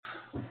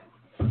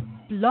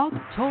Blog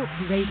Talk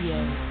Radio.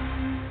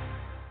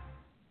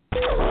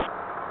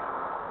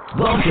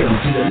 Welcome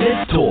to the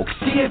Let's Talk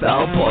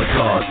CFL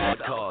podcast.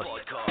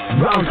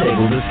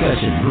 Roundtable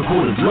discussion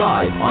recorded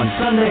live on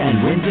Sunday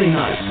and Wednesday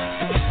nights.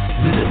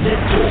 Visit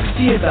Let's Talk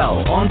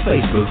CFL on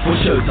Facebook for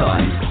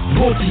showtimes.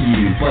 Brought to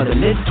you by the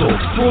Let's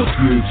Talk Sports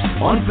Groups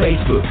on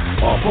Facebook.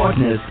 Our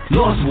partners,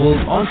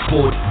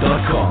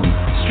 LostWorldOnSport.com.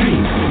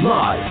 Stream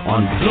live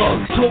on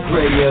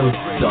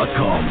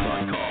blogtalkradio.com.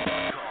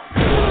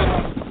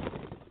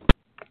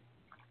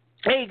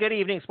 Hey, good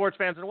evening, sports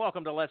fans, and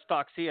welcome to Let's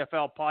Talk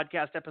CFL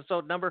podcast,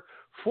 episode number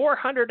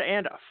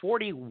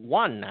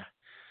 441.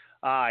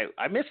 I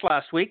missed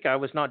last week. I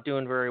was not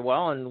doing very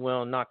well, and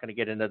we're not going to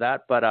get into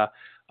that, but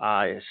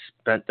I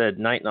spent the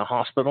night in the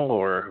hospital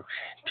or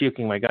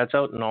puking my guts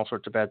out and all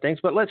sorts of bad things.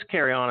 But let's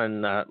carry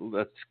on and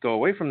let's go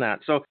away from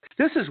that. So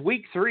this is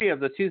week 3 of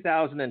the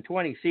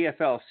 2020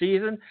 CFL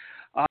season.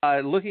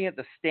 Looking at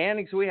the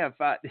standings, we have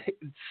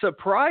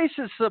surprise.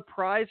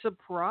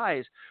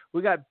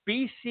 We got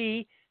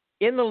BC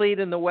in the lead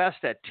in the West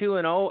at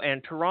 2-0,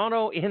 and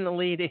Toronto in the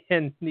lead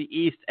in the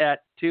East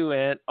at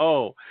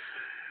 2-0.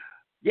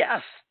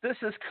 Yes, this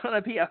is going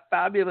to be a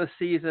fabulous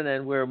season,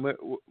 and we're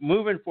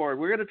moving forward.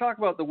 We're going to talk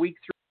about the week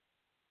 3.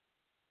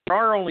 There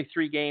are only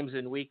 3 games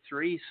in week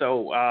 3,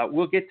 so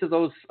we'll get to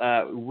those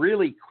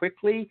really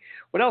quickly.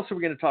 What else are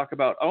we going to talk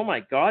about? Oh, my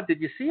God, did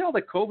you see all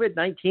the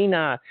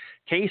COVID-19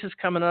 cases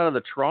coming out of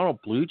the Toronto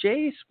Blue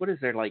Jays? What is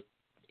there, like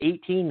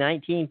 18,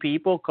 19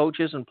 people,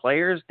 coaches and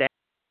players?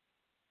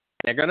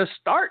 They're going to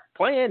start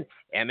playing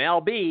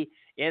MLB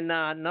in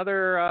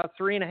another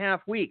 3.5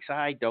 weeks.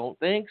 I don't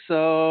think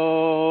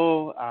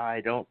so.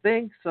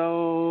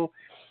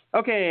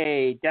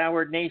 Okay,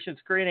 Downward Nation's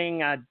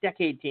creating a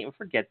decade team.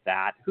 Forget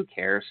that. Who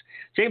cares?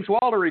 James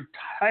Wilder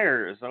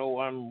retires. Oh,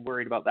 I'm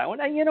worried about that one.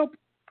 And, you know,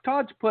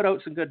 Todd's put out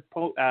some good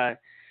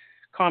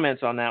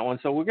comments on that one,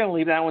 so we're going to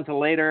leave that one to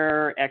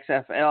later.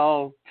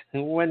 XFL,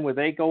 when will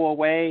they go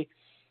away?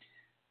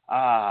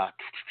 BLM,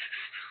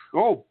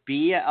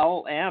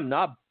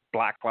 not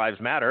Black Lives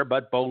Matter,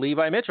 but Bo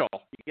Levi Mitchell.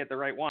 You get the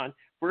right one.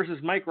 Versus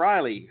Mike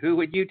Riley. Who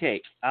would you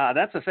take?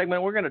 That's a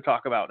segment we're going to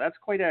talk about. That's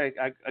quite a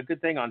good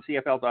thing on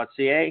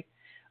CFL.ca.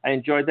 I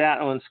enjoyed that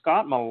one.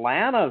 Scott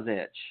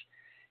Milanovich.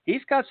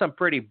 He's got some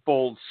pretty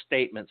bold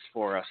statements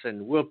for us,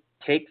 and we'll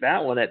take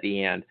that one at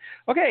the end.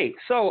 Okay,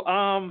 so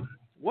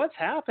what's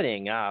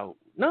happening?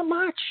 Not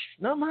much.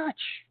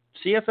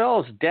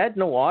 CFL is dead in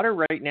the water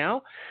right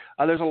now.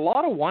 There's a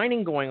lot of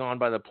whining going on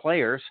by the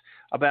players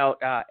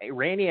about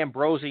Randy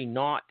Ambrosie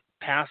not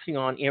passing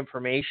on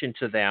information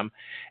to them.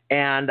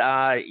 And,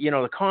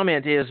 the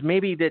comment is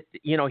maybe that,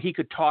 he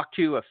could talk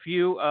to a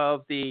few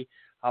of the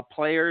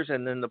players,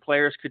 and then the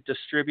players could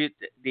distribute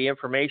the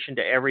information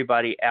to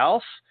everybody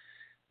else.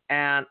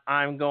 And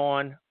I'm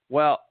going,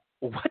 well,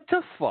 what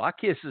the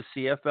fuck is the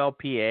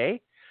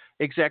CFLPA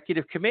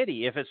executive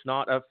committee if it's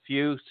not a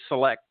few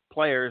select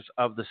players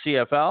of the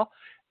CFL,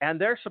 and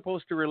they're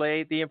supposed to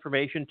relay the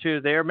information to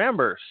their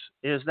members?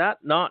 Is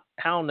that not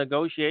how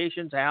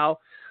negotiations, how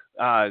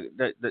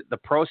the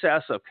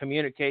process of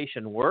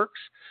communication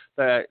works?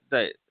 The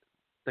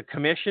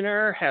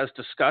commissioner has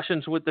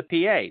discussions with the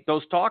PA.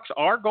 Those talks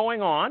are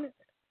going on.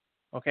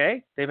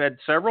 Okay, they've had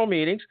several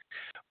meetings,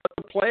 but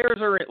the players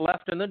are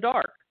left in the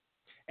dark,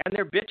 and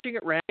they're bitching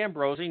at Randy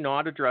Ambrosie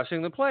not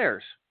addressing the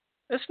players.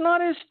 It's not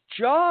his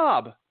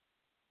job.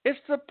 It's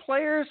the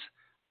Players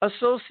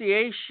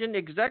Association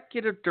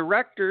executive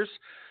directors,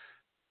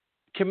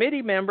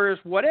 committee members,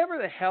 whatever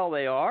the hell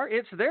they are.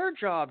 It's their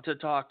job to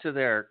talk to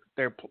their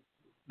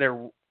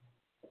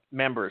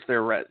members.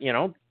 They're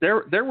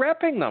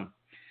repping them.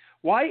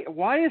 Why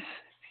is?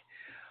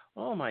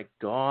 Oh my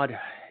God!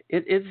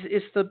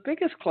 It's the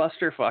biggest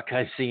clusterfuck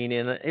I've seen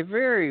in a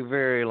very,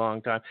 very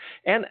long time.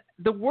 And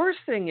the worst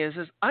thing is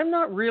I'm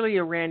not really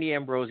a Randy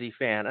Ambrosie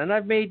fan, and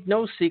I've made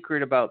no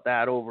secret about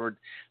that over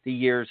the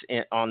years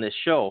on this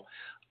show.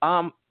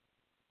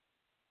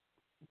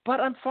 But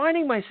I'm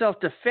finding myself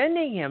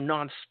defending him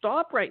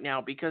nonstop right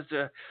now because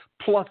the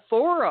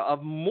plethora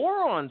of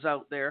morons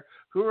out there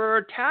who are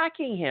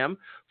attacking him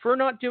for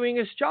not doing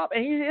his job.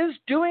 And he is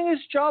doing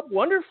his job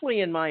wonderfully,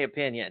 in my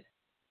opinion.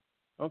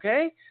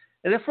 Okay?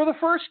 And for the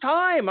first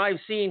time, I've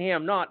seen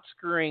him not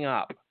screwing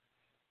up.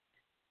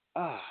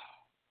 I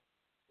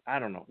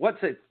don't know.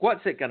 What's it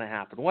going to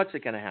happen?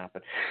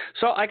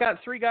 So I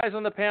got 3 guys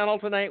on the panel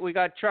tonight. We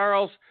got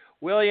Charles,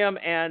 William,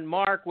 and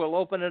Mark. We'll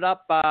open it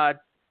up.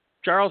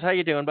 Charles, how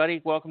you doing, buddy?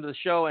 Welcome to the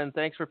show, and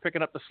thanks for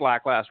picking up the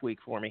slack last week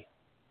for me.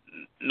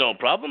 No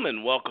problem,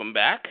 and welcome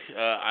back.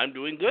 I'm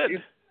doing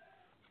good.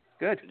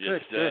 Good.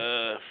 Just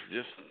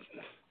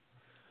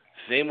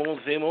same old,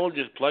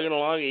 just plugging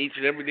along each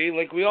and every day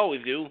like we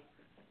always do.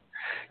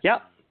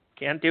 Yep.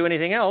 Can't do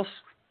anything else.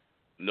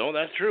 No,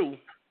 that's true.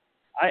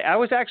 I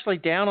was actually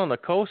down on the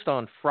coast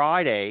on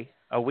Friday,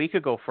 a week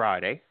ago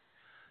Friday,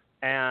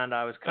 and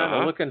I was kind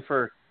of looking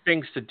for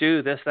things to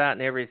do, this, that,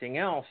 and everything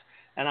else.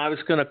 And I was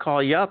going to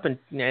call you up and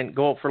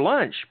go out for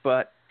lunch,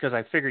 but because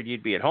I figured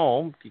you'd be at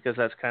home because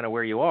that's kind of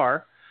where you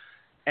are.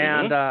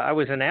 And I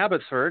was in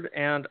Abbotsford,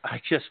 and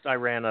I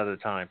ran out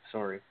of time.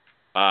 Sorry.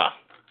 I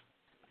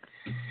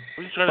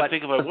was just trying to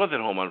think if I was at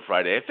home on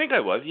Friday. I think I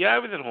was. Yeah, I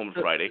was at home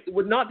Friday.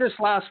 Not this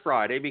last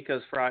Friday,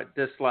 because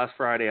this last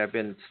Friday I've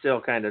been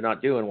still kind of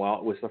not doing well.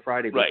 It was the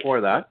Friday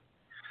before that.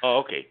 Oh,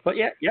 okay. But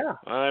yeah.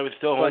 I was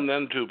still home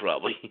then too,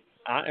 probably.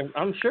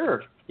 I'm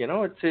sure.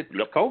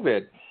 It's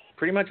COVID.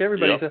 Pretty much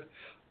everybody's at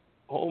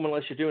home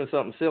unless you're doing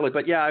something silly.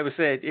 But yeah, I was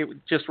saying it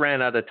just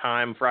ran out of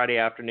time Friday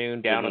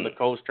afternoon down on the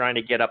coast trying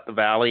to get up the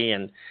valley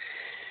and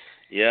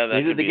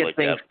needed to get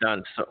things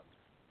done. So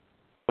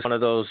one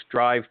of those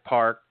drive,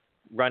 park,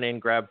 run in,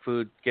 grab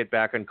food, get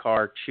back in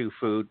car, chew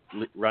food,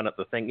 run up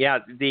the thing. Yeah,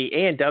 the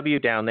A&W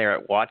down there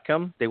at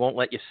Whatcom, they won't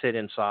let you sit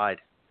inside.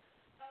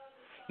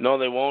 No,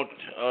 they won't.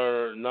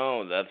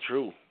 No, that's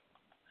true.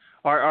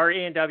 Our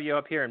A&W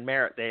up here in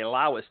Merritt, they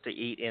allow us to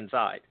eat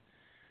inside.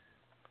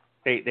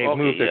 They've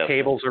moved their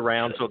tables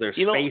around so there's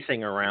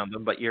spacing around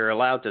them, but you're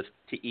allowed to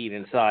eat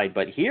inside.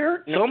 But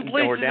here, some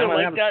places are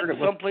like that.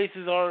 Some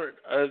places are.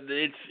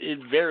 It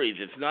varies.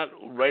 It's not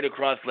right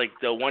across like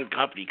the one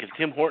company, because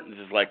Tim Hortons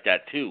is like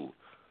that too.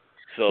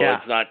 So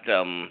it's not.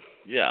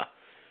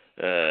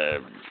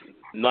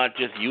 Not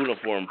just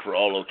uniform for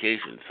all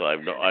locations. So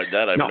I've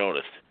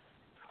noticed.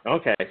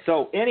 Okay.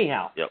 So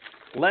anyhow,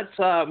 let's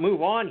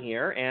move on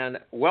here and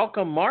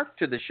welcome Mark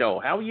to the show.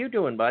 How are you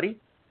doing, buddy?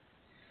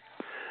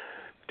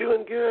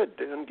 Doing good.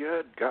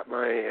 Got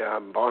my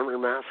bomber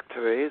mask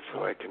today,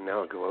 so I can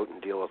now go out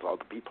and deal with all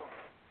the people.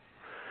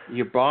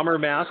 Your bomber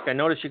mask? I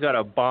noticed you got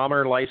a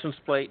bomber license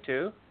plate,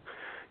 too?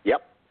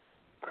 Yep,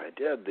 I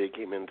did. They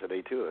came in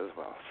today, too, as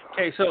well. So.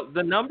 Okay, so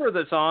the number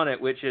that's on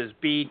it, which is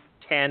B10200.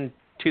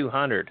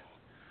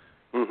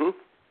 Mm-hmm.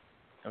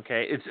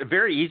 Okay, it's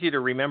very easy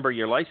to remember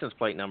your license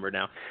plate number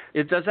now.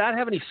 Does that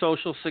have any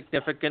social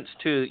significance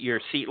to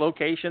your seat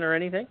location or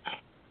anything?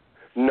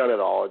 None at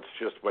all. It's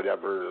just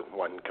whatever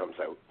one comes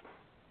out.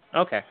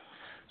 Okay.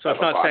 So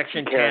it's not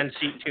section 10,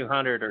 seat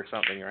 200 or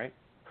something, right?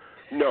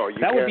 No,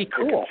 that would be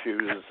cool.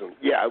 Choose them.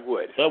 Yeah, it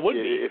would. That would be.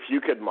 If you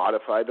could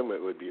modify them,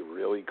 it would be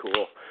really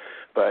cool.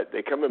 But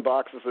they come in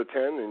boxes of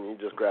 10, and you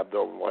just grab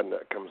the one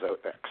that comes out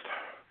next.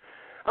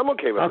 I'm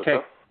okay with it,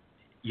 though.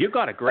 You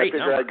got a great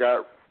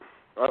number.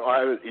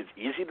 It's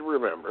easy to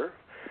remember.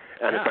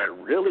 And if I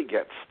really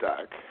get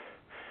stuck,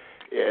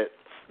 it's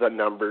the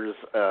numbers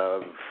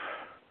of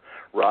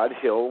Rod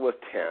Hill with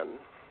 10.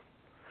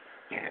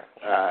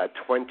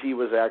 20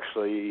 was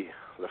actually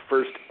the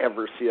first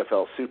ever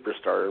CFL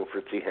superstar in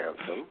Fritzy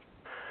Hansen.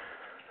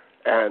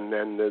 And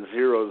then the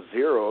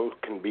 00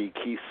 can be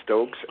Keith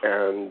Stokes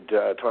and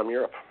Tom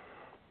Europe.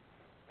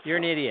 You're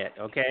an idiot,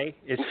 okay?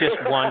 It's just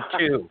 1,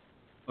 2.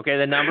 Okay,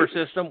 the number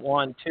system,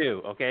 1,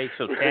 2. Okay,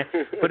 so 10,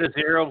 put a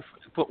 0,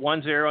 put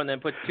 1 0, and then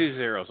put 2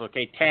 zeros.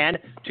 Okay, 10,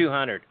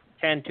 200.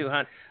 10,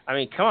 200. I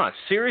mean, come on,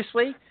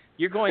 seriously?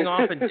 You're going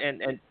off and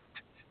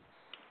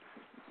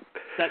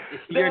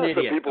you're an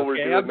idiot. People were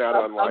doing that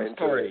online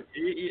today.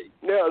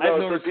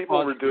 Some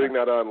people were doing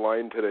that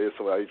online today,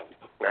 so I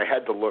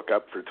had to look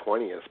up for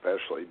 20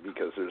 especially,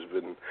 because there's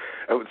been,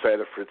 outside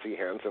of Fritzy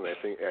Hansen, I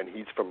think, and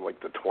he's from like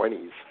the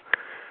 20s.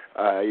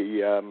 I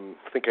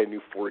think I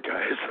knew 4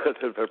 guys that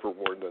have ever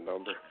worn the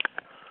number.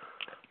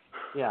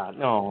 Yeah,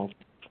 no,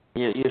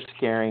 you're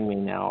scaring me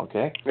now,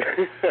 okay?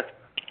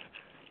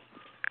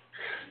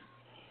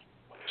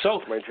 So,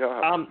 it's my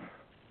job.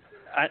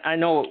 I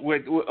know.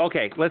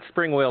 Okay, let's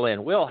bring Will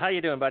in. Will, how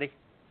you doing, buddy?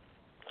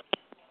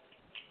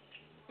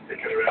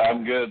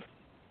 I'm good.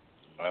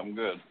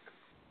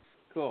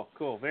 Cool.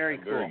 Very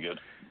cool. Very good.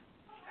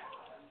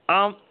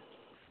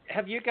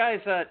 Have you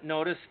guys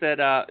noticed that?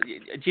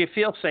 Do you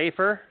feel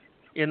safer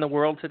in the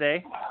world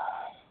today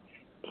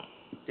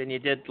than you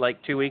did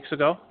like 2 weeks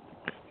ago?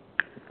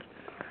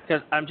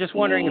 Because I'm just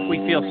wondering if we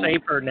feel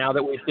safer now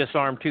that we've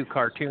disarmed 2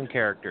 cartoon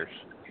characters.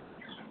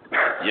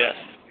 Yes,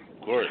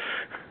 of course.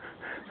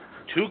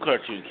 2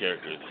 cartoon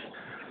characters.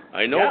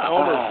 I know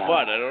Elmer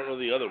Fudd. I don't know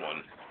the other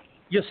one.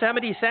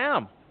 Yosemite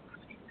Sam.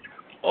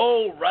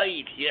 Oh,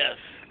 right. Yes.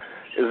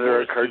 Is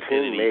there a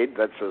cartoon made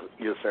that's a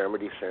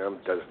Yosemite Sam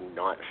does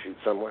not shoot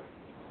someone?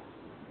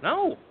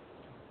 No.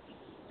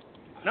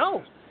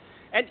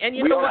 And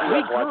you know what?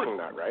 We watching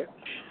that, right?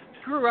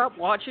 Grew up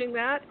watching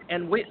that,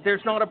 and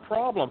there's not a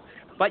problem.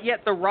 But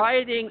yet the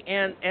rioting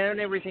and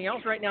everything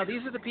else right now,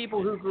 these are the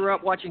people who grew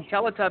up watching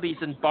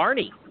Teletubbies and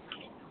Barney.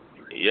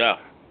 Yeah.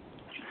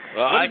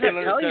 Well, I can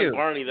understand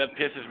Barney. That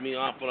pisses me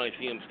off when I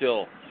see him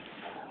still.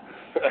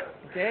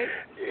 Okay?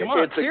 Come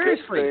on,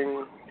 seriously. A good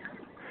thing.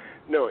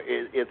 No,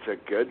 it's a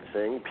good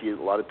thing.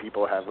 A lot of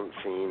people haven't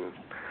seen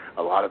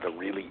a lot of the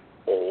really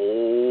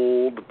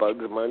old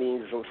Bugs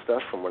Bunnies and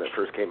stuff from when it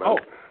first came out.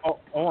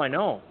 Oh, I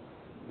know.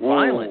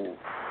 Violent.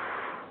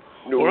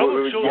 No, or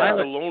other shows like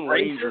the Lone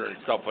Ranger and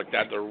stuff like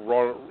that. They're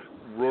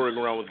roaring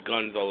around with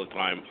guns all the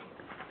time.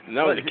 And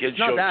that was a kid's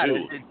show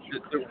too.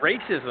 The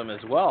racism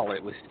as well.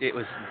 It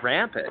was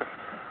rampant.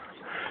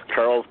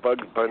 Charles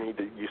Bugs Bunny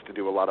used to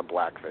do a lot of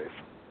blackface.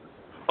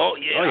 Oh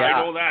yeah,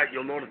 I know that.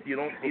 You'll notice you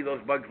don't see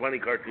those Bugs Bunny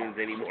cartoons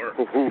anymore.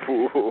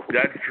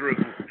 That's true.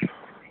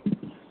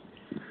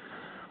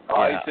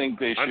 I think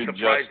they should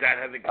that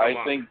hasn't come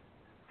up.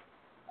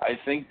 I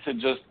think to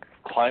just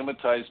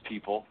climatize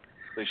people,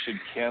 they should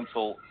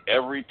cancel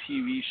every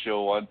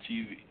show on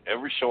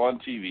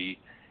TV,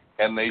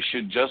 and they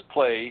should just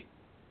play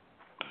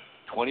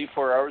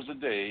 24 hours a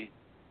day,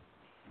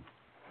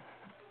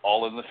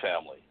 All in the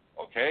Family.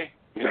 Okay?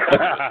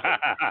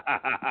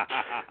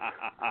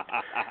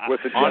 With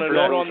the on a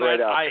note on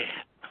that,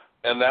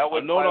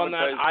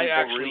 I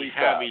actually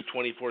have a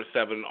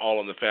 24/7 All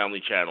in the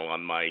Family channel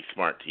on my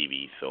smart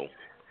TV. So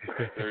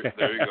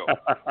there you go.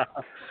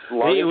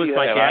 It was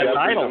my dad's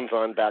idol.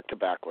 On back to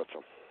back with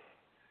them.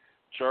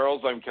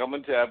 Charles, I'm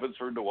coming to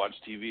Abbotsford to watch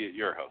TV at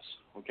your house.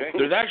 Okay?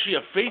 There's actually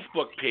a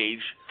Facebook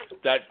page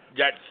that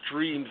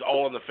streams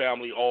All in the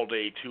Family all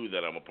day too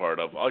that I'm a part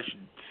of. I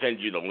should send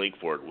you the link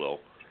for it, Will.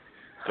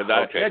 I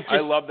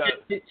love that.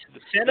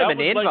 Send that him an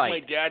was invite. like my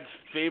dad's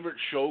favorite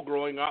show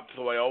growing up,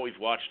 so I always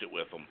watched it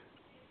with him.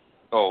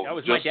 Oh, that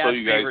was just my dad's so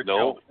you guys favorite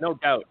know, show, no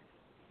doubt.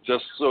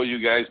 Just so you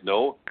guys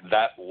know,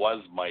 that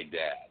was my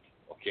dad.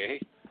 Okay,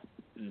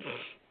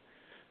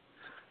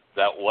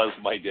 that was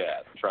my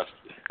dad. Trust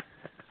me.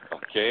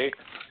 Okay,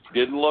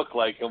 didn't look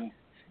like him,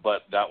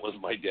 but that was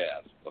my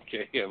dad.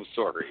 Okay, I'm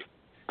sorry.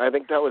 I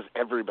think that was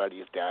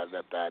everybody's dad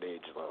at that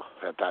age, though.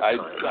 At that time,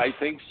 I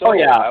think so. Oh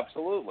yeah,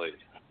 absolutely.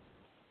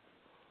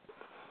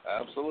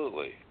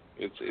 Absolutely.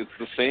 It's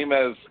the same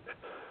as,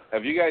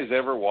 have you guys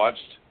ever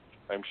watched,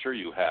 I'm sure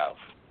you have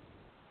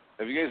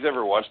you guys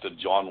ever watched a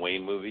John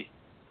Wayne movie?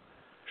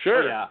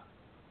 Sure. Oh, yeah.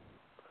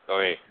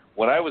 Okay.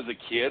 When I was a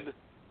kid,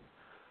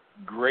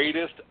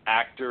 greatest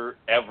actor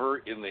ever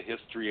in the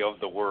history of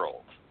the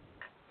world.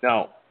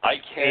 No.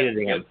 I can't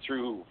get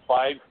through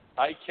 5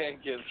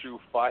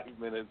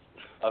 minutes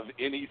of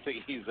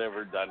anything he's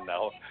ever done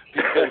now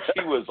because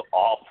he was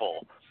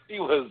awful. He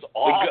was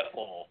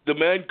awful. The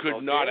man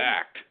could not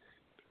act.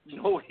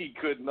 No, he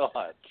could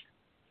not.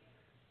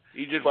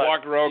 He just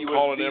walked around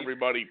calling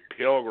everybody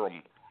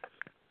Pilgrim.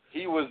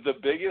 He was the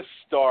biggest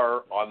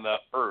star on the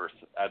earth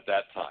at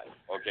that time,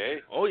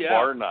 okay? Oh, yeah.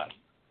 Bar none.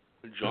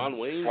 John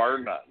Wayne? Bar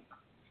none.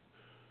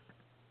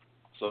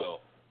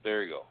 So,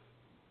 there you go.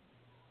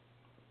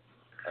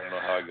 I don't know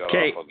how I got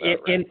off on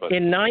that.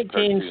 In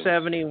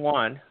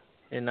 1971,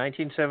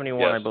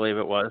 yes. I believe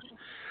it was,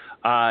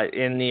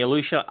 in the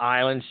Aleutian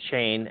Islands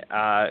chain,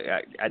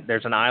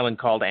 there's an island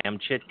called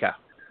Amchitka.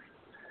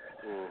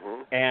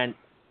 Mm-hmm. And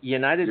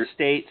United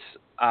States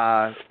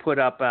put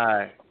up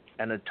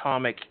an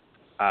atomic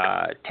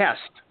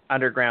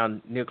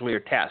underground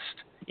nuclear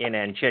test in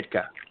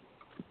Amchitka.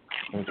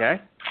 Okay?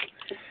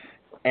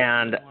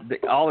 And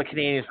all the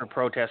Canadians were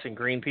protesting,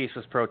 Greenpeace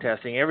was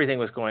protesting, everything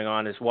was going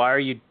on. Why are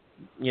you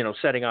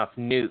setting off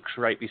nukes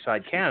right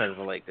beside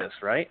Canada like this,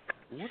 right?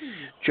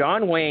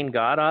 John Wayne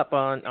got up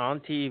on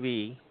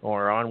TV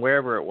or on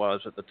wherever it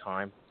was at the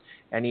time,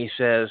 and he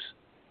says,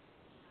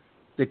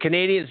 the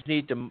Canadians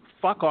need to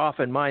fuck off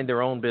and mind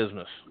their own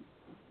business.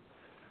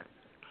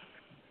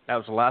 That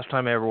was the last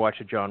time I ever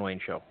watched a John Wayne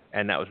show,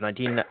 and that was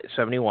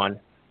 1971,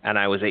 and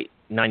I was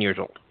 9 years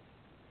old.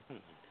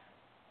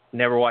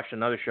 Never watched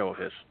another show of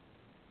his.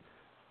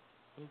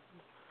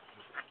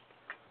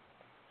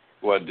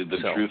 What, did the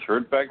truth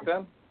hurt back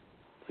then?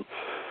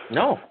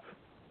 No.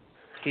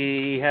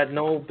 He had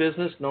no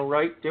business, no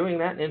right doing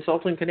that and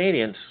insulting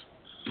Canadians.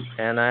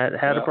 And I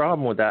had a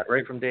problem with that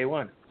right from day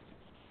one.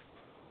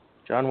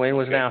 John Wayne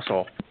was an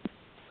asshole.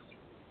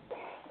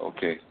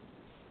 Okay.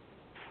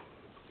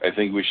 I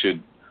think we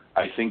should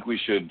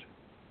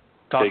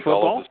Talk take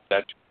football? all of the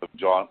statues of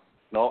John.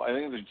 No, I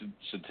think they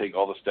should take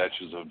all the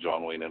statues of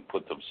John Wayne and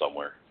put them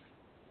somewhere.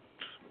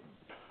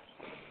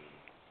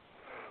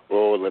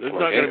 Well, there's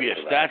not going to be a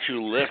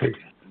statue left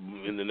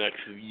in the next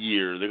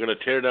year. They're going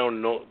to tear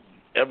down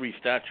every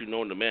statue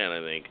known to man, I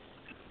think.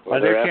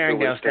 Well, they're tearing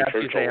down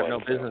statues. They have no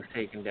business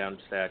taking down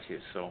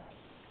statues. So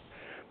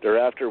they're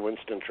after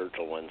Winston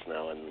Churchill ones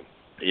now, and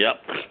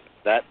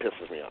that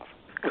pisses me off.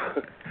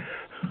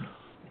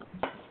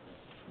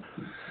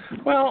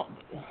 Well,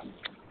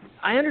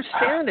 I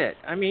understand it.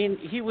 I mean,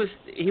 he was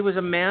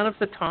a man of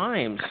the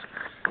times,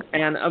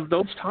 and of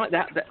those times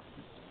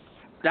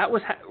that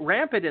was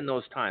rampant in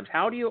those times.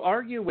 How do you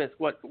argue with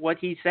what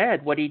he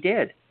said, what he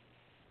did?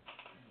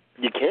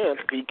 You can't,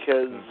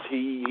 because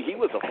he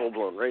was a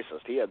full-blown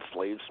racist. He had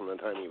slaves from the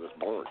time he was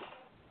born.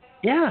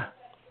 Yeah.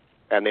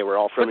 And they were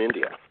all from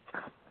India.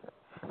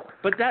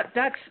 But that's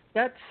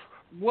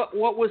what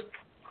was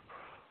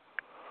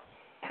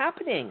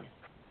happening.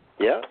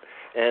 Yeah.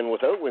 And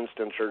without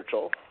Winston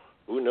Churchill,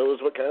 who knows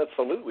what kind of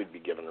salute we'd be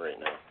given right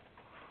now.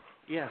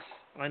 Yes,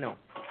 I know.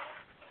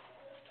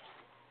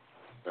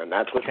 And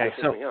that's what's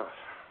pissing me off.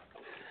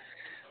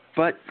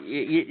 But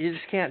you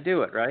just can't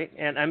do it, right?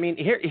 And I mean,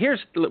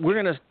 we're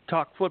going to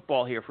talk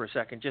football here for a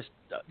second, just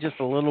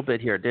a little bit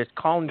here. There's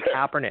Colin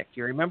Kaepernick.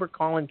 You remember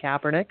Colin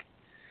Kaepernick?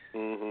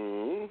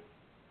 Mm-hmm.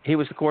 He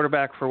was the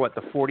quarterback for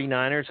the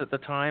 49ers at the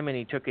time, and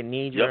he took a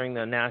knee during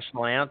the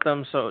national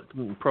anthem, so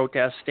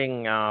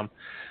protesting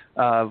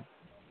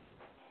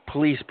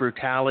police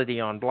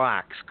brutality on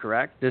blacks.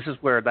 Correct? This is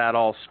where that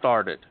all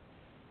started.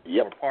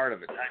 were part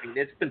of it. I mean,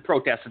 it's been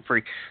protested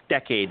for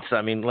decades.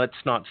 I mean, let's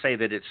not say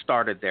that it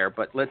started there,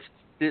 but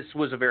this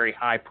was a very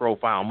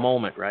high-profile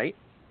moment, right?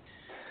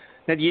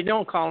 Now, you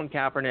know Colin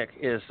Kaepernick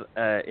is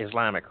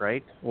Islamic,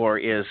 right? Or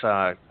is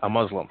a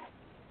Muslim?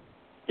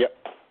 Yep.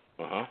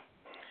 Uh-huh.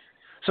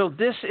 So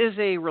this is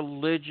a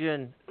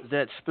religion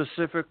that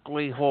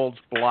specifically holds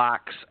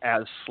blacks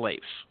as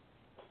slaves.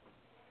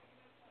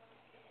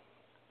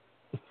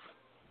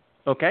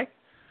 Okay?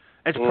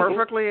 It's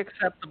perfectly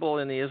acceptable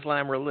in the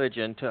Islam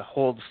religion to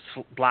hold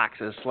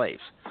blacks as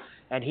slaves.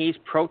 And he's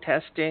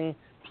protesting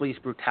police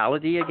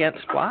brutality against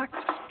blacks?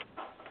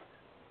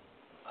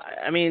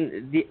 I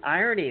mean, the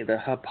irony, the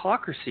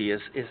hypocrisy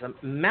is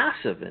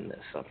massive in this,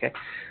 okay?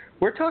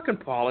 We're talking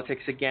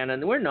politics again,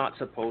 and we're not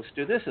supposed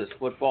to. This is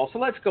football. So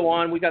let's go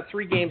on. We got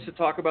 3 games to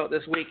talk about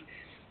this week.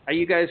 Are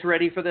you guys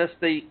ready for this?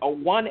 The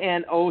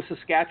 1-0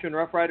 Saskatchewan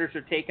Roughriders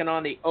are taking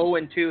on the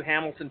 0-2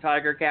 Hamilton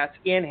Tiger Cats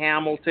in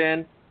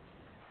Hamilton.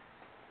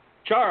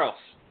 Charles,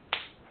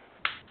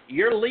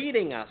 you're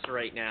leading us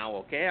right now,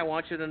 okay? I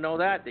want you to know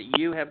that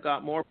you have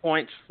got more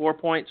points, 4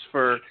 points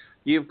for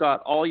you've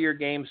got all your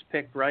games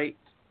picked right.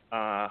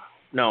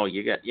 No,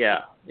 you got,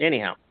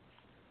 anyhow.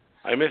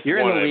 I missed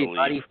you're one, in the lead,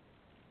 buddy.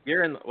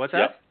 You're in, what's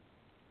that?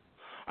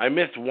 I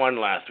missed one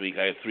last week.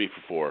 I had 3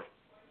 for 4.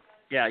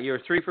 Yeah, you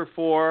were 3 for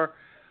 4,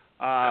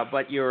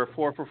 but you were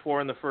 4 for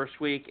 4 in the first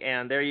week,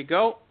 and there you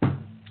go.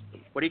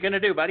 What are you going to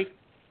do, buddy?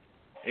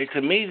 It's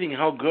amazing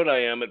how good I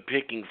am at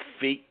picking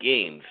fake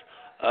games.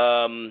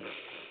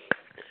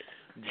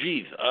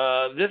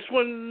 This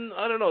one,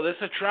 I don't know. This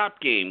is a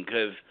trap game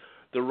because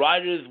the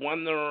Riders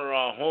won their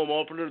home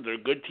opener. They're a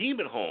good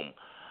team at home.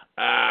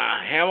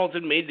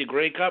 Hamilton made the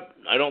Grey Cup.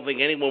 I don't think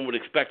anyone would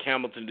expect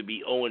Hamilton to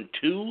be 0-2.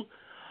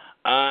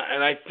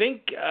 And I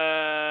think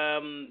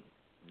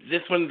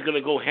this one's going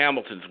to go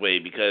Hamilton's way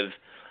because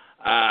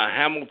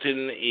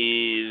Hamilton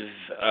is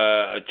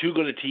too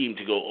good a team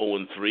to go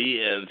 0-3.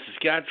 And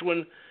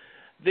Saskatchewan,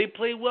 they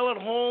play well at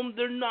home.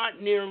 They're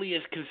not nearly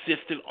as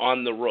consistent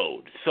on the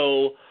road.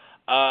 So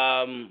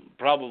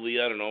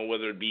probably, I don't know,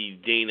 whether it be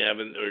Dane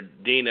Evans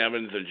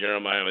or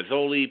Jeremiah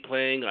Mazzoli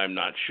playing. I'm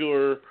not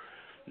sure.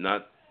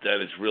 Not that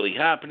it's really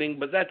happening,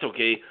 but that's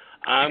okay.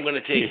 I'm going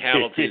to take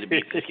Hamilton to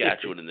beat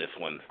Saskatchewan in this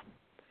one.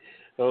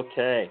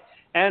 Okay.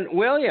 And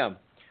William,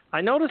 I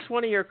noticed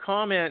one of your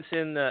comments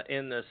in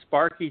the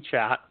Sparky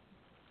chat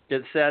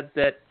that said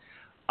that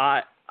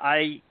I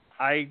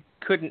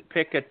couldn't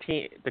pick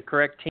the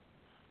correct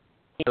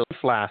team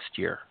last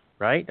year,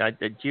 right?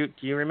 Do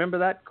you remember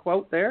that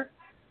quote there?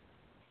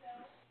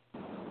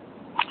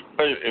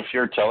 If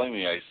you're telling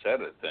me I said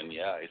it, then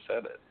yeah, I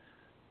said it.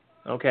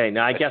 Okay.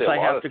 Now I guess I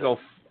have to go.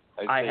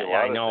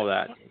 I know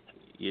that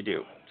you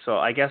do. So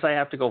I guess I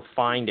have to go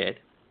find it.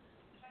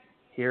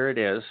 Here it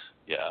is.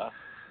 Yeah.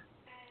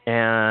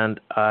 And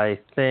I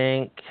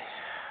think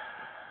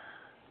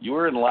you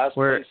were in last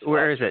place.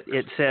 Where is it?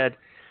 It said,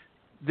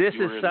 "This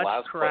is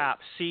such crap.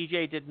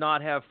 CJ did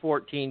not have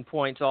 14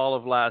 points all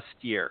of last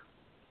year."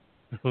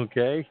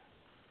 Okay.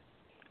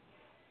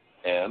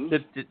 And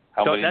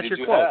how many that's did your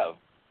you quote. have?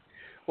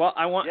 Well,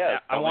 I want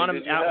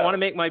to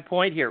make my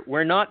point here.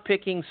 We're not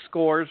picking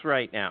scores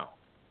right now.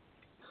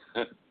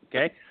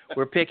 Okay,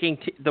 we're picking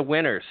the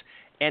winners.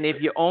 And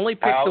if you only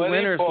picked the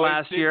winners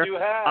last year,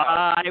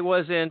 I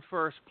was in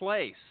first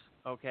place.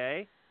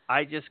 Okay,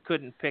 I just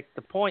couldn't pick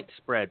the point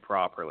spread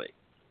properly.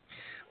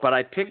 But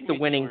I picked the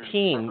winning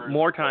team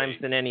more times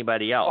than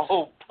anybody else.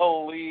 Oh,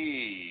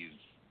 please!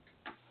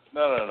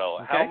 No.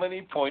 Okay. How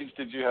many points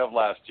did you have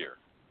last year?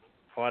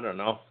 Oh, I don't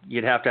know.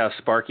 You'd have to have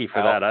Sparky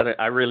for that.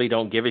 I really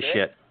don't give a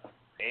shit.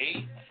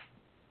 8?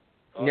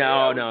 Oh,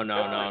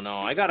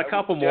 no. I got a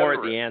couple more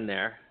at the end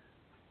there.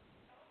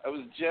 I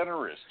was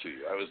generous to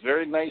you. I was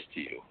very nice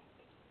to you.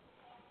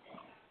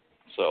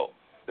 So,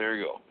 there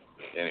you go.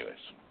 Anyways.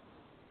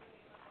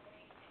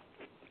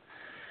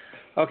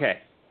 Okay.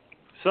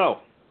 So,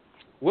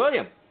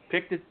 William,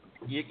 picked it.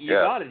 You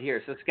got it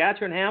here.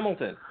 Saskatchewan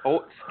Hamilton.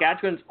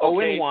 Saskatchewan's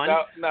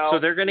 0-1. So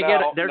they're going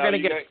to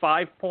get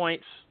 5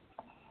 points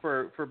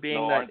for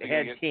being the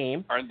head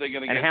team. Aren't they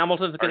going to and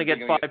Hamilton's going to get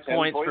 5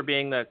 points for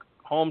being the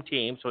home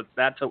team. So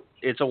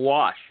it's a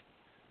wash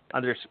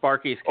under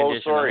Sparky's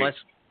condition. Oh,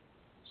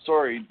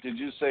 sorry, did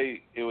you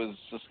say it was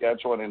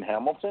Saskatchewan in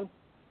Hamilton?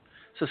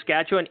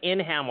 Saskatchewan in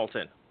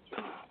Hamilton.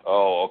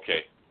 Oh,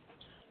 okay.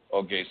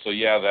 Okay, so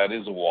yeah, that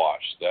is a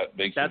wash. That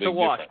makes a big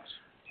difference.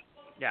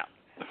 Yeah.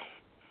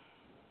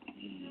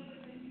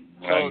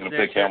 I'm going to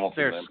pick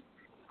Hamilton then.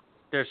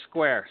 They're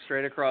square,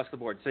 straight across the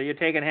board. So you're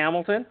taking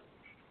Hamilton?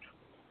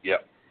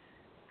 Yep.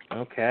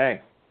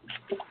 Okay.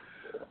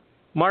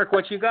 Mark,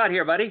 what you got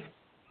here, buddy?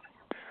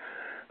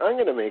 I'm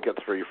going to make it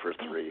 3 for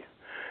 3.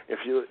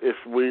 If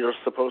we are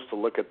supposed to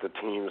look at the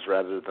teams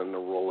rather than the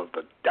roll of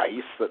the dice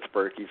that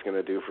Sparky's going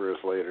to do for us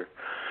later,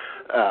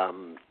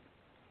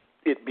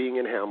 it being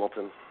in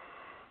Hamilton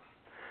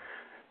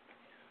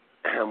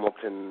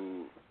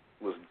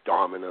was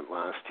dominant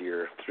last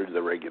year through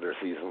the regular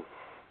season.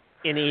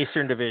 In the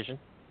Eastern Division.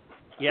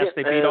 Yes,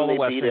 they beat all the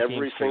Western teams. They beat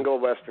every single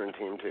Western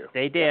team, too.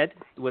 They did,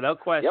 without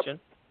question. Yep.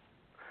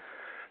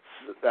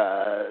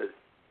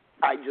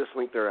 I just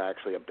think they're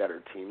actually a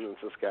better team than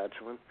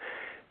Saskatchewan.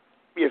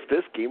 If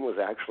this game was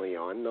actually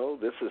on, though,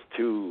 this is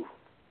two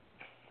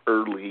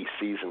early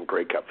season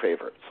Grey Cup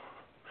favorites.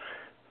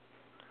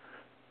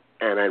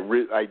 And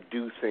I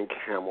do think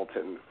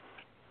Hamilton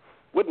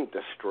wouldn't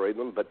destroy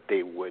them, but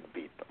they would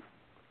beat them.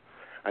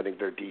 I think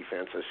their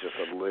defense is just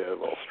a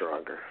little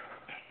stronger.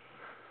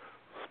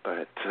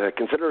 But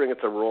considering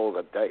it's a roll of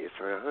the dice,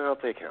 I'll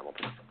take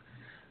Hamilton.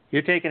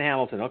 You're taking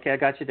Hamilton. Okay, I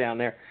got you down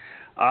there.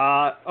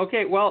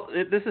 Okay, well,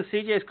 this is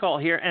CJ's call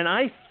here, and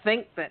I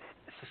think that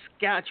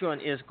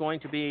Saskatchewan is going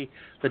to be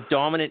the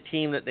dominant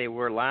team that they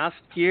were last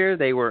year.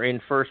 They were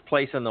in first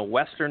place in the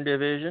Western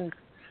Division.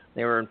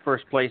 They were in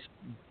first place,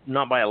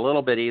 not by a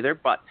little bit either,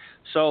 but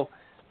so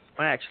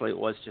actually it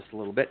was just a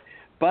little bit.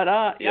 But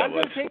I'm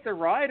going to take the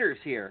Riders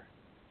here,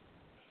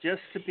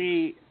 just to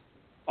be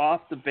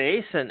off the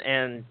base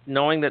and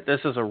knowing that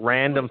this is a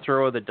random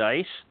throw of the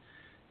dice.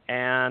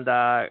 And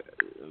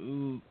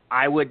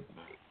I would,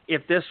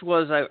 if this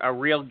was a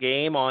real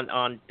game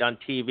on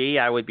TV,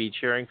 I would be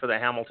cheering for the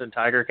Hamilton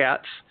Tiger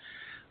Cats,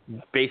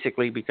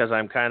 basically because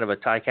I'm kind of a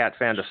Ticat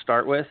fan to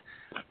start with,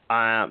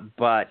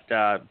 but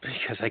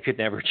because I could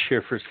never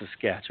cheer for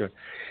Saskatchewan.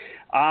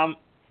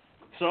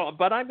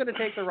 But I'm going to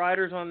take the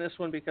Riders on this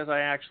one because I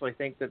actually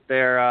think that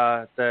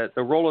they're, the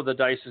roll of the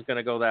dice is going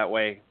to go that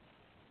way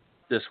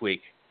this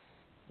week.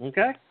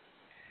 Okay?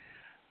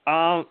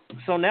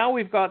 So now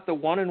we've got the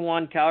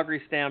 1-1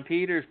 Calgary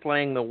Stampeders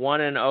playing the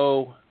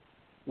 1-0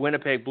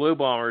 Winnipeg Blue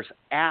Bombers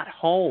at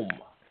home.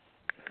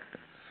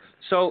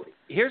 So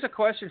here's a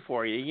question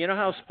for you. You know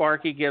how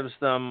Sparky gives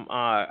them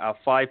a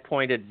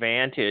 5-point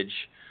advantage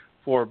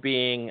for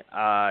being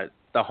the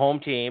home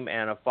team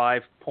and a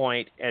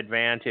 5-point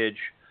advantage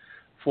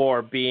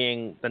for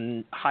being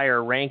the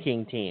higher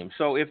ranking team.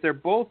 So if they're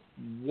both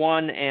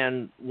one's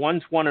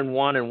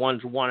 1-1 and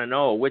one's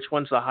 1-0, which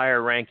one's the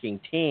higher ranking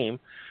team?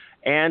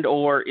 And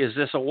or is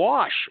this a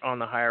wash on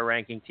the higher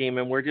ranking team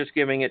and we're just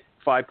giving it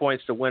 5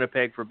 points to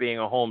Winnipeg for being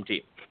a home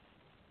team?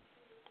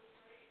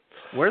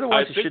 We're the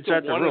ones that should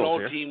set the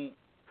rules here.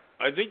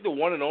 I think the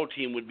 1-0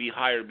 team would be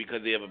higher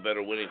because they have a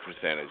better winning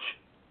percentage.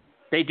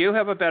 They do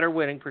have a better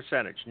winning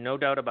percentage, no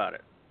doubt about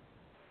it.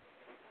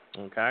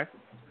 Okay?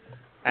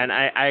 And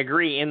I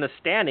agree, in the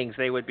standings,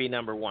 they would be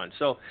number one.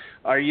 So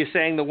are you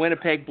saying the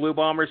Winnipeg Blue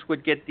Bombers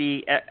would get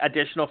the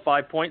additional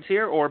 5 points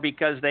here, or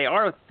because they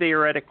are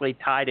theoretically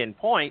tied in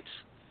points,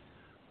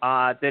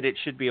 that it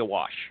should be a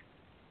wash?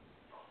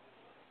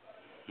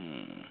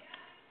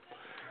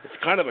 It's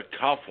kind of a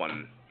tough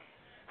one.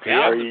 They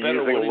are have you the better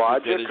using winning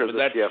logic percentage, or but the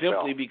that's CFL?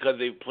 simply because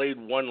they've played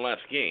one less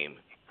game.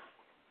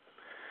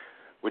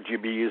 Would you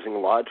be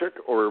using logic,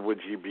 or would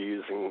you be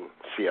using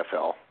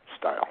CFL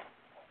style?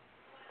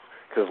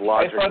 Because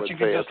logic I thought would you say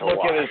could it's just a look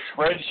wash. at his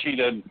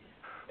spreadsheet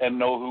and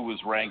know who was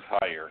ranked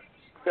higher.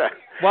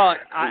 Well,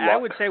 I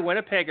would say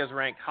Winnipeg is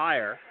ranked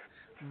higher,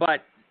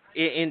 but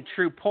in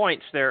true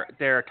points, they're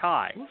a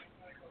tie.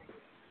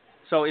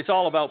 So it's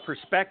all about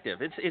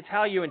perspective. It's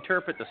how you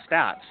interpret the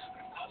stats.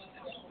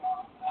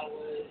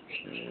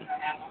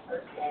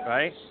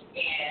 Right?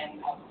 And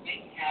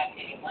didn't have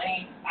any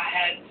money. I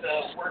had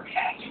to work to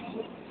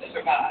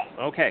survive.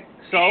 Okay,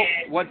 so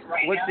what's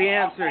the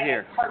answer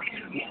here?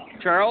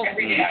 Charles,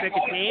 did you pick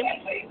a team? I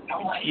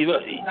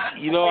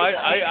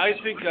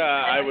think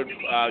I would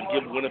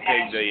give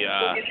Winnipeg the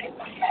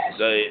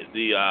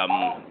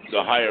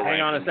higher rank.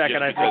 Hang on a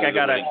second, I think I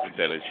got it.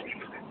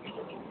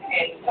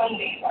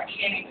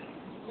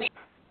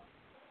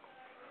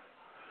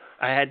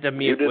 I had to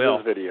mute Will.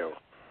 This video.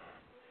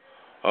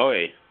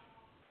 Okay.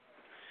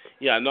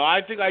 Yeah, no,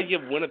 I think I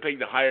give Winnipeg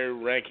the higher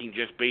ranking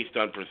just based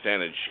on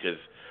percentage because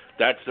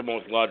that's the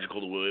most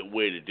logical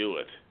way to do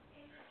it.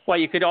 Well,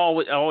 you could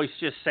always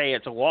just say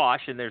it's a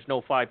wash and there's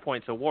no 5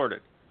 points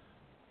awarded.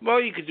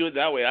 Well, you could do it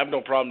that way. I have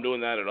no problem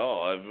doing that at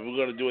all. If we're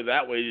going to do it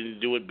that way, then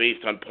do it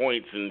based on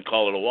points and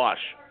call it a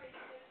wash.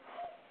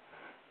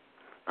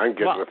 I'm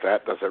good with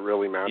that. Does it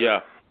really matter? Yeah.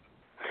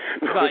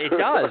 Well, it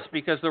does,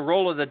 because the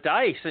roll of the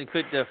dice and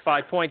the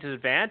 5 points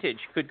advantage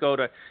could go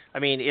to, I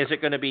mean, is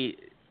it going to be,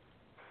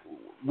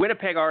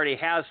 Winnipeg already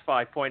has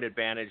 5 point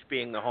advantage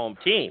being the home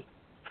team.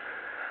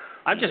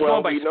 I'm just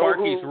going by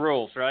Sparky's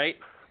rules, right?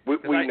 We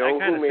know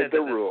who made the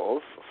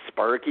rules.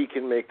 Sparky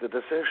can make the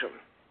decision.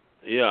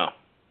 Yeah.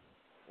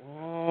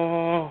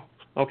 Oh,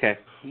 okay.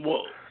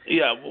 Well,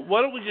 yeah.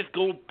 Why don't we just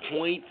go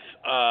points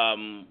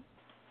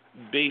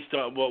based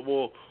on what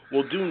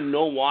we'll do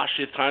no wash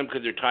this time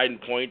because they're tied in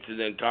points, and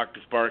then talk to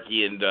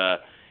Sparky and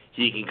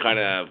he can kind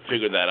of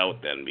figure that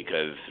out then,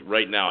 because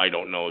right now I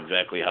don't know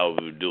exactly how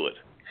we would do it.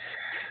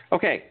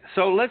 Okay,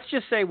 so let's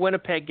just say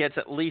Winnipeg gets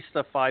at least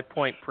a 5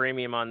 point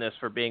premium on this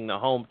for being the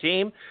home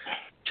team.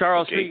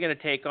 Charles, who are you going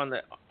to take on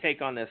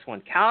this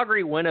one?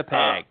 Calgary,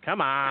 Winnipeg.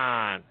 Come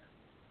on.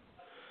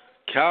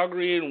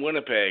 Calgary and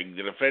Winnipeg,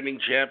 the defending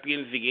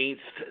champions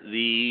against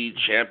the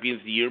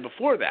champions the year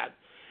before that.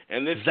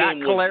 And this Zach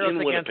game was in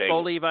against Winnipeg.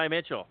 Bo Levi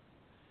Mitchell.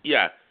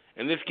 Yeah,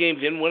 and this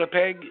game's in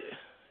Winnipeg.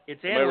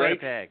 It's in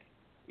Winnipeg.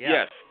 Yeah.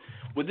 Yes.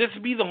 Would this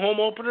be the home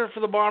opener for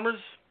the Bombers?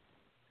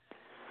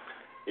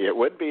 It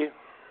would be.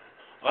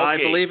 Okay, I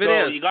believe it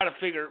so is. You got to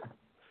figure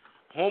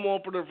home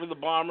opener for the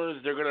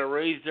Bombers. They're going to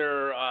raise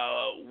their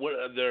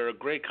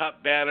Grey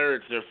Cup banner.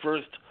 It's their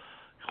first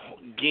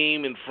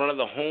game in front of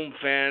the home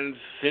fans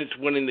since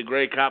winning the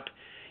Grey Cup.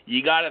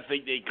 You got to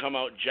think they come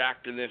out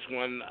jacked in this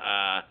one,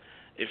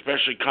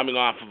 especially coming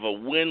off of a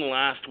win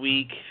last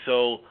week.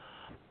 So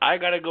I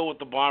got to go with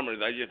the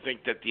Bombers. I just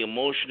think that the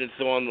emotion and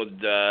so on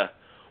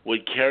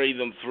would carry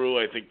them through.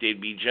 I think they'd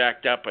be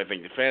jacked up. I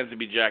think the fans would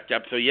be jacked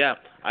up. So, yeah,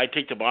 I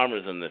take the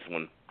Bombers in this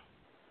one.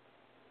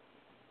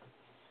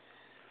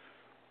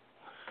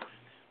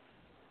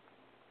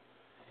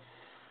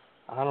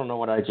 I don't know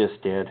what I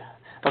just did.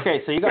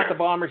 Okay, so you got the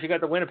Bombers. You got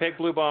the Winnipeg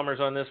Blue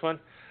Bombers on this one.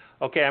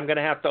 Okay, I'm going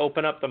to have to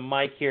open up the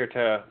mic here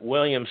to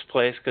William's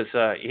place because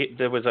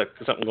there was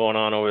something going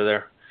on over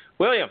there.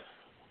 William,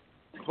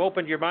 you've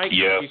opened your mic.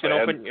 Yes, you can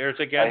open yours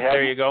again.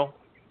 There you go.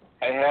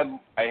 I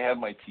had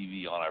my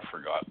TV on. I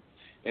forgot.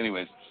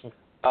 Anyways,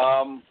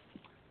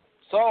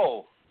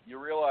 so you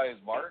realize,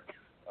 Mark,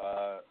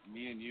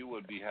 me and you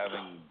would be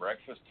having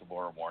breakfast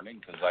tomorrow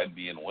morning because I'd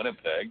be in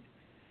Winnipeg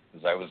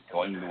because I was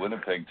going to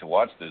Winnipeg to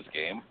watch this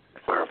game.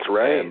 That's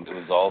right. And it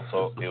was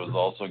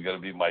also going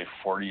to be my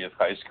 40th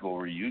high school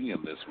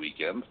reunion this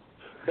weekend,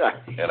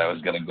 and I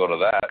was going to go to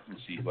that and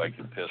see who I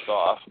could piss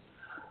off.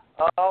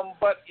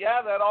 But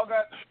yeah, that all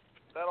got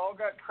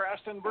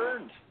crashed and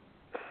burned.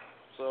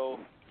 So,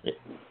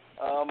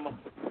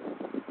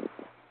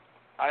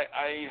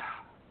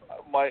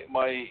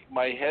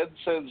 my head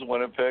says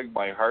Winnipeg,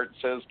 my heart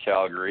says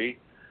Calgary.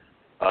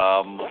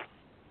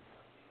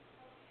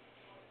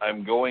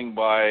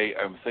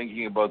 I'm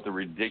thinking about the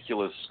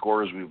ridiculous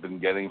scores we've been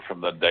getting from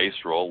the dice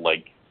roll,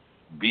 like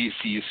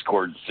BC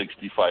scored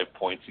 65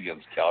 points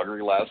against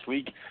Calgary last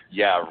week.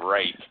 Yeah,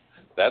 right.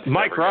 That's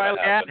Mike Riley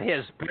at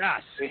his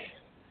best.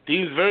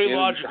 Seems very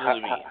logical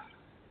to me.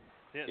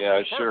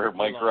 Yeah, sure.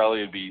 Mike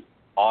Riley would be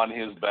on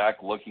his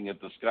back looking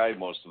at the sky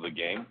most of the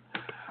game.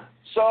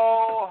 So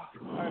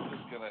I'm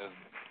just going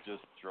to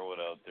throw it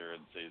out there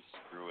and say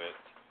screw it.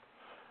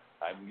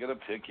 I'm going to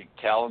pick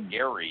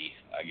Calgary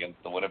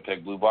against the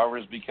Winnipeg Blue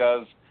Bombers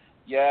because,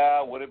 yeah,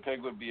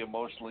 Winnipeg would be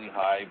emotionally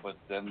high, but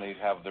then they'd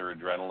have their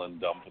adrenaline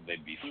dump and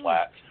they'd be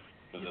flat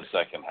for the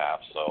second half.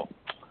 So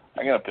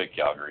I'm going to pick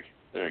Calgary.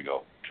 There you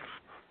go.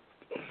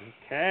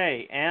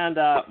 Okay. And,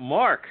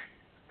 Mark,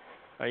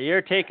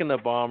 you're taking the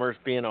Bombers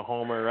being a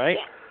homer, right?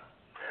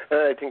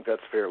 I think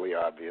that's fairly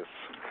obvious.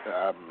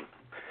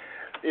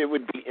 It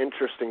would be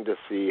interesting to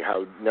see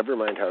never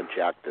mind how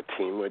jacked the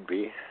team would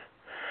be,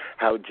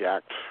 how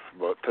jacked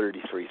about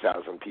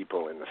 33,000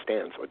 people in the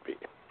stands would be,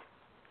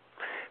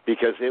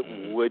 because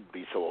it would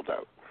be sold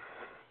out.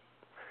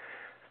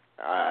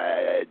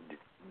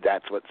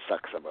 That's what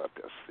sucks about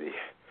this. The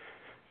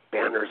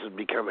banners would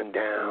be coming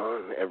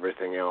down,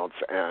 everything else,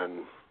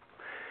 and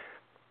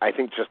I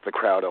think just the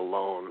crowd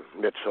alone,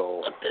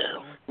 Mitchell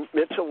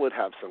would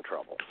have some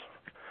troubles.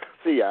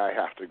 So, yeah, I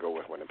have to go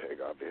with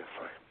Winnipeg,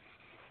 obviously.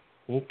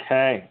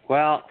 Okay.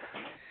 Well,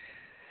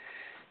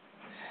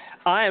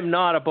 I am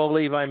not a Bo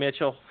Levi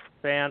Mitchell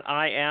fan.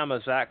 I am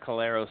a Zach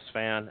Collaros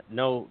fan.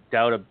 No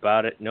doubt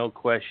about it. No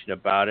question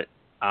about it.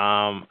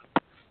 I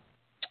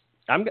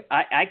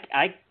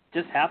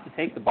just have to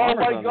take the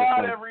Bombers on this one. Oh,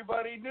 my God,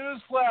 everybody.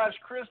 Newsflash.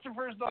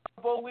 Christopher's not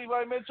a Bo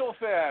Levi Mitchell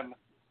fan.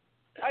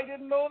 I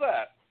didn't know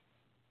that.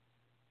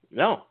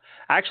 No.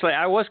 Actually,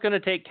 I was going to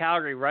take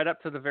Calgary right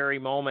up to the very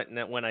moment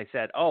when I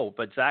said, oh,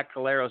 but Zach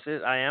Collaros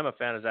I am a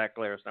fan of Zach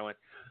Collaros. And I went,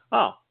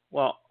 oh,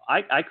 well,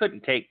 I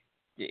couldn't take,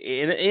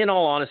 in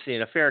all honesty,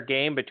 in a fair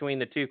game between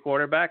the two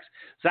quarterbacks,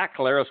 Zach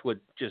Collaros would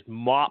just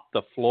mop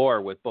the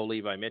floor with Bo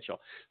Levi Mitchell.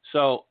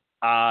 So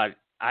I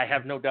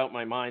have no doubt in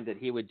my mind that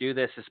he would do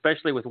this,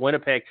 especially with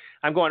Winnipeg.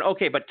 I'm going,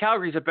 okay, but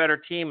Calgary's a better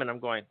team. And I'm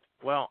going,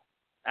 well,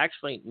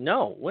 actually,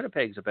 no,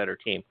 Winnipeg's a better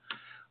team.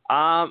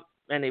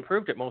 And they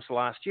proved it most of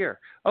last year.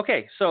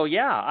 Okay, so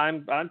yeah,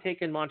 I'm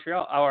taking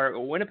Montreal or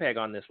Winnipeg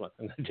on this one.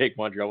 I'm going to take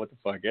Montreal. What the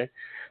fuck, eh?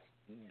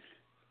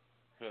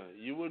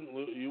 You wouldn't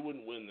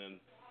win then.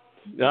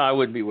 No, I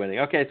wouldn't be winning.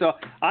 Okay, so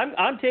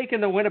I'm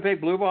taking the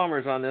Winnipeg Blue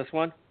Bombers on this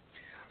one.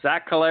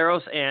 Zach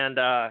Collaros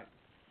and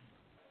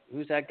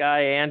who's that guy?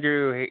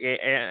 Andrew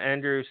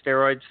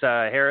Steroids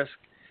Harris,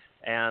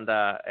 and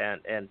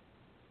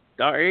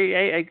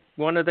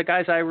one of the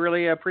guys I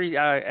really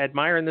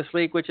admire in this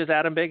league, which is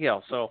Adam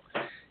Bighill. So,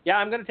 yeah,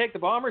 I'm going to take the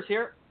Bombers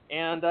here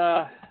and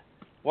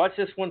watch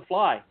this one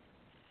fly.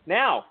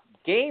 Now,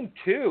 Game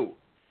 2,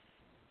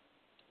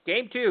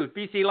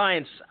 BC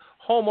Lions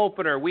home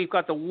opener. We've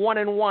got the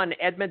 1-1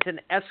 Edmonton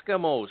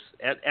Eskimos.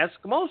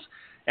 Eskimos?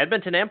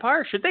 Edmonton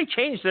Empire? Should they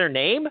change their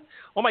name?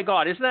 Oh, my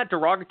God. Isn't that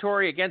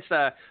derogatory against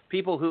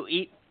people who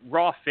eat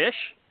raw fish?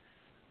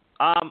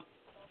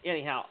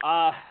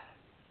 Anyhow,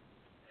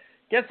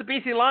 against the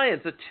BC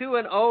Lions, the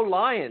 2-0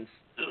 Lions.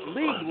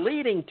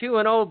 League-leading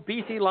 2-0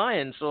 BC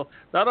Lions. So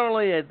not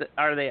only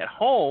are they at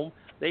home,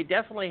 they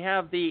definitely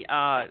have the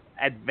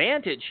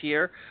advantage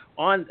here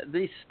on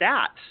the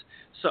stats.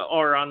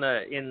 Or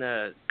in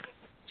the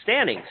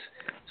standings.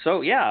 So,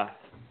 yeah,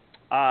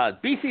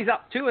 BC's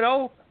up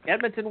 2-0.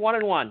 Edmonton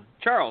 1-1.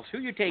 Charles, who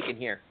you taking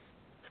here?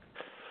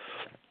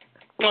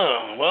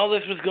 Well,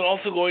 this was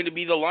also going to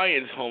be the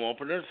Lions' home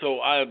opener, so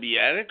I'll be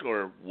at it,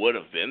 or would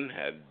have been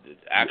had it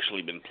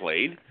actually been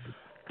played.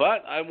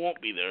 But I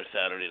won't be there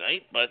Saturday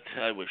night, but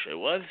I wish I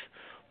was.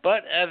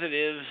 But as it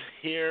is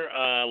here,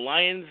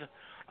 Lions,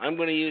 I'm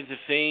going to use the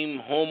same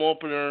home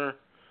opener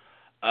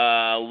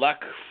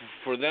luck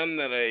for them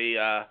that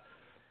I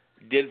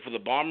did for the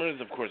Bombers.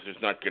 Of course, there's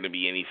not going to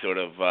be any sort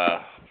of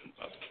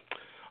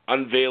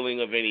unveiling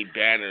of any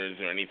banners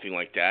or anything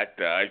like that.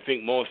 I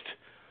think most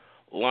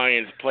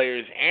Lions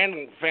players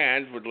and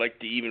fans would like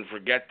to even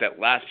forget that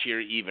last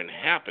year even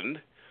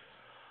happened.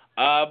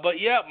 But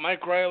yeah,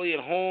 Mike Riley at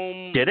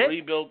home. Did it?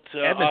 Rebuilt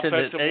Edmonton,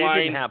 offensive it line.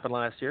 didn't happen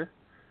last year.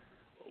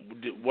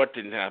 What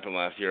didn't happen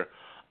last year?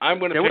 I'm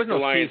going to pick the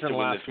Lions to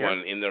win this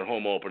one in their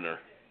home opener.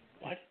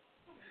 What?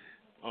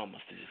 Oh,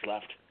 must have just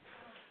left.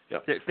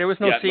 Yep. There was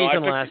no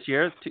season last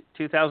year.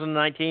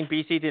 2019,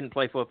 BC didn't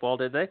play football,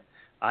 did they?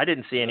 I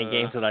didn't see any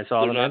games that I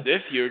saw them not in.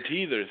 this year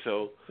either,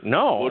 so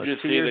no, we'll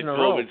just say that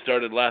COVID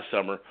started last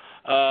summer.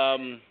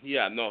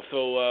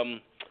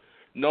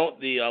 No,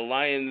 the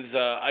Lions,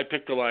 I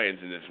picked the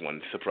Lions in this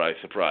one. Surprise,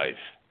 surprise.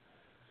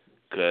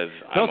 Cause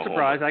no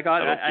surprise.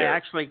 I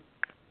actually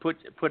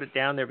put it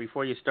down there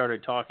before you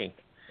started talking.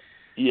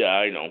 Yeah,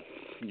 I know.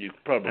 You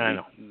probably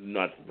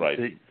not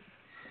right.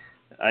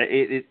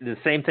 The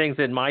same thing's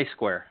in my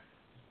square.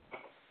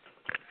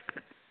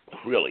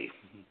 Really?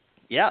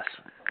 Yes.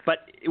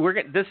 But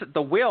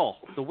the will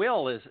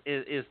is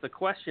the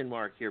question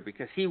mark here,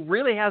 because he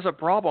really has a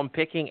problem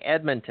picking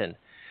Edmonton.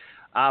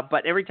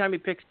 But every time he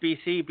picks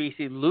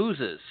BC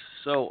loses.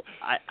 So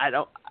I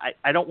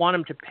don't want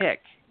him to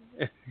pick.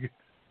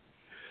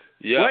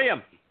 Yeah.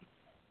 William,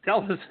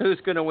 tell us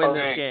who's going to win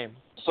this game.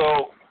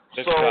 So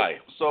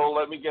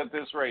let me get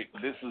this right.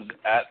 This is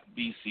at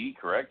BC,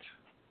 correct?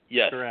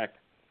 Yes. Correct.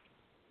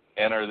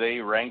 And are they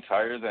ranked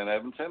higher than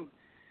Edmonton?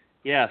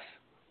 Yes.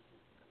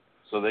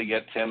 So they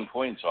get 10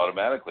 points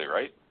automatically,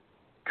 right?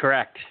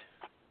 Correct,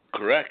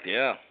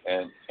 yeah.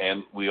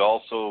 And we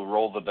also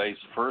roll the dice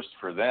first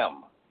for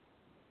them.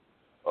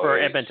 Okay, for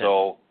Edmonton.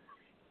 So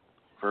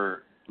I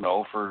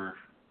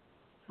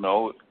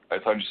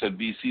thought you said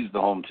BC's the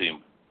home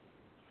team.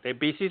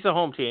 BC's the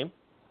home team.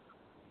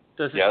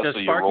 Does so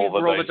Sparky roll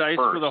the dice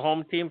for the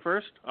home team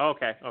first? Oh,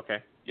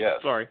 okay.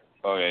 Yes. Sorry.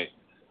 Okay.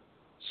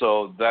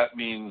 So that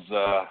means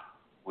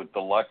with the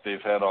luck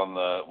they've had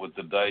with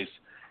the dice,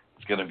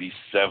 it's going to be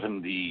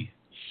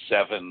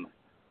 77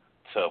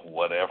 to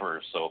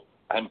whatever. So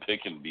I'm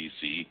picking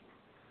BC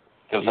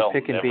because I'll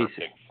never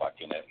pick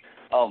fucking it.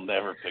 I'll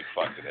never pick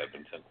fucking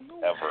Edmonton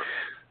ever.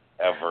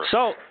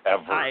 So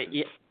ever. I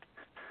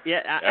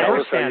Tell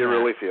us how you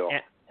really feel.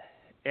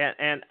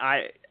 And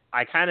I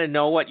kind of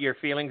know what your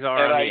feelings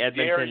are on the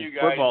Edmonton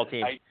football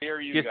team. I dare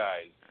you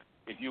guys.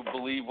 If you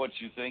believe what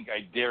you think,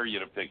 I dare you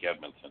to pick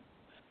Edmonton.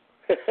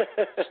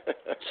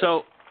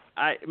 So,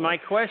 my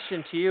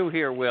question to you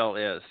here, Will,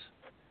 is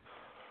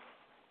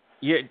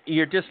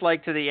your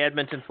dislike to the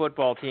Edmonton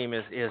football team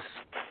is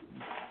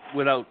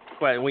without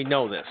question. We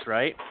know this,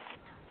 right?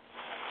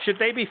 Should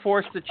they be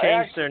forced to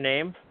change their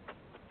name?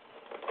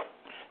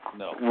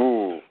 No.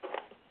 Ooh.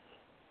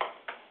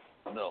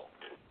 No.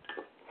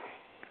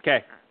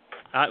 Okay.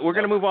 We're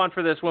going to move on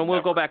for this one.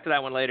 We'll go back to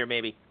that one later,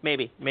 maybe.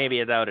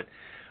 I doubt it.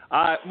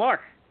 Mark,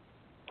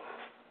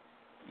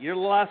 you're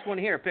the last one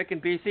here.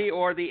 Picking BC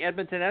or the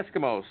Edmonton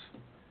Eskimos?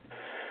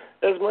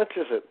 As much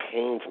as it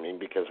pains me,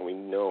 because we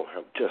know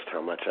just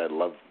how much I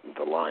love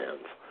the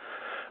Lions.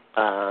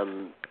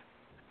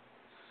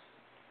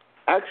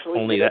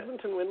 Actually, did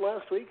Edmonton win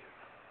last week?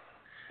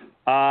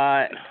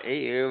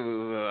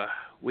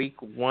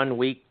 Week 1,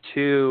 week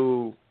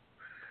 2.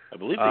 I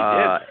believe they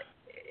did.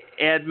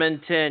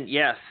 Edmonton,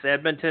 yes.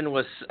 Edmonton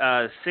was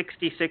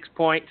 66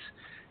 points.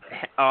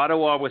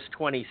 Ottawa was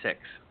 26.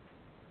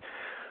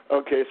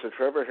 Okay, so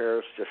Trevor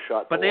Harris just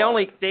shot the wad.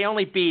 But they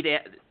only beat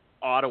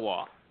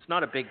Ottawa. It's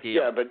not a big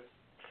deal. Yeah, but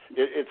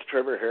it's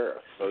Trevor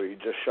Harris, so he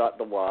just shot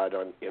the wad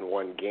in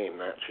one game.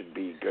 That should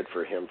be good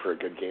for him for a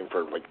good game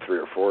for like 3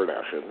 or 4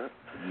 now, shouldn't it?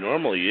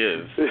 Normally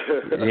is.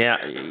 Yeah,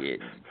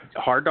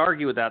 hard to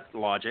argue with that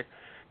logic.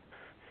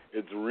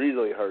 It's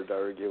really hard to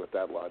argue with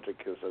that logic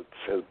because it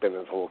has been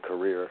his whole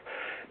career.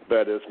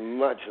 But as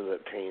much as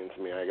it pains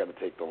me, I got to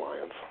take the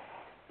Lions.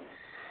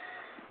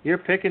 You're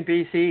picking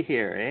BC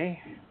here, eh?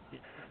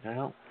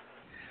 Well,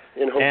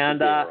 in hopes of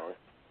being wrong.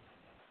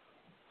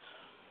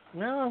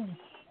 Well,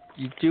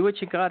 you do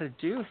what you got to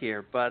do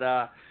here. But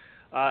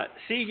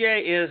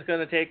CJ is going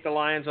to take the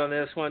Lions on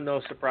this one. No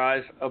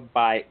surprise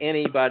by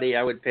anybody.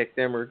 I would pick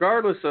them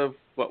regardless of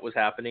what was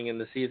happening in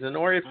the season,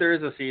 or if there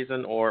is a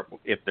season, or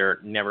if there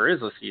never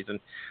is a season.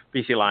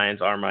 BC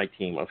Lions are my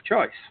team of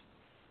choice.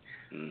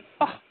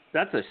 Oh,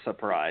 that's a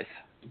surprise.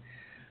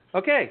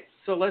 Okay,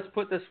 so let's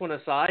put this one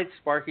aside.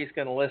 Sparky's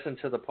going to listen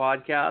to the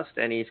podcast,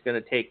 and he's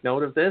going to take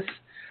note of this.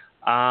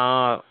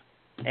 And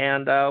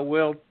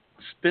we'll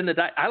spin the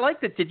die. I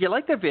liked it. Did you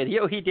like the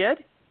video he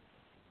did?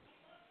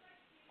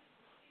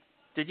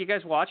 Did you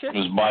guys watch it? It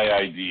was my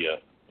idea.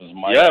 It was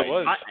my idea. It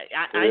was.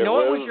 I know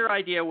it was your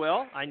idea,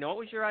 Will. I know it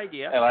was your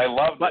idea. And I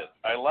loved it.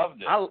 I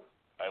loved it.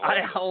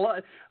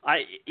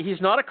 He's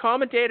not a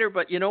commentator,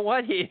 but you know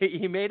what?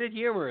 He made it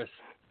humorous.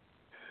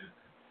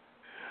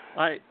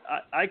 I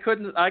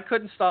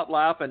couldn't stop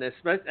laughing,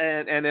 especially,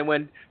 and then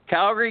when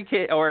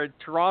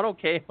Toronto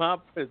came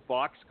up with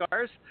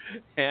boxcars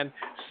and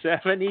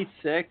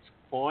 76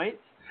 points.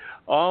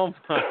 Oh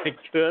my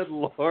good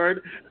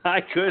Lord! I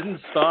couldn't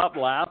stop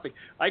laughing.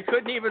 I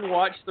couldn't even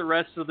watch the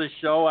rest of the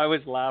show. I was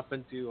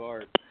laughing too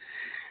hard.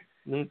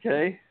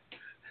 Okay,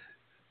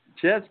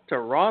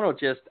 Toronto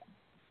just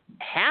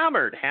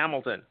hammered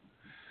Hamilton.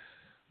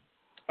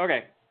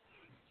 Okay,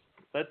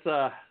 let's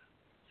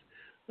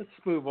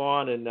move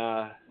on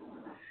and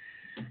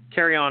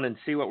carry on and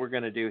see what we're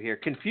going to do here.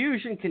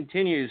 Confusion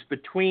continues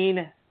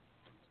between.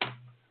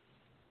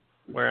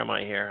 Where am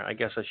I here? I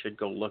guess I should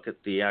go look at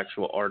the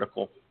actual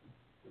article.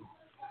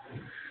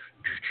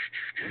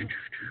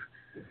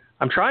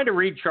 I'm trying to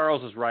read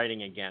Charles's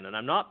writing again, and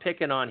I'm not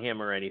picking on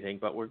him or anything,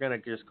 but we're going to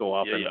just go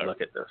up and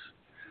look at this.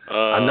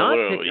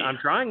 I'm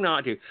trying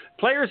not to.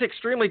 Players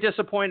extremely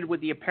disappointed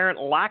with the apparent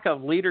lack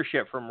of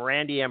leadership from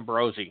Randy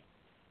Ambrosie.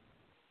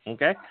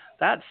 Okay?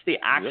 That's the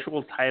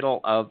actual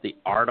title of the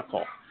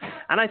article.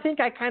 And I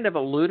think I kind of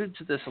alluded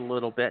to this a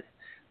little bit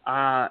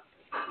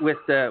with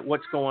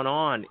what's going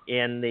on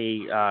in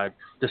the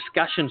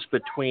discussions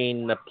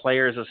between the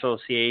Players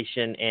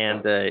Association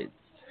and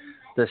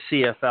the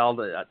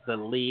CFL, the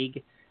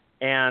league,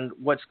 and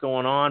what's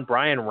going on.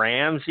 Brian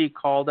Ramsey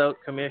called out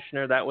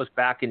commissioner. That was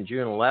back in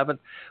June 11th.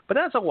 But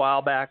that's a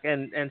while back,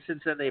 and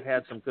since then they've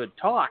had some good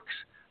talks.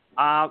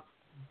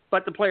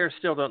 But the players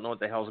still don't know what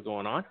the hell's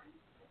going on.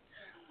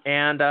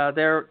 And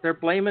they're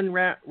blaming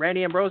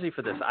Randy Ambrosie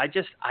for this.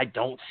 I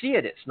don't see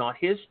it. It's not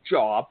his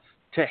job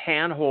to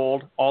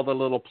handhold all the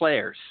little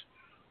players.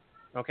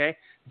 Okay?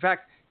 In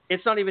fact,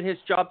 it's not even his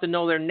job to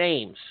know their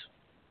names.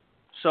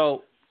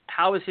 So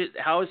how is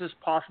this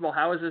possible?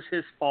 How is this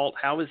his fault?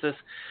 How is this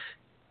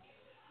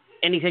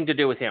anything to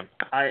do with him?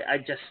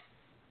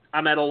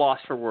 I'm at a loss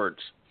for words.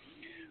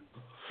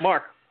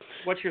 Mark,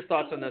 what's your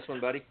thoughts on this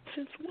one, buddy?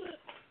 Since when?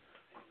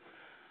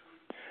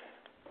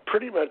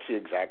 Pretty much the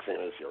exact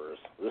same as yours.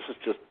 This is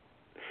just,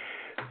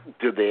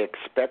 do they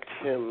expect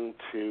him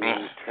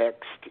to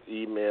text,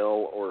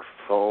 email, or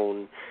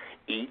phone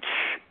each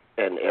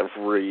and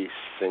every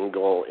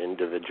single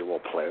individual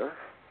player?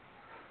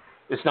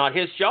 It's not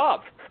his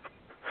job.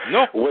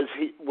 No. Was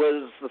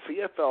the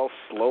CFL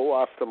slow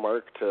off the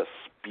mark to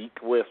speak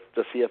with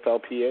the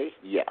CFLPA?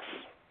 Yes.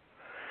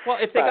 Well,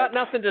 if they got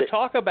nothing to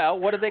talk about,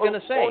 what are they going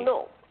to say? Oh,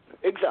 no.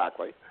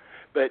 Exactly.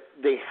 But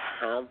they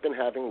have been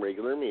having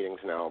regular meetings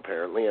now,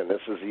 apparently, and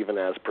this is even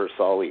as per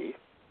Sali.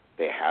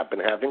 They have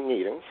been having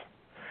meetings.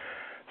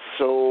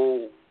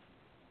 So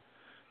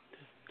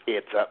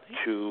it's up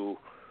to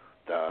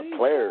the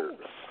players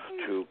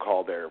to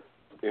call their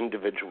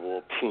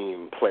individual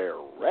team player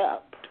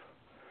rep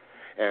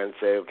and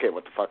say, okay,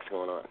 what the fuck's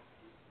going on?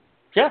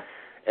 Yeah.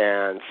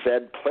 And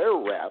said player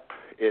rep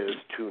is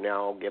to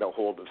now get a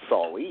hold of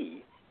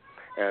Sali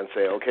and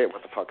say, okay,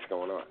 what the fuck's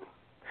going on?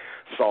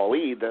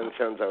 Sali then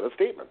sends out a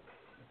statement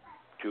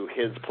to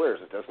his players.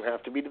 It doesn't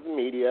have to be to the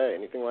media,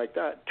 anything like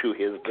that, to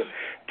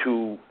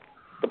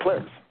the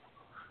players.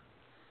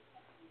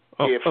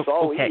 If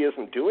Sali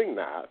isn't doing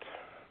that,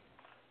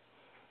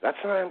 that's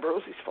not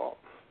Ambrosie's fault.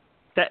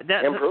 That's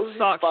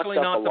actually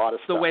not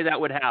the way that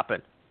would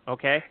happen.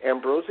 Okay.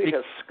 Ambrosie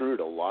has screwed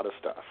a lot of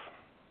stuff.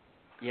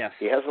 Yes.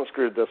 He hasn't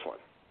screwed this one.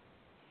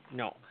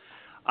 No.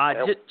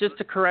 Just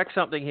to correct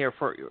something here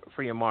for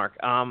you, Mark.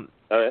 All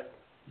right.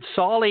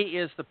 Sali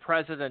is the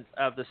president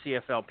of the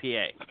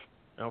CFLPA.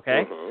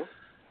 Okay. Mm-hmm.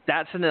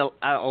 That's an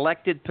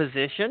elected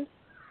position.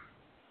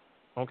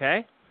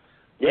 Okay.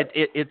 Yep.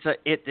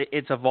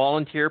 It's a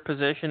volunteer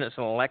position. It's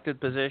an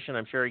elected position.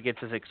 I'm sure he gets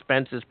his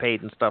expenses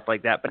paid and stuff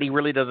like that, but he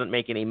really doesn't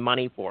make any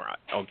money for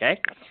it. Okay.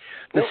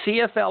 The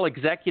CFL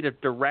executive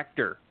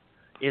director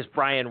is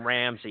Brian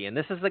Ramsey, and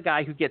this is the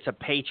guy who gets a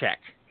paycheck.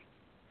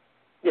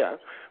 Yeah.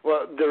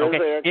 Well, there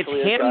is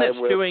actually it's him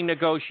that's doing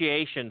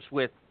negotiations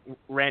with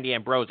Randy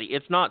Ambrosie.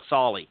 It's not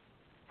Sali.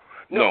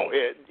 No.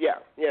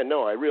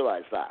 No, I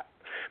realize that.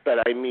 But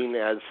I mean,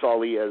 as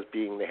Sali as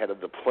being the head of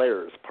the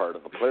players, part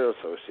of the Player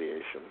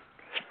Association,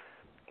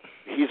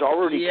 he's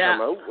already come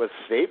out with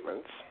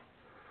statements.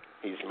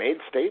 He's made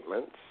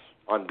statements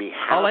on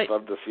behalf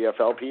of the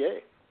CFLPA.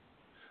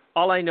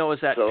 All I know is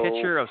that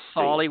picture of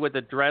Sali with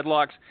the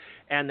dreadlocks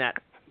and that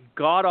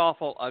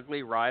god-awful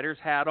ugly Riders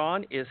hat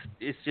on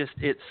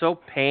it's so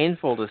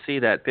painful to see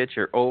that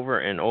picture over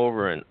and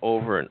over and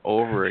over and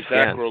over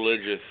again.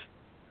 Sacrilegious.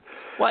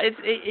 Well,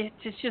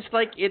 it's just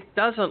like it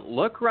doesn't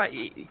look right.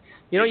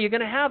 You know, you're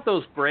going to have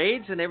those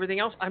braids and everything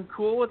else. I'm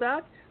cool with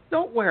that.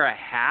 Don't wear a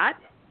hat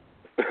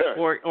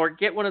or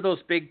get one of those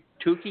big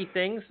toque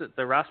things that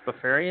the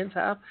Rastafarians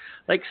have.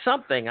 Like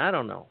something, I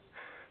don't know.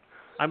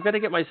 I'm going to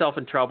get myself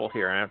in trouble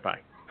here, aren't I?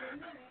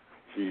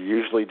 You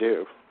usually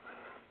do.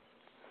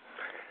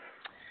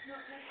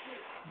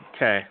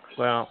 Okay,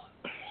 well.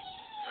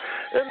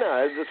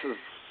 No, this is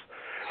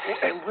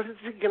And what is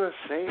he going to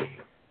say?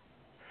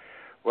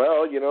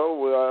 Well,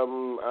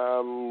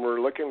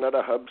 we're looking at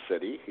a hub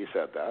city. He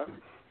said that.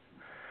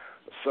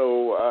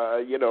 So,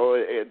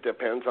 it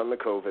depends on the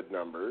COVID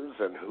numbers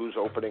and who's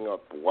opening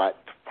up what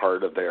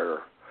part of their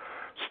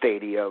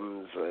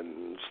stadiums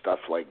and stuff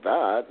like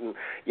that. And,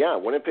 yeah,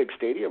 Winnipeg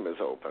Stadium is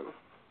open.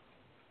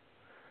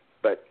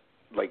 But,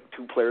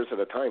 2 players at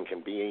a time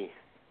can be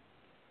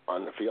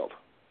on the field.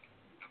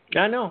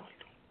 I know.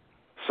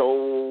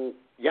 So,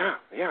 yeah,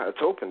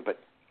 it's open. But,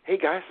 hey,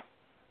 guys,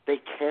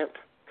 they can't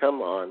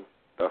come on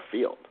the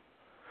field.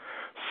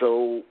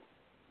 So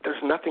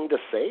there's nothing to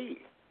say,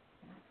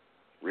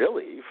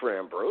 really, for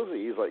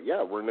Ambrosie. He's like,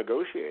 yeah, we're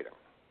negotiating.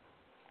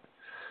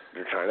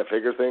 They're trying to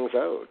figure things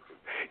out.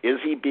 Is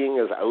he being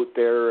as out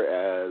there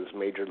as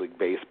Major League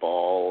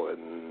Baseball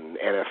and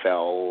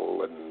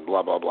NFL and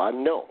blah, blah, blah?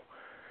 No.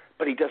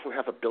 But he doesn't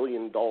have $1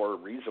 billion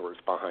resource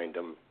behind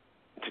him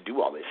to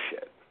do all this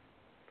shit.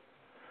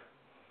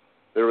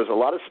 There was a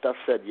lot of stuff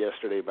said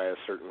yesterday by a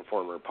certain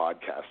former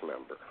podcast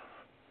member.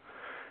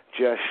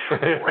 Just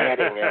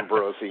shredding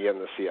Ambrosie in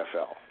the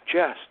CFL.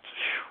 Just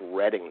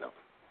shredding them.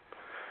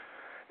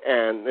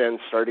 And then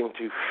starting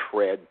to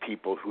shred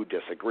people who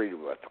disagreed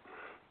with him.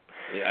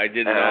 Yeah, I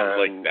did not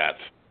like that.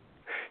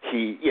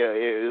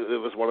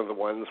 It was one of the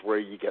ones where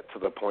you get to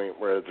the point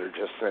where they're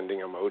just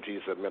sending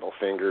emojis of middle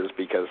fingers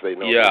because they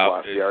know they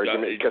lost the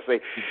argument. Because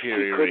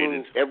he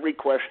couldn't, every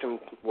question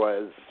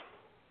was,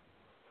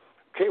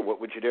 okay, what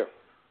would you do?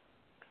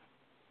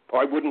 Oh,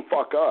 I wouldn't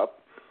fuck up.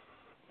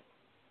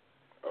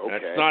 Okay.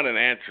 That's not an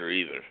answer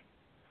either.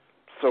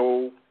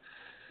 So,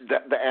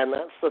 and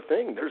that's the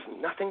thing. There's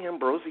nothing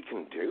Ambrosie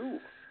can do.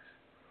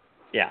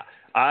 Yeah.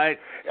 I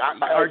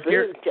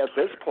think at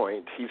this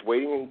point, he's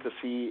waiting to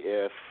see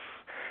if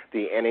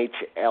the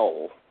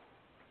NHL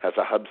has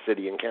a hub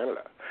city in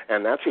Canada.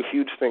 And that's a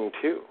huge thing,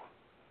 too.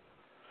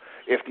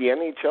 If the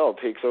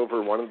NHL takes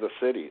over one of the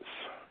cities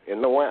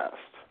in the West...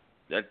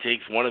 That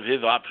takes one of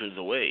his options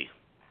away.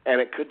 And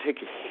it could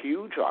take a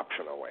huge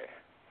option away.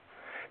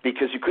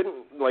 Because you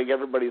couldn't,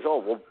 everybody's,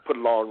 we'll put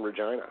it all in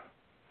Regina.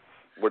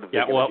 What are they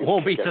it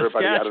won't be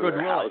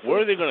Saskatchewan.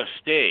 Where are they going to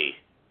stay?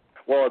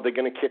 Well, are they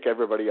going to kick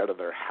everybody out of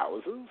their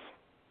houses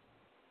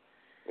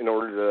in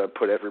order to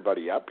put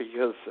everybody up?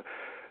 Because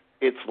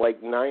it's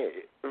what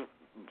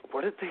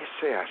did they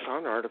say? I saw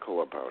an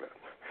article about it.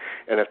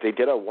 And if they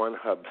did a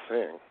one-hub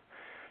thing,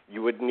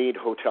 you would need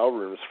hotel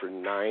rooms for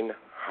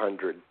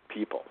 900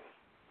 people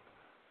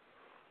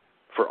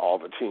for all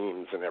the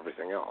teams and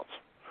everything else.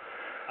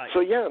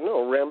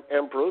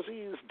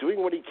 Ambrosie is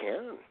doing what he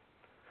can.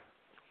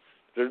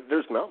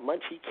 There's not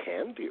much he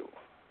can do.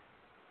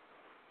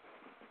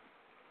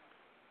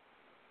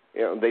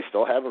 They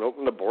still haven't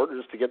opened the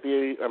borders to get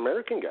the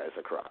American guys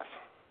across.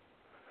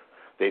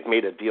 They've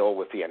made a deal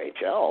with the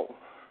NHL,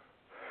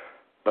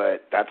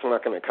 but that's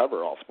not going to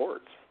cover all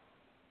sports.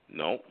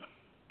 Nope.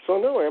 So,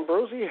 no,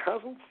 Ambrosie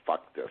hasn't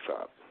fucked this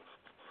up.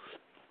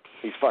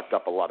 He's fucked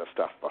up a lot of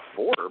stuff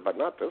before, but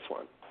not this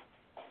one.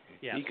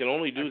 Yeah, he can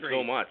only do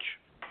so much.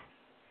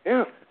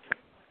 Yeah.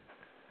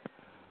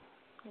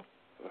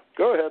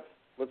 Go ahead.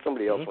 Let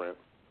somebody else rant.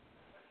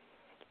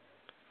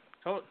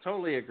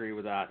 Totally agree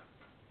with that.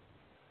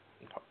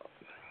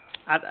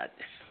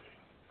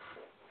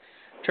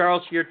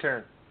 Charles, your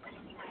turn.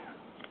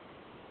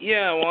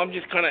 Yeah, well, I'm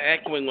just kind of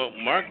echoing what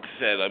Mark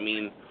said. I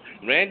mean,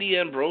 Randy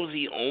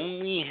Ambrosie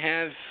only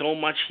has so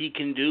much he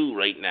can do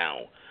right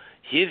now.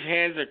 His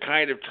hands are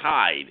kind of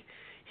tied.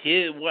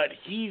 What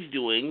he's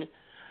doing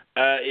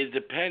is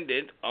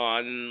dependent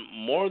on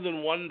more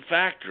than one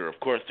factor. Of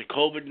course, the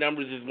COVID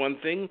numbers is one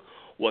thing,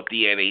 what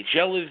the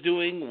NHL is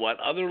doing, what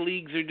other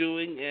leagues are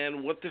doing,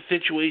 and what the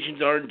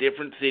situations are in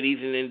different cities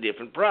and in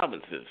different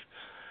provinces.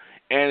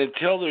 And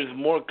until there's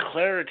more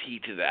clarity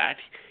to that,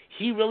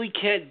 he really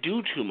can't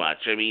do too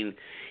much. I mean,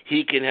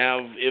 he can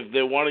have, if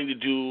they're wanting to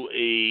do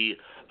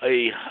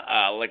a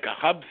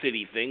hub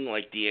city thing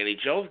like the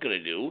NHL is going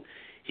to do,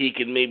 he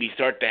can maybe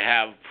start to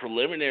have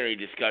preliminary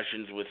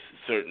discussions with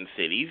certain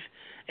cities,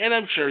 and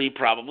I'm sure he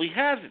probably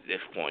has at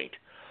this point.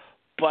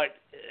 But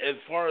as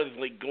far as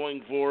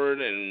going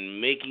forward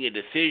and making a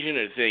decision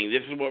and saying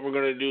this is what we're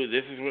going to do,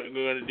 this is what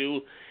we're going to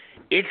do,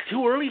 it's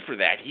too early for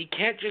that. He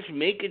can't just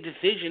make a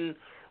decision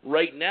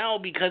right now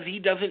because he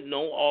doesn't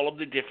know all of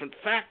the different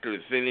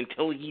factors. And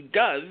until he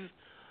does,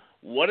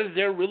 what is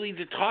there really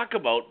to talk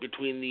about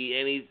between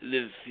the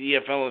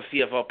CFL and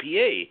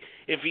CFLPA?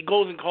 If he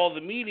goes and calls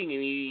a meeting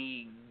and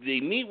they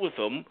meet with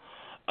him,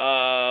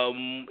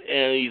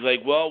 and he's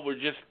like, well, we're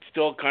just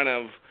still kind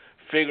of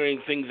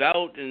figuring things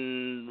out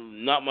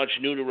and not much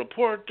new to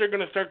report, they're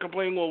going to start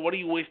complaining, well, what are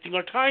you wasting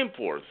our time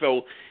for?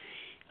 So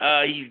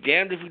he's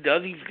damned if he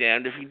does, he's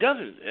damned if he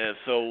doesn't.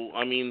 So,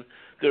 I mean,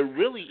 there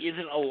really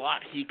isn't a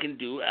lot he can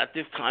do at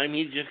this time.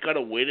 He's just got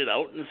to wait it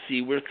out and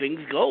see where things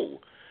go.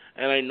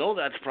 And I know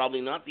that's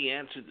probably not the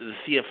answer that the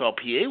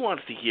CFLPA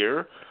wants to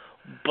hear,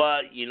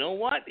 but you know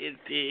what? It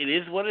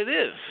is what it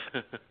is,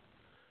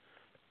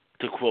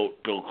 to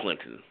quote Bill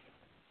Clinton.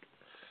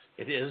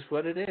 It is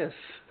what it is.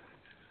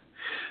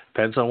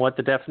 Depends on what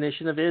the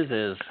definition of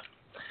is.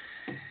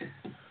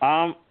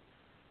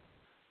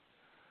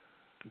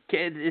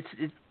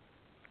 It's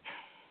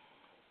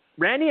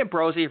Randy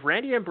Ambrosie. If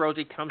Randy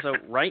Ambrosie comes out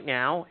right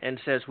now and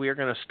says we are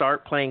going to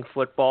start playing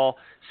football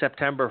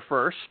September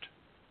 1st,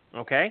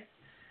 okay,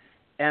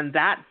 and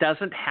that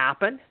doesn't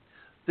happen,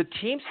 the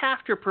teams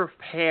have to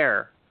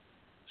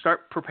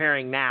start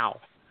preparing now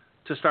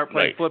to start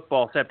playing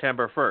football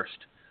September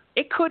 1st.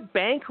 It could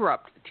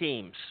bankrupt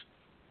teams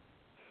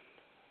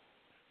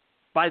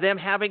by them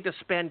having to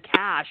spend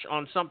cash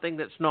on something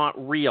that's not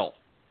real.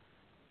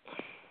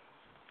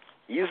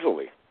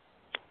 Easily.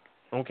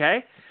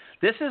 Okay?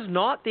 This is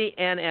not the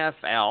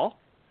NFL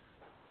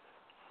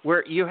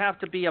where you have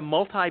to be a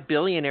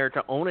multi-billionaire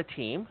to own a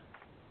team.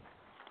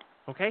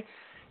 Okay?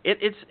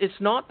 It's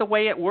not the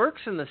way it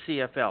works in the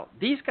CFL.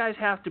 These guys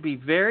have to be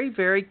very,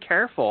 very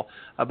careful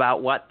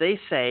about what they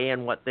say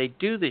and what they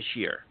do this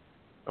year.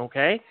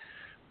 Okay?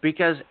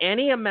 Because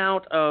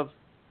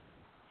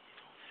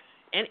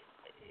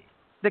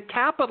the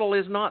capital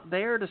is not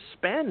there to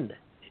spend.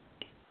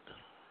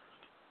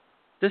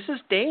 This is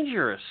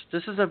dangerous.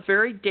 This is a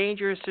very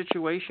dangerous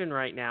situation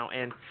right now,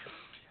 and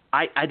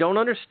I don't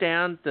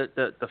understand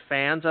the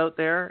fans out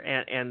there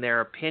and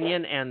their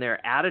opinion and their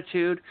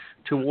attitude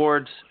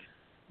towards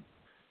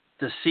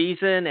the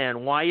season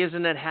and why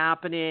isn't it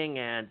happening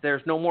and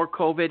there's no more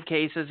COVID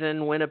cases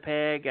in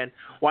Winnipeg and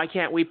why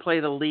can't we play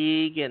the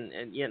league and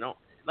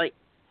like,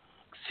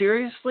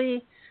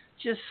 seriously,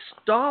 just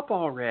stop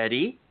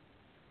already.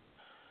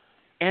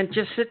 And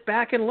just sit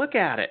back and look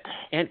at it.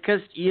 And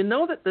because you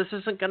know that this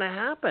isn't going to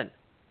happen.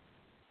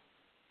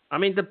 I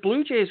mean, the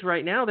Blue Jays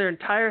right now, their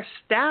entire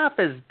staff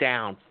is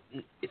down.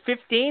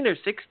 15 or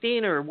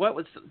 16 or what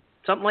was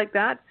something like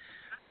that.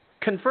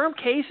 Confirmed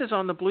cases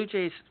on the Blue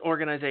Jays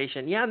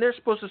organization. Yeah, and they're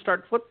supposed to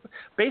start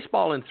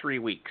baseball in 3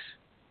 weeks.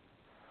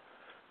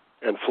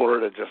 And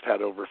Florida just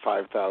had over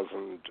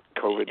 5,000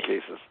 COVID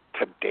cases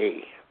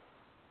today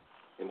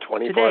in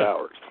 24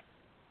 hours.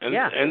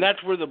 And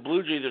that's where the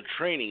Blue Jays are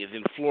training, is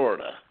in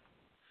Florida.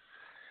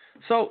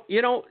 So,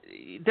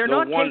 they're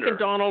not taking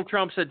Donald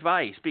Trump's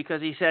advice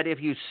because he said if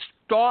you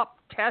stop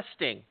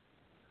testing,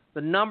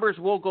 the numbers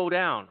will go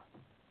down.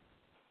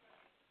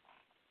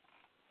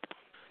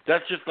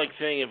 That's just like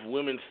saying if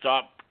women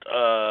stopped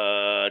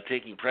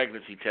taking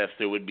pregnancy tests,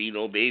 there would be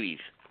no babies.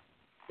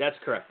 That's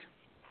correct.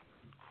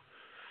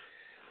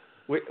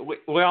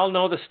 We all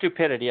know the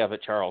stupidity of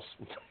it, Charles.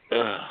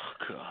 Oh,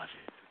 God.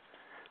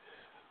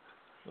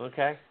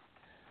 Okay,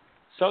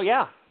 so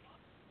yeah,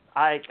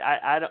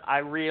 I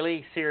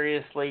really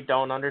seriously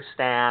don't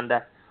understand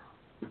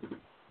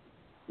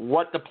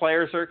what the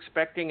players are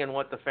expecting and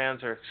what the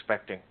fans are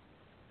expecting.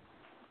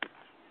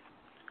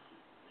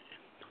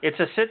 It's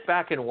a sit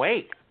back and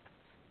wait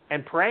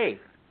and pray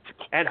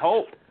and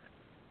hope.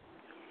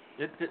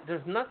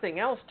 There's nothing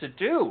else to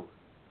do.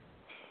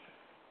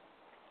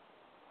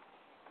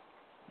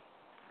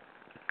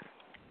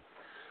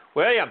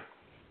 William,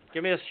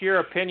 give me your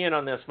opinion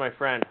on this, my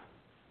friend.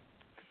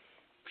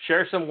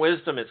 Share some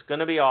wisdom. It's going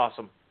to be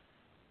awesome.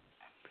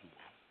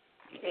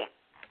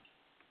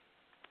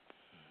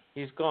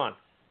 He's gone.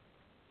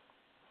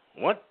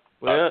 What?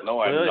 No, I'm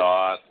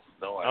not.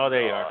 No, I'm not.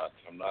 There you are.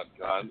 I'm not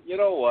gone. You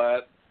know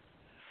what?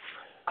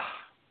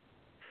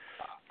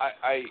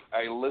 I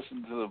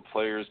listened to the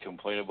players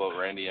complain about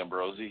Randy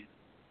Ambrosie.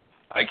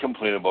 I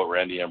complain about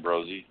Randy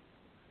Ambrosie.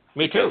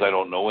 Me too. Because I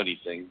don't know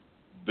anything.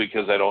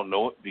 Because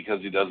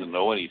he doesn't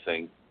know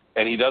anything.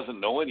 And he doesn't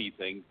know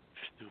anything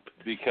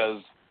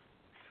because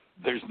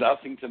there's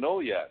nothing to know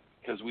yet,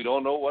 because we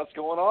don't know what's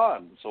going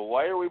on. So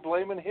why are we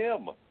blaming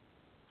him?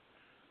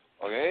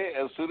 Okay,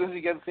 as soon as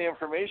he gets the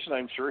information,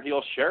 I'm sure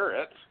he'll share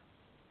it.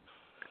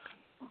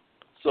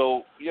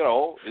 So,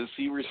 is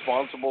he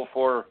responsible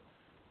for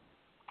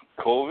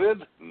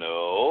COVID?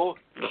 No.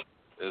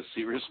 Is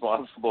he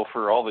responsible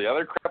for all the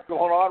other crap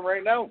going on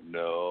right now?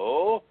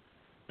 No.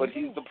 But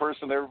he's the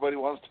person everybody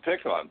wants to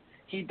pick on.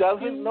 He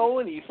doesn't know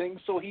anything,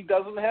 so he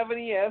doesn't have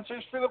any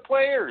answers for the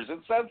players.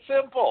 It's that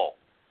simple.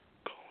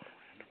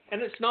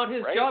 And it's not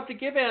his job to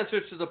give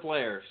answers to the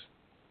players.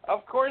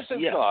 Of course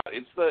it's not.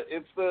 It's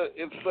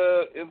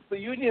the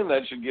union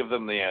that should give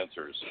them the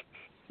answers.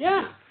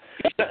 Yeah.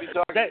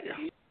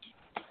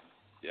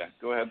 Yeah,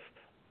 go ahead.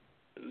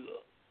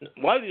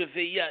 Well, I was going to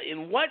say,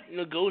 in what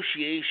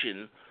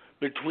negotiation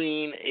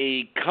between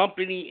a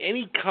company,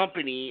 any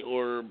company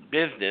or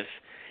business,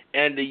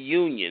 and the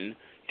union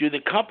do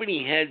the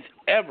company heads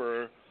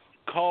ever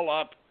call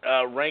up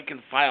rank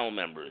and file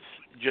members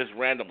just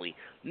randomly?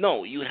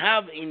 No, you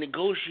have a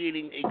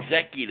negotiating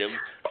executive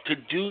to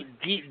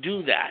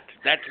do that.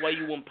 That's why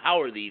you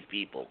empower these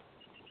people.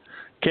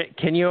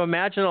 Can you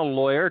imagine a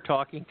lawyer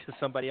talking to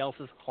somebody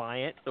else's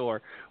client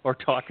or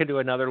talking to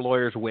another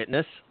lawyer's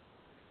witness?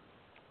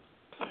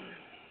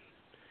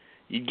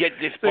 You'd get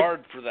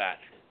disbarred for that.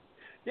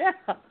 Yeah,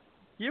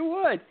 you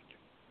would.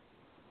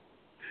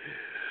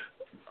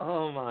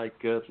 Oh my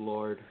good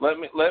Lord! Let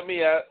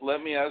me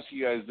ask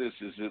you guys this: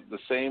 is it the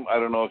same? I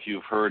don't know if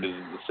you've heard. Is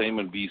it the same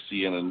in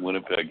BC and in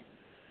Winnipeg?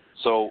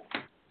 So,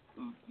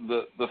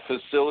 the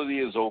facility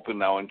is open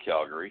now in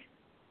Calgary.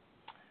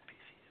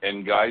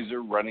 and guys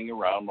are running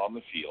around on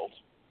the field.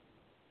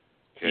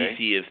 Okay?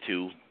 BC is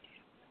too.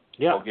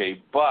 Yeah.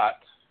 Okay, but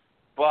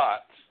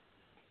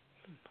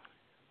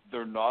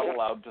they're not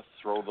allowed to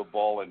throw the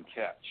ball and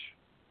catch.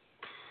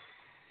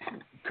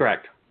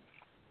 Correct.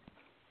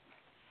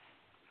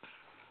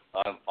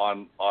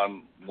 On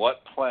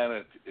what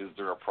planet is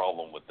there a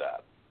problem with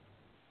that?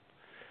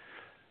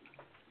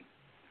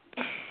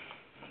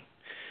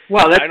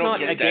 Well, that's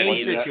not a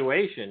game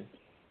situation.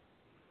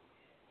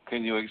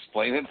 Can you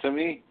explain it to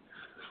me?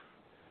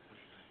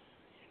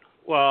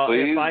 Well,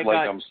 please, if I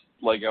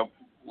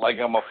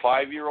I'm a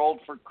 5-year-old,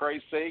 for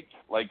Christ's sake.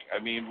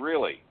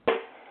 Really?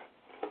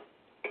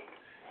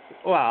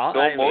 Well,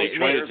 don't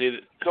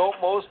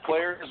most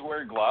players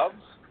wear gloves?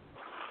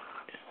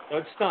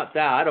 It's not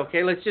that.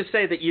 Okay, let's just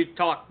say that you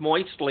talk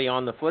moistly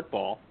on the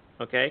football.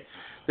 Okay,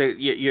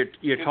 you're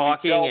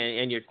talking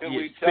and you're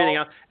spinning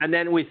out, and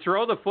then we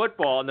throw the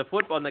football, and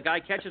the guy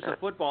catches the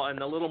football,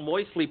 and the little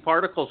moistly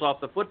particles off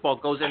the football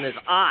goes in his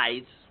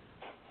eyes,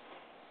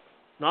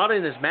 not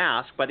in his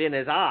mask, but in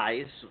his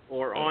eyes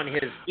or on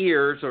his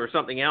ears or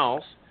something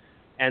else,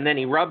 and then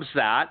he rubs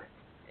that,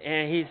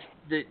 and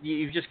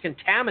you've just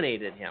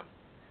contaminated him,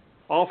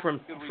 all from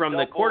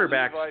the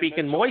quarterback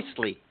speaking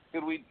moistly.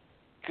 Could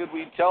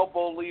we tell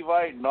Bo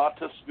Levi not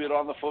to spit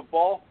on the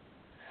football?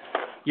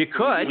 You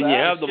could. When you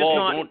have the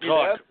ball, don't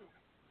talk.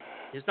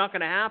 It's not going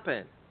to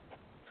happen.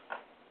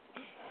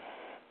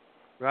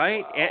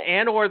 Right?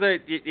 Wow. Or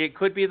it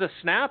could be the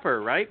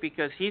snapper, right?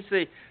 Because he's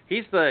the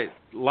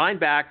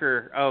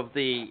linebacker of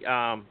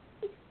the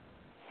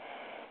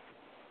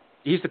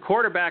he's the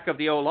quarterback of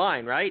the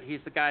O-line, right?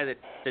 He's the guy that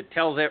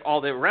tells all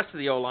the rest of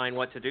the O-line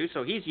what to do.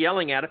 So he's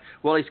yelling at it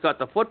while he's got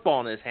the football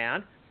in his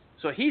hand.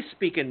 So he's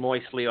speaking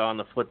moistly on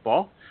the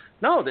football.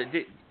 No,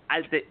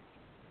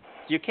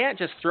 you can't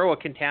just throw a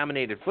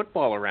contaminated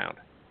football around.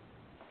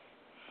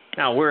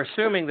 Now, we're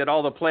assuming that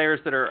all the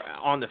players that are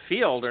on the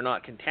field are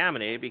not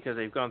contaminated because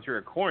they've gone through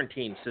a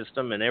quarantine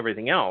system and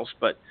everything else,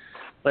 but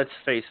let's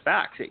face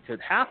facts. It could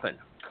happen.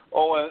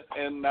 Oh,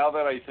 and now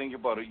that I think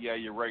about it, yeah,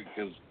 you're right,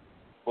 because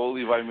Bo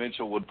Levi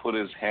Mitchell would put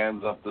his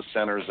hands up the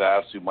center's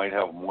ass who might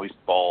have moist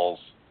balls.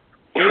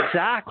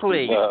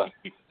 Exactly.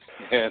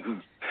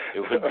 And it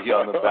would be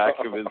on the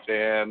back of his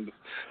hand.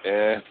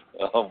 And,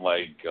 oh,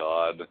 my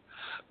God.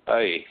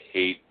 I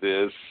hate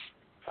this.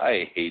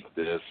 I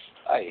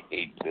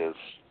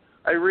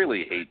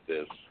really hate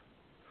this.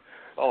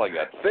 All I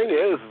got to say. The thing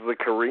is, the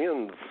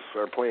Koreans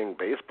are playing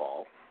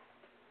baseball.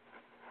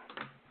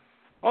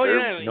 Oh,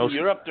 yeah. In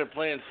Europe, they're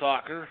playing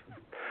soccer.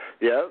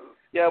 Yeah.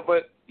 Yeah,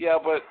 but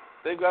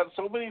they've got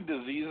so many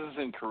diseases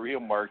in Korea,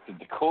 Mark, that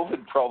the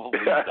COVID probably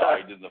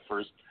died in the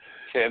first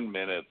 10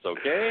 minutes,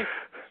 okay?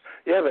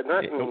 Yeah, but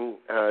not in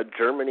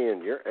Germany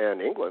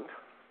and England.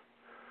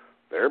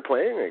 They're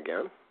playing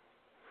again.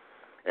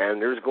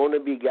 And there's going to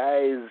be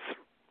guys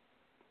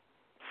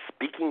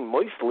speaking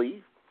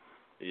moistly.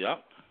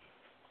 Yep.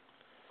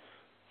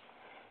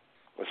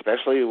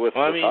 Especially with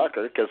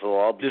soccer, because they'll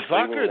all be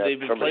soccer. They've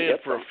been playing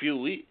for a few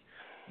weeks.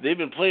 They've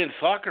been playing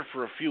soccer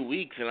for a few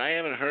weeks, and I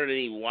haven't heard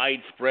any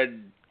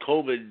widespread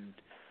COVID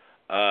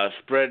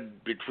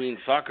spread between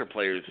soccer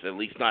players. At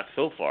least not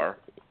so far.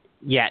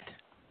 Yet.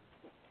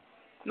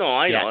 No,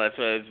 I know that's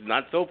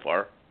not so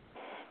far.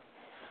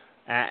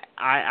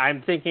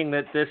 I'm thinking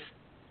that this,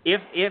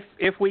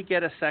 if we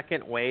get a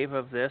second wave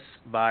of this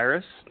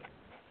virus,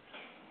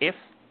 if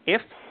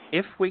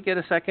we get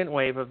a second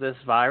wave of this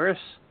virus,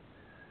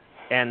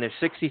 and there's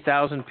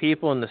 60,000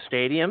 people in the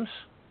stadiums,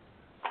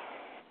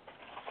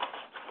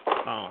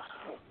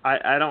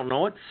 I don't know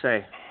what to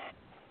say.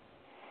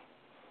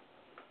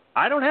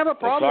 I don't have a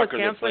problem with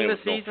canceling the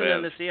season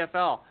in the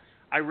CFL.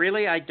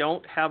 I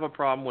don't have a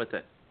problem with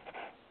it.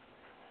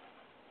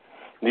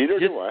 Neither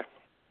do I.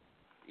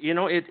 You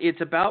know,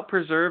 it's about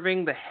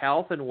preserving the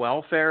health and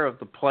welfare of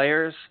the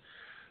players,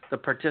 the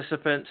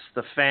participants,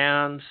 the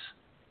fans,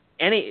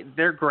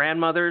 their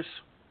grandmothers.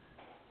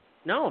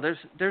 No,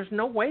 there's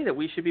no way that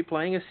we should be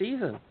playing a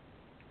season.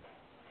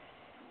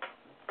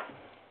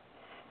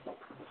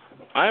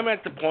 I'm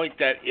at the point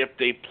that if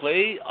they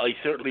play, I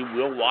certainly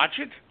will watch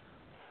it.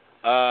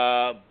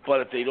 But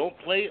if they don't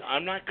play,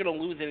 I'm not going to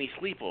lose any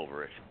sleep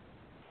over it.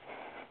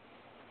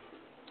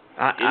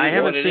 I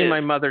haven't seen my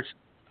mother.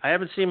 I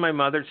haven't seen my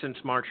mother since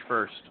March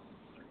 1st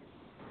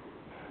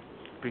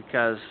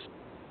because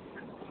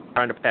I'm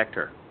trying to protect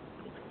her.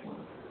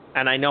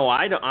 And I know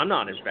I'm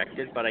not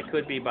infected, but I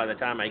could be by the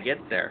time I get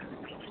there.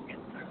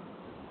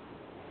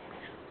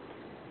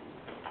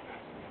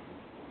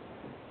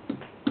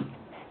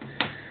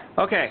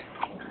 Okay.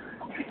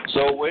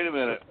 So wait a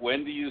minute.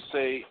 When do you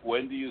say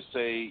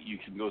you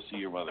can go see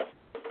your mother?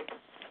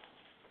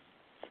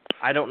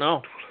 I don't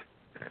know.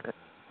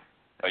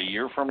 A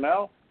year from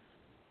now?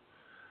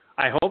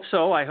 I hope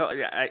so.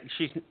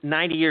 She's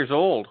 90 years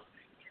old.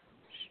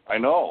 I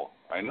know.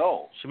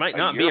 She might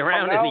not be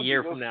around in a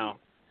year from now.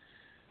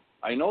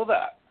 I know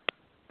that.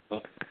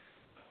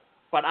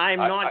 But I'm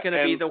not going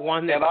to be the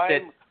one that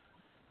makes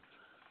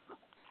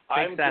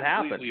that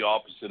happen.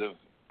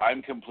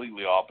 I'm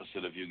completely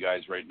opposite of you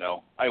guys right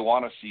now. I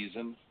want a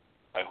season.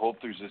 I hope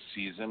there's a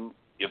season.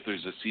 If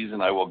there's a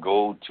season, I will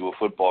go to a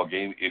football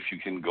game if you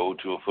can go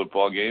to a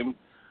football game.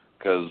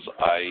 Because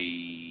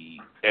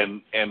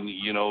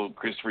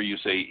Christopher, you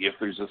say if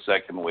there's a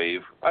second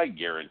wave, I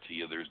guarantee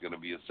you there's going to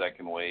be a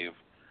second wave,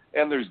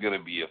 and there's going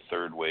to be a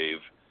third wave,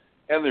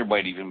 and there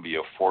might even be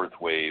a fourth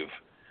wave,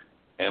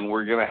 and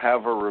we're going to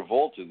have a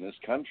revolt in this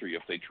country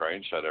if they try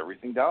and shut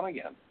everything down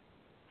again.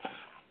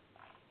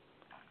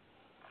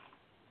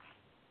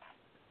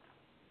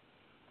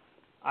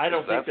 I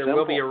don't think there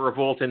will be a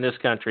revolt in this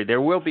country.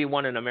 There will be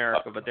one in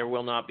America, but there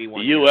will not be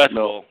one. The U.S.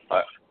 No,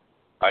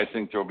 I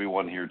think there will be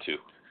one here too.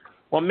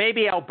 Well,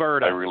 maybe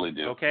Alberta. I really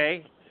do.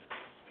 Okay,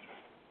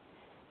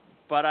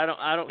 but I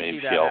don't see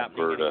that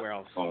happening anywhere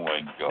else. Oh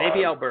my God.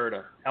 Maybe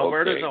Alberta.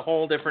 Alberta's a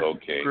whole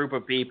different group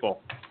of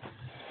people.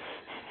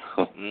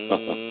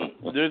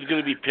 There's going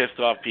to be pissed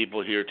off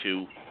people here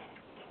too.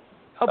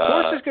 Of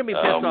course, there's going to be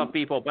pissed off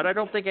people, but I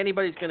don't think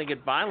anybody's going to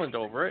get violent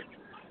over it.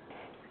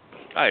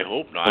 I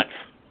hope not.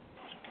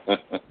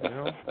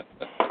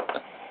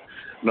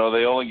 No,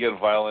 they only get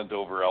violent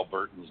over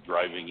Albertans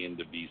driving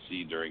into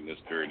BC during this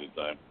period of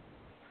time.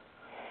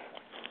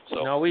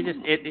 So. No,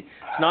 it's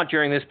not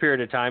during this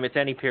period of time. It's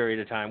any period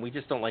of time. We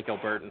just don't like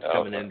Albertans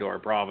coming into our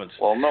province.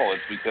 Well, no,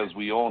 it's because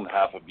we own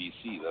half of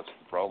BC. That's what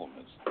the problem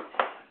is.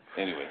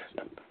 Anyways.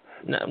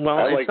 No,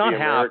 well, it's not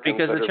half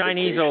because the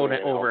Chinese own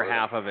over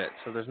half of it.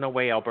 So there's no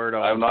way Alberta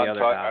owns the other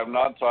half. I'm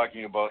not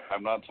talking about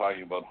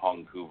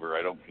Vancouver.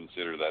 I don't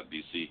consider that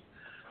BC.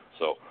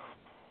 So.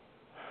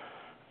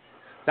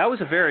 That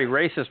was a very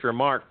racist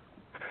remark.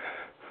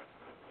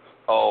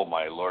 Oh,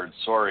 my Lord.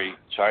 Sorry.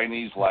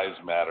 Chinese lives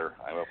matter.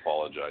 I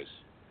apologize.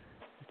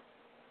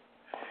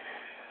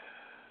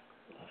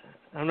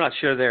 I'm not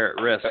sure they're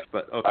at risk,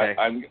 but okay.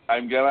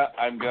 I'm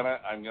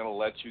gonna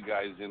let you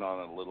guys in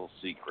on a little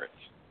secret.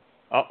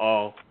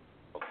 Uh-oh.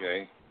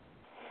 Okay?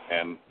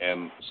 And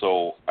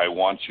so I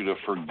want you to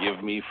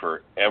forgive me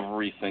for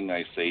everything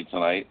I say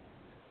tonight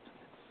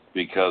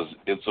because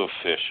it's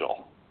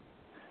official.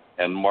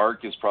 And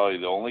Mark is probably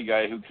the only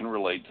guy who can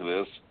relate to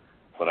this,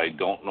 but I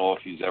don't know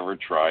if he's ever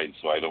tried,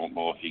 so I don't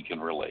know if he can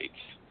relate.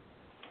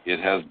 It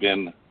has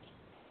been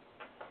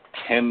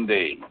 10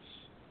 days.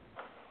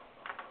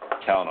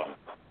 Count them.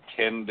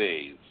 10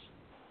 days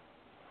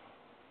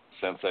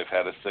since I've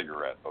had a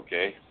cigarette,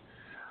 okay?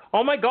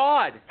 Oh, my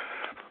God.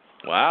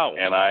 Wow.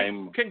 And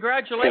I'm...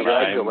 Congratulations.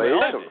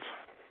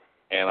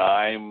 And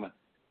I'm...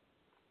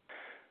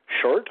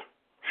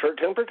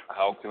 Short-tempered?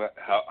 How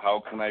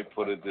can I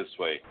put it this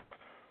way?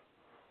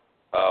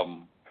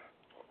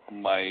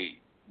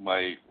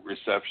 My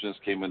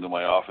receptionist came into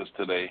my office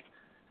today,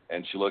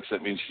 and she looks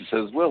at me and she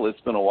says, "Will,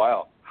 it's been a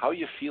while. How are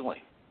you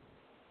feeling?"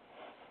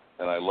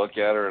 And I look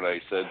at her and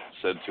I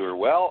said to her,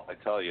 "Well, I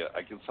tell you,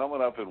 I can sum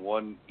it up in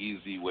one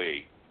easy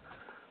way."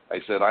 I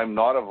said, "I'm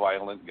not a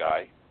violent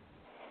guy."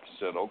 She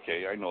said,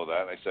 "Okay, I know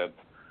that." I said,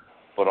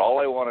 "But all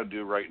I want to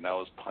do right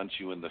now is punch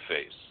you in the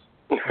face."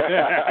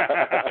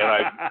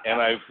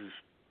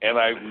 and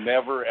I've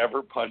never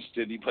ever punched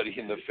anybody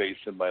in the face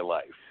in my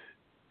life.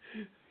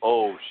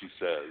 Oh, she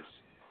says,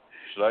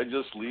 "Should I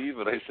just leave?"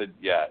 And I said,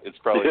 "Yeah, it's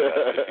probably best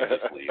if you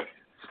just leave.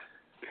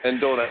 And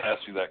don't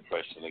ask me that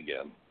question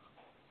again."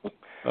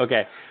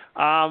 Okay.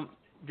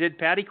 Did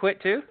Patty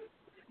quit too?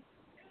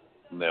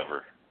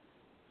 Never.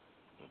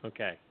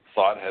 Okay.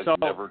 Thought has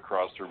never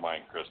crossed her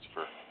mind,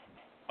 Christopher.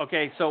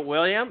 Okay, so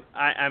William,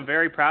 I'm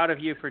very proud of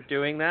you for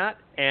doing that,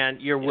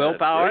 and your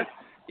willpower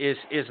is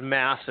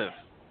massive.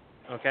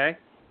 Okay?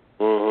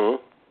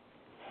 Mm-hmm.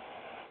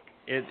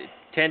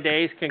 10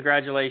 days,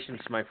 congratulations,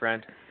 my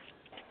friend.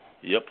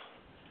 Yep.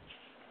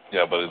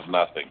 Yeah, but it's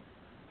nothing.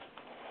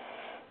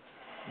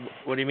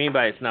 What do you mean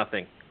by it's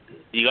nothing?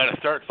 You got to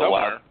start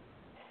somewhere.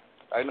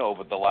 I know,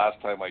 but the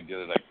last time I did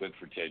it, I quit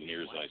for 10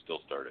 years, and I still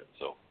started,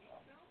 so.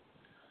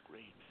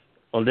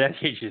 Well, then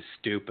you're just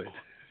stupid.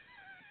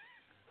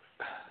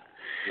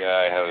 Yeah,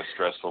 I had a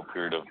stressful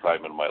period of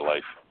time in my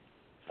life.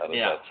 How does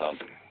that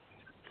sound?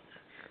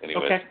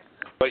 Anyways. Okay.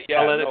 But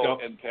yeah, I'll let it go.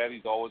 And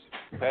Patty's always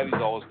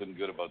been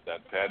good about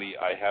that. Patty,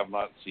 I have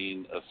not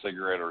seen a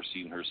cigarette or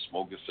seen her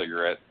smoke a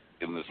cigarette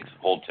in this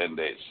whole 10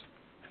 days.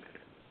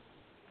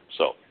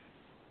 So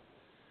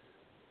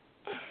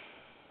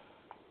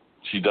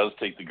she does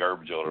take the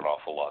garbage out an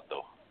awful lot,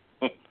 though.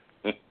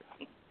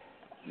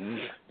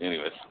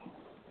 Anyways,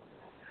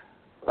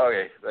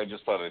 okay, I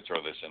just thought I'd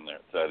throw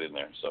that in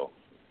there. So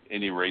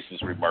any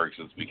racist remarks,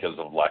 it's because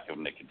of lack of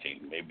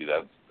nicotine. Maybe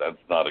that's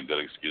not a good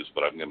excuse,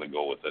 but I'm going to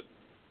go with it.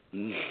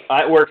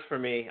 It works for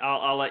me.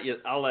 I'll let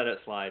it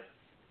slide.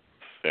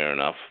 Fair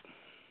enough.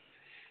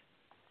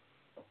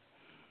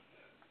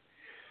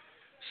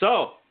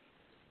 So,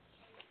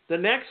 the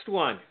next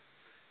one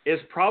is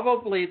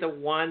probably the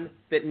one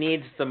that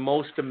needs the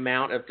most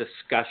amount of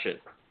discussion.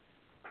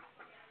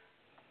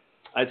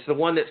 It's the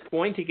one that's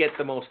going to get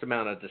the most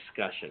amount of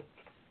discussion.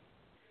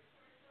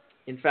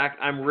 In fact,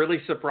 I'm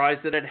really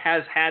surprised that it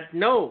has had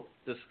no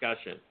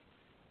discussion.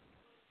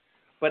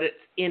 But it's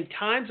in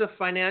times of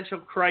financial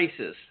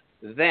crisis,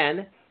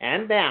 then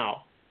and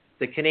now,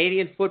 the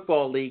Canadian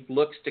Football League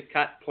looks to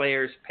cut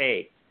players'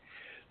 pay.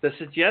 The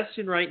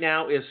suggestion right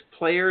now is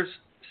players'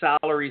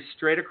 salaries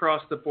straight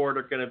across the board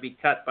are going to be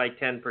cut by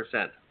 10%.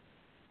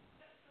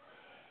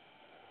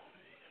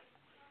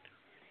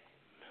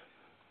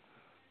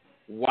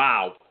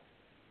 Wow.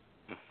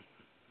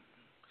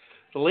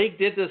 The league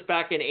did this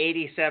back in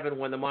 '87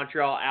 when the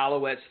Montreal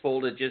Alouettes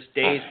folded just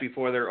days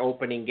before their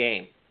opening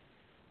game.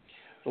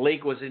 The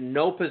league was in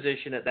no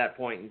position at that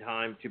point in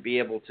time to be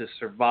able to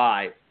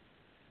survive,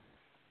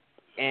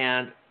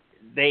 and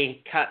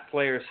they cut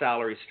players'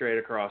 salaries straight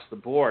across the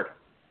board.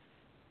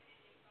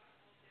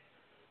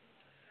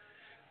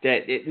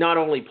 Not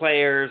only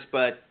players,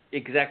 but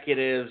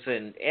executives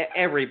and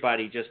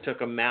everybody just took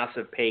a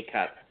massive pay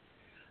cut.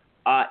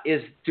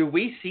 Do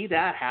we see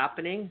that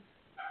happening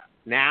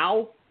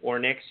now or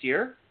next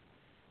year?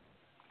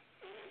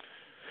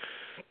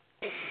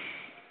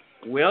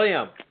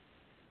 William,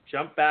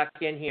 jump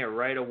back in here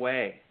right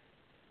away.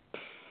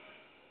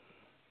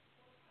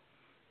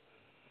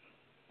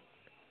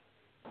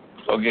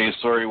 Okay,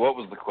 sorry, what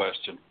was the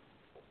question?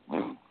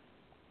 In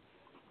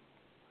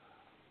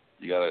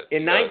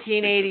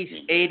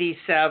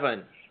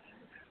 1987,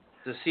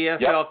 the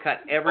CFL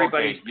cut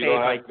everybody's pay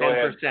by 10%. Go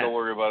ahead, don't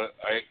worry about it.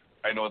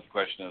 I know what the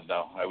question is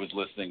now. I was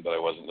listening, but I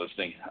wasn't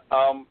listening.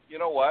 You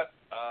know what?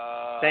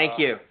 Thank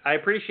you. I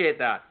appreciate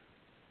that.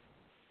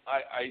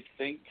 I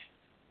think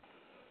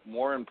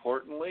more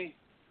importantly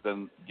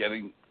than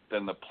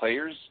the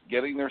players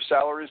getting their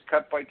salaries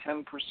cut by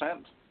 10%,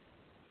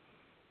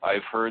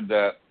 I've heard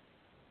that,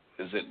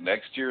 is it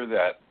next year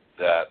that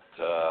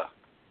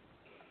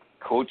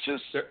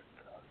coaches'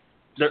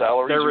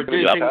 salaries are going to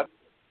be cut?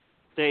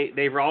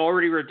 They've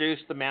already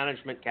reduced the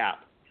management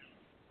cap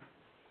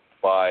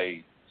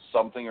by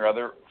something or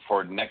other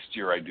for next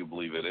year, I do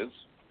believe it is.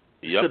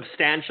 Yep.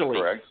 Substantially.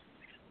 Correct.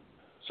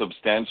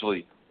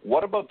 Substantially.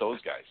 What about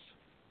those guys?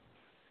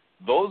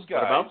 Those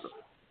guys,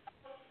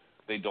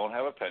 they don't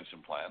have a pension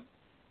plan.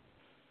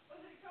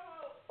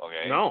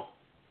 Okay? No.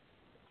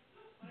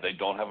 They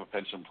don't have a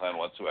pension plan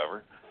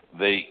whatsoever.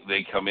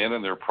 They come in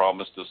and they're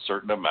promised a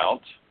certain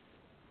amount.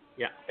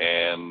 Yeah.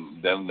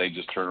 And then they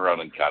just turn around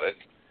and cut it.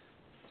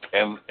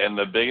 And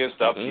the biggest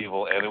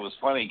upheaval, and it was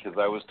funny because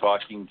I was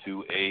talking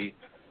to a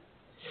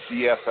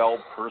CFL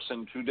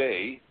person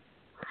today,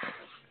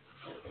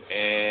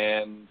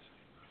 and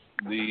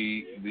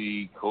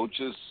the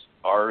coaches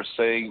are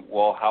saying,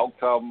 well, how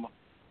come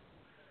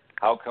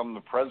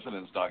the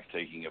president's not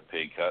taking a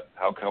pay cut?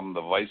 How come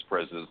the vice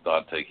president's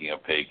not taking a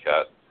pay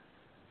cut?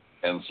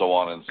 And so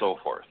on and so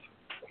forth.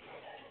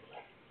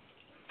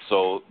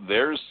 So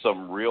there's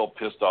some real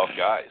pissed off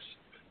guys.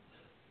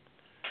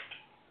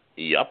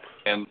 Yep.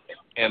 And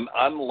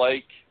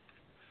unlike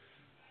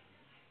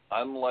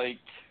I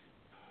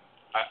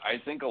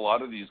think a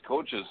lot of these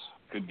coaches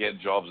could get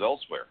jobs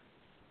elsewhere.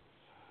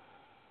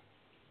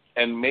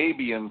 And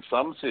maybe in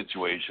some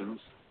situations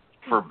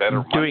for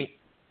better money.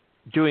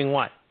 Doing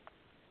what?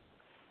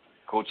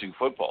 Coaching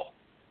football.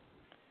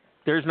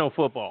 There's no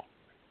football.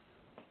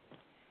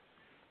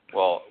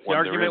 Well, the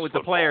argument with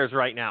football, the players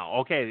right now.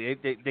 Okay,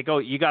 they go,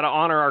 you got to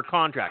honor our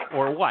contract.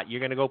 Or what?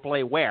 You're going to go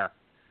play where?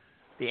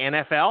 The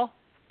NFL?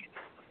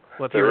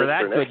 Well, if you were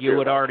that good, you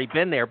would have already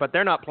been there. But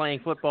they're not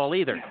playing football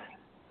either.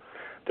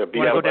 Want to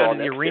go down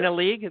to the Arena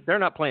League? They're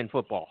not playing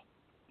football.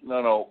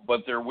 No,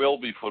 but there will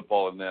be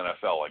football in the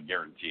NFL. I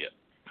guarantee it.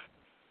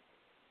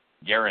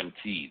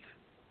 Guaranteed.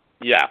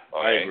 Yeah,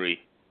 okay? I agree.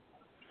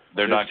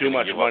 They're not going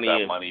to give up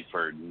that money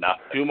for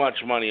nothing. Too much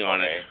money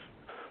on it.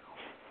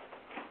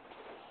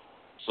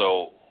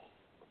 So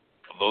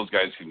those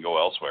guys can go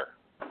elsewhere.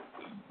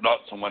 Not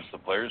so much the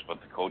players,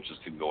 but the coaches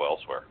can go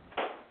elsewhere,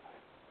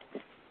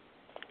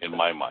 in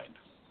my mind.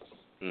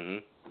 Mm-hmm.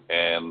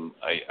 And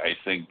I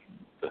think,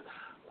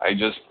 I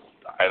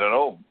don't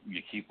know,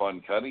 you keep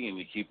on cutting and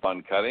you keep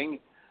on cutting.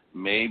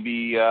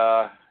 Maybe,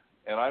 and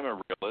I'm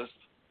a realist,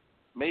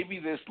 maybe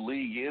this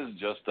league is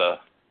just a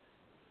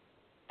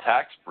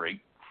tax break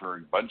for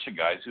a bunch of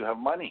guys who have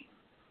money.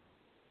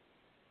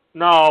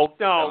 No.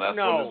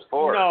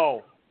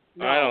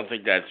 I don't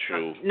think that's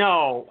true.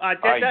 No, I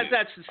do.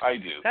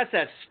 That's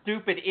that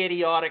stupid,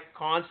 idiotic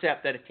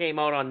concept that came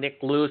out on Nick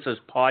Lewis's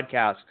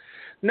podcast.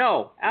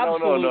 No,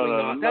 absolutely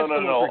not. That's the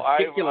most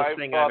ridiculous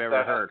thing I've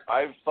ever heard.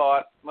 I've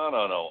thought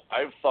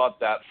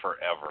that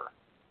forever.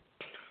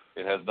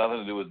 It has nothing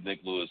to do with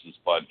Nick Lewis's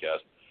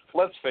podcast.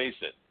 Let's face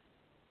it.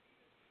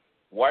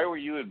 Why were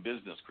you in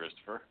business,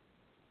 Christopher?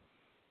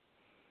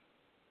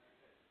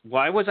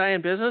 Why was I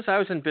in business? I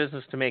was in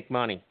business to make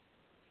money.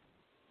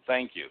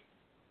 Thank you.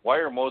 Why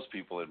are most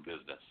people in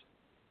business?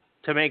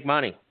 To make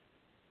money.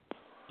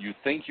 You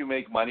think you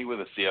make money with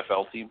a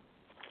CFL team?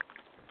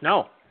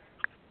 No,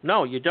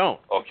 you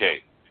don't.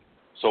 Okay.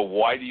 So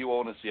why do you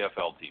own a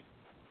CFL team?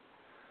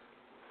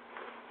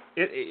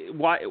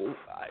 Why?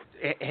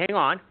 Hang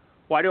on.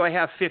 Why do I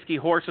have 50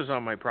 horses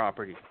on my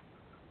property?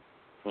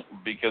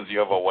 Because you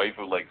have a wife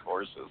who likes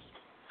horses.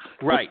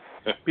 Right.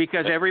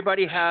 Because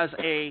everybody has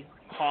a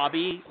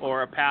hobby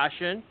or a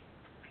passion,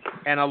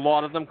 and a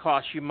lot of them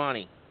cost you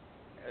money.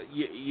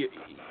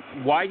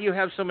 why do you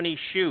have so many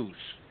shoes?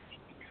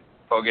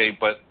 Okay,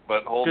 but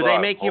hold on. Do they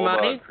make you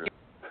money?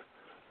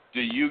 Do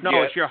you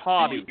No, it's your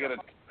hobby.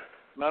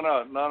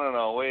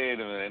 No. Wait a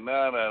minute.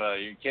 No.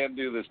 You can't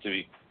do this to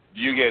me.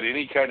 Do you get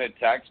any kind of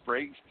tax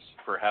breaks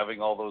for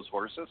having all those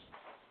horses?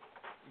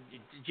 Do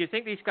you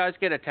think these guys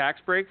get a tax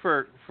break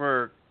for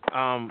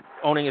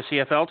owning a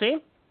CFL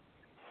team?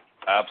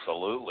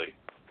 Absolutely.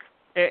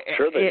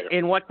 Sure they do.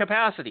 In what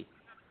capacity?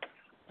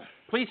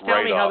 Please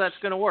tell me how that's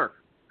going to work.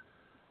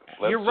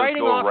 You're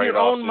writing off your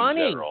own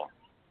money. General.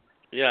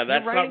 Yeah,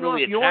 that's You're not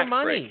really a your tax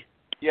money.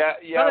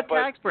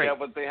 break.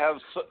 But they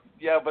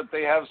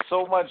have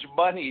so much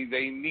money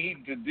they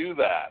need to do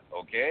that.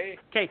 Okay.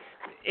 Okay.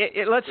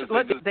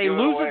 They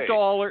lose a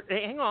dollar.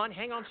 Hang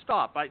on,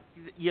 stop.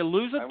 You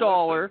lose a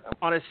dollar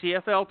on a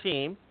CFL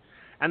team,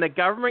 and the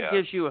government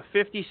gives you a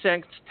 50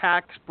 cents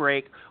tax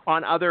break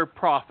on other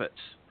profits.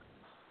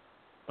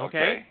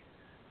 Okay.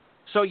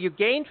 So you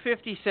gained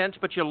 50 cents,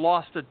 but you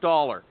lost a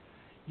dollar.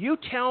 You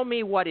tell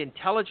me what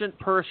intelligent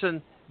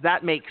person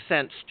that makes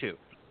sense to.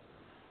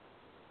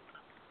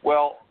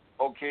 Well,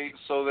 okay,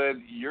 so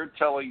then you're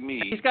telling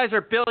me... These guys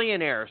are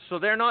billionaires, so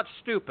they're not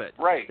stupid.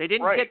 Right, They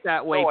didn't get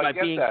that way by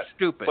being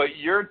stupid. But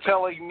you're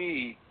telling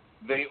me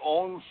they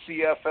own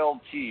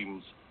CFL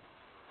teams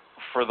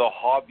for the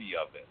hobby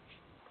of it.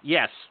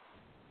 Yes.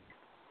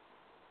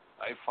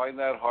 I find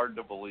that hard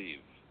to believe.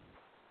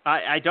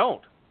 I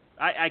don't.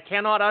 I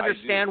cannot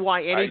understand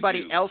why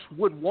anybody else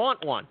would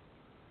want one.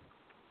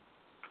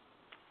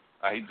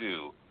 I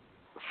do.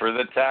 For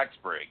the tax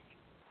break.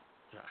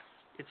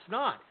 It's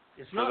not.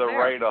 It's for not the there.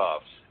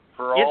 write-offs.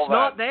 For all it's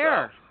not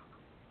there.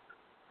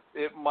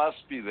 Stuff. It must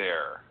be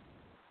there.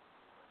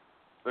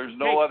 There's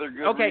no other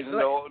good reason.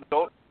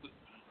 Don't.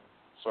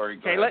 Sorry.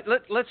 Go ahead.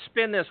 Let's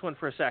spin this one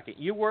for a second.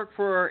 You work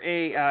for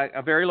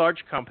a very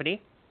large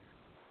company.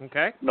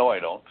 Okay. No, I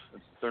don't.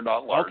 They're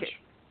not large. Okay.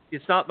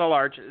 It's not the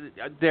large.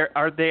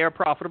 Are they a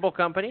profitable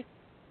company?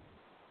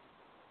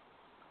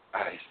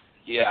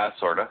 Yeah,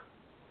 sort of.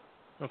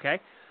 Okay.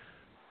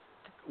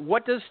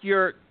 What does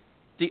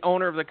the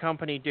owner of the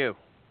company do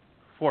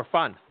for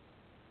fun?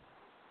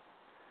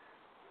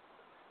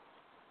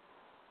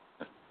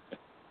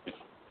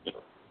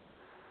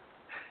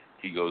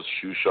 He goes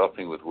shoe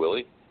shopping with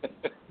Willie.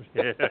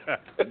 Yeah.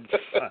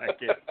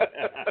 Fuck it.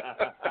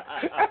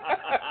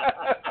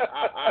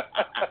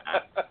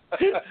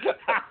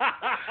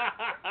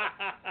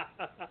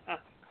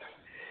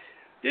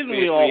 Didn't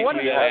we all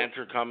see that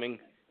answer coming?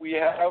 We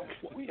have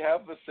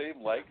the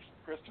same likes,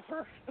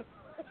 Christopher.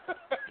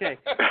 Okay.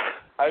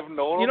 I've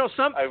known him.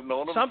 I've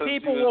known him. Some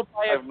people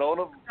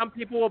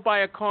will buy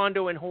a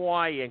condo in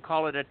Hawaii and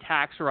call it a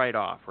tax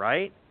write-off,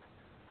 right?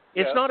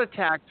 It's not a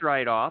tax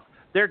write-off.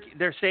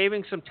 They're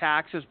saving some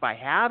taxes by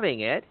having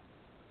it,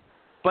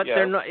 but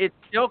they're not. It's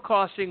still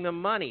costing them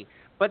money,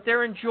 but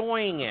they're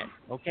enjoying it.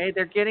 Okay,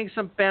 they're getting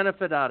some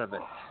benefit out of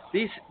it.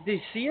 These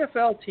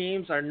CFL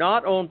teams are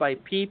not owned by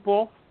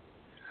people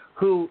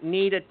who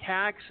need a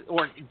tax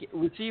or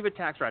receive a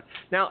tax write.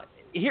 Now,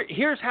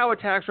 here's how a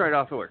tax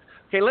write-off works.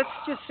 Okay, let's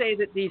just say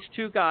that these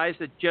two guys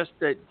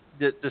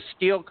the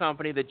steel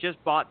company that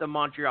just bought the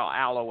Montreal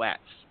Alouettes.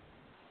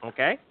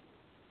 Okay.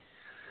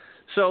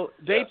 So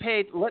they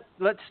paid.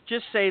 Let's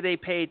just say they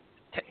paid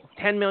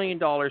 $10 million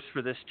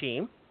for this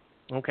team,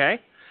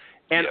 okay?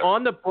 And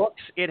on the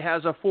books, it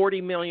has a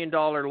 $40 million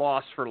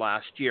loss for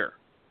last year,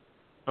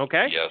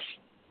 okay? Yes.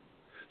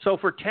 So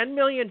for $10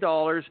 million,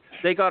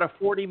 they got a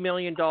 $40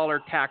 million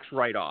tax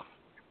write-off.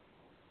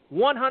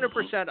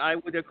 100%, I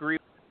would agree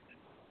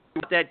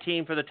with that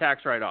team for the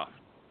tax write-off,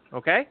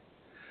 okay?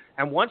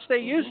 And once they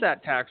use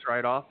that tax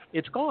write-off,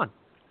 it's gone.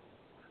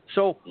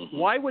 So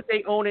why would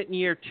they own it in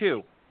year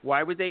 2?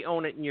 Why would they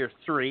own it in year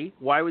 3?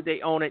 Why would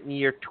they own it in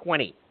year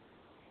 20?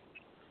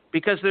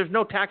 Because there's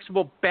no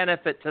taxable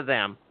benefit to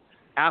them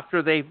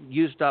after they've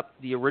used up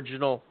the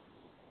original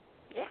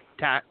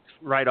tax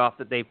write-off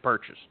that they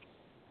purchased,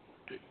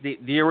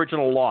 the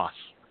original loss.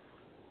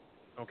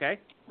 Okay?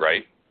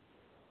 Right.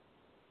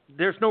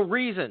 There's no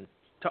reason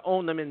to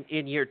own them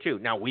in year 2.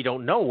 Now, we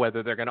don't know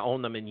whether they're going to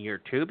own them in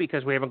year 2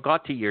 because we haven't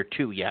got to year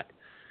 2 yet.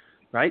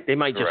 Right? They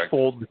might just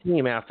fold the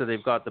team after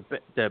they've got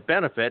the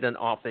benefit and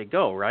off they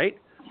go, right?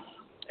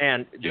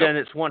 And then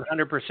it's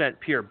 100%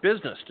 pure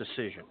business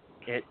decision.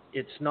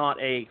 It's not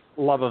a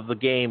love of the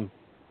game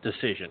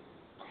decision.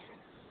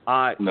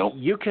 Nope.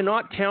 You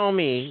cannot tell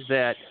me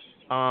that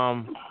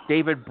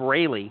David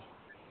Braley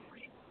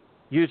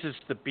uses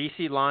the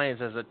BC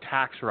Lions as a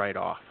tax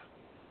write-off.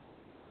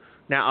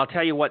 Now, I'll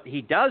tell you what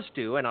he does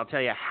do, and I'll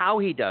tell you how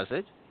he does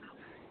it.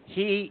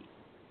 He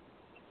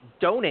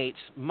donates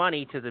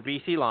money to the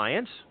BC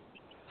Lions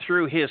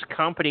through his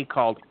company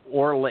called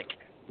Orlick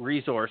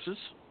Resources,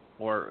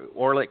 or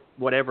Orlick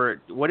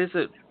whatever. What is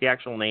it? The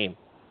actual name?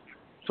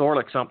 It's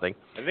Orlick something.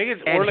 I think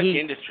it's Orlick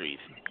Industries.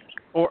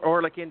 Or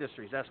Orlick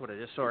Industries. That's what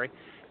it is. Sorry.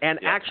 And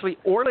actually,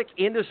 Orlick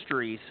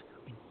Industries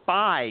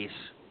buys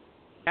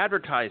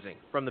advertising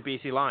from the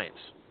BC Lions.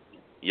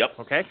 Yep.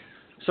 Okay.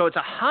 So it's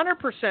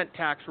 100%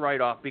 tax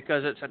write-off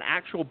because it's an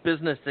actual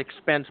business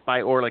expense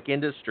by Orlick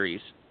Industries.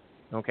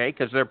 okay,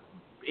 because they're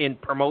in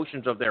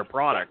promotions of their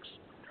products.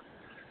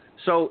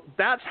 So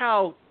that's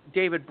how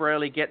David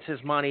Braley gets his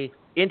money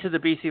into the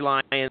BC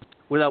Lions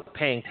without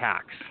paying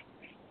tax.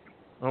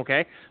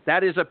 Okay?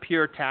 That is a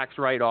pure tax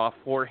write-off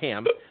for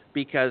him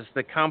because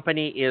the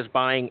company is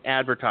buying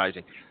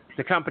advertising.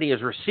 The company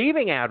is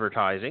receiving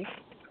advertising,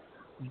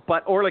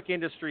 but Orlick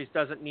Industries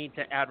doesn't need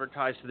to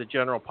advertise to the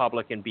general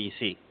public in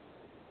BC.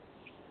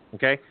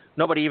 Okay?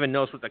 Nobody even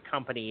knows what the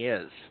company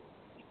is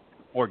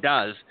or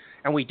does,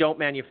 and we don't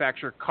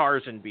manufacture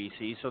cars in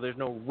BC, so there's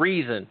no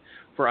reason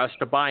for us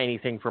to buy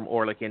anything from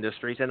Orlick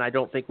Industries, and I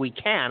don't think we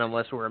can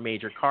unless we're a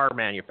major car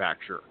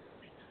manufacturer.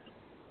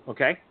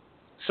 Okay?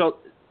 So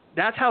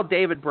that's how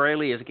David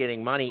Braley is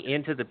getting money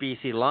into the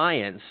BC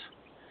Lions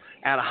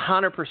at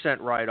 100%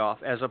 write-off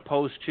as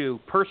opposed to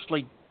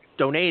personally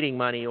donating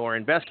money or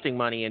investing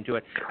money into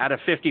it at a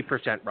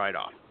 50%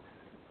 write-off.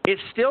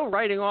 It's still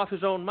writing off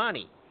his own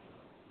money.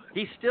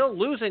 He's still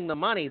losing the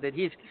money that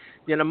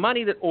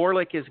money that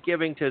Orlick is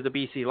giving to the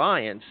BC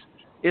Lions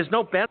is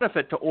no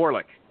benefit to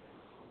Orlick.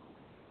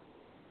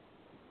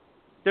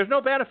 There's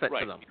no benefit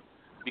to them.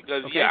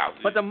 Because, okay?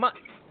 But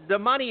the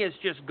money is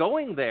just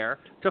going there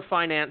to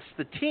finance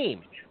the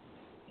team.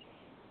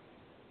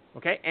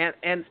 Okay?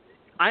 And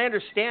I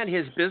understand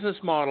his business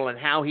model and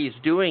how he's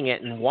doing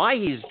it and why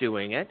he's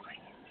doing it.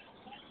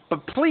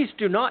 But please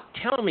do not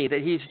tell me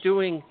that he's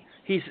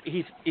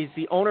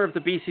the owner of the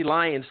BC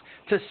Lions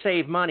to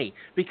save money,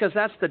 because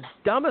that's the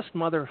dumbest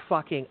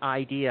motherfucking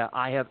idea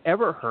I have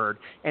ever heard,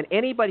 and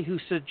anybody who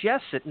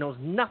suggests it knows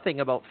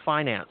nothing about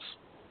finance.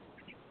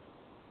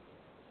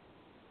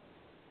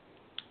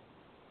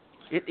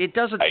 It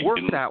doesn't work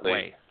that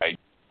way. I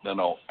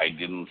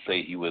didn't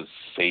say he was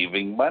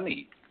saving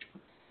money.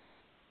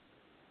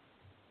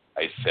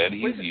 I said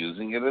he's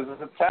using it as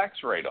a tax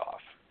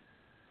write-off.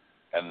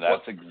 And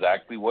that's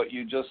exactly what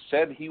you just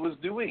said he was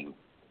doing.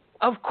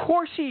 Of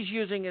course he's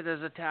using it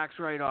as a tax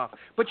write-off,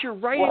 but you're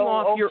writing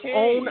off your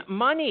own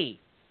money.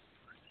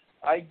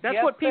 That's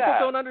what people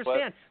don't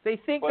understand. They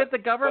think that the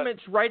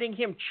government's writing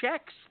him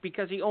checks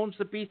because he owns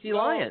the BC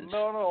Lions.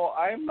 No,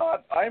 I'm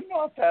not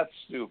that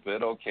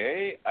stupid,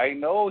 okay? I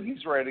know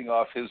he's writing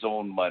off his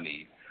own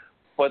money,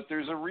 but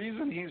there's a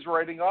reason he's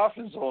writing off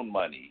his own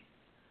money.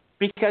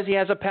 Because he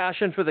has a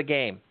passion for the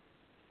game.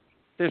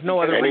 There's no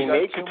other reason.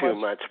 He makes too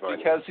much money.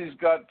 Because he's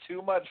got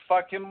too much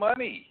fucking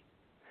money.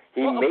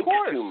 He makes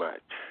too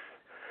much.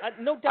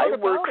 No doubt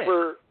about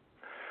it.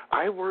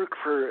 I work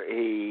for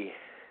a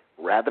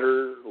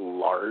rather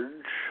large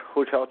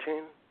hotel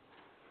chain.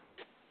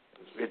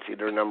 It's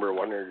either number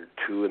 1 or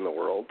 2 in the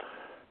world.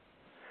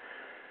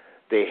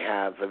 They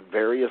have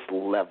various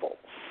levels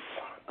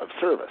of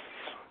service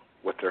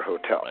with their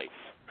hotels. Right.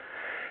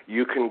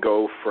 You can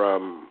go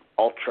from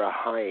ultra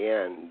high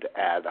end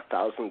at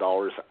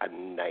 $1,000 a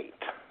night.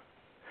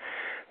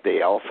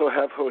 They also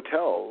have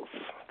hotels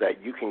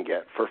that you can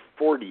get for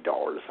 $40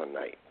 a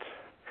night,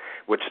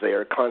 which they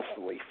are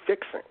constantly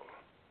fixing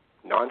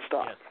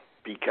nonstop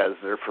because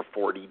they're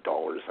for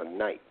 $40 a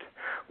night.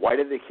 Why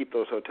do they keep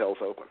those hotels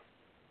open?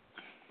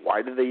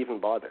 Why do they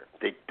even bother?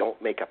 They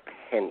don't make a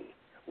penny.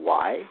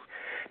 Why?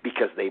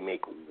 Because they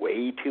make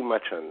way too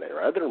much on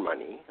their other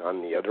money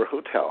on the other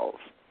hotels.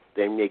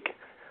 They make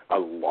a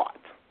lot.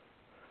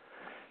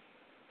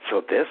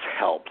 So this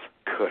helps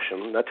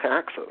cushion the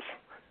taxes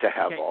to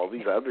have all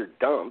these other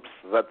dumps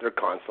that they're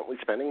constantly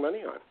spending money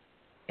on.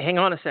 Hang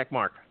on a sec,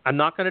 Mark. I'm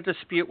not going to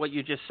dispute what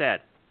you just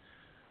said,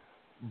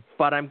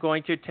 but I'm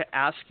going to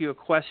ask you a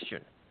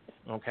question,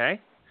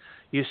 okay?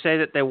 You say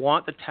that they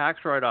want the tax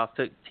write-off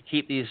to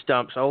keep these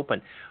dumps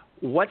open.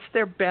 What's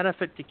their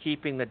benefit to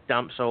keeping the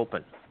dumps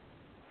open?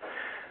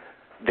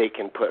 They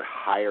can put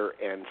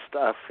higher-end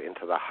stuff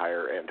into the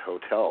higher-end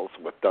hotels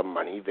with the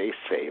money they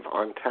save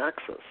on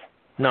taxes.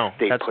 No,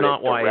 that's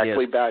not why it is.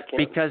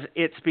 Because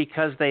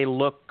because they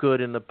look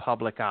good in the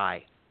public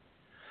eye.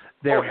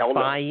 They're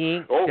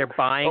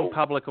buying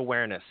public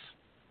awareness.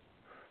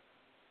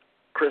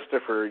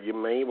 Christopher, you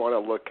may want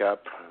to look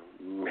up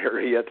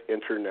Marriott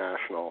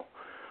International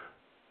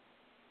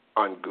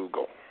on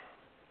Google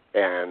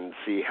and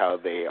see how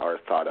they are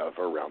thought of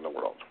around the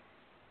world.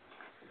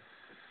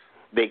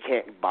 They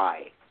can't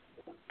buy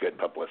good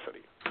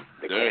publicity.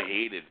 They're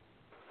hated.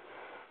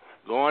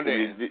 Go on to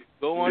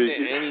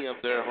any of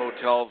their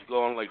hotels,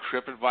 go on like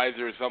TripAdvisor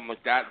or something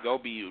like that, they'll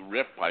be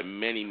ripped by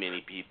many,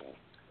 many people.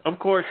 Of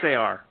course they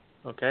are,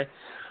 okay?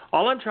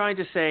 All I'm trying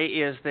to say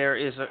is there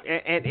is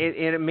and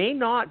it may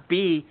not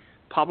be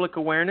public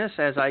awareness,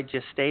 as I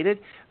just stated.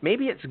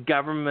 Maybe it's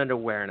government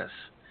awareness.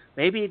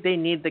 Maybe they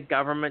need the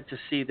government to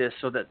see this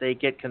so that they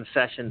get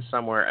concessions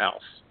somewhere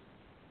else.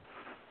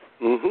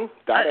 Mm-hmm.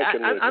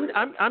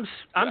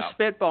 I'm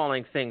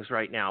spitballing things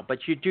right now, but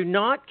you do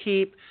not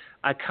keep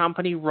a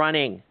company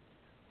running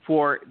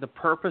for the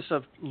purpose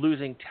of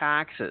losing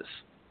taxes.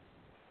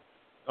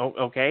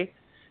 Okay?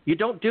 You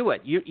don't do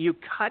it. You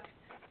cut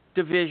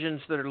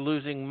divisions that are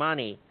losing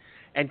money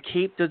and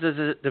keep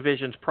the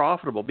divisions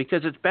profitable,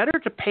 because it's better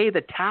to pay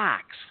the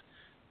tax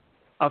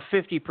of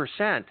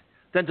 50%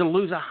 than to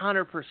lose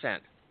 100%.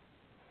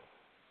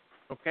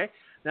 Okay?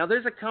 Now,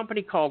 there's a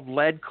company called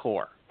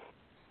Leadcore.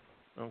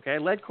 Okay,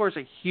 Leadcore is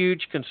a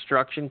huge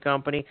construction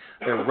company.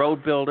 They're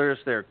road builders.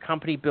 They're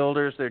company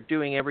builders. They're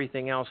doing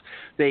everything else.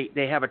 They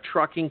have a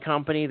trucking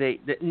company. They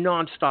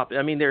nonstop.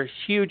 I mean, they're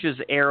huge as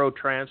Aero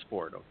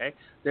Transport. Okay,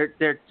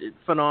 they're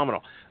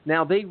phenomenal.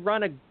 Now they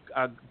run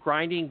a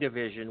grinding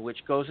division which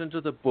goes into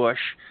the bush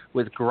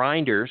with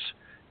grinders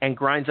and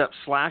grinds up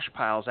slash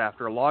piles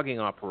after a logging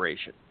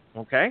operation.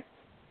 Okay.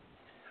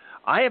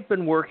 I have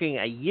been working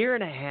a year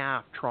and a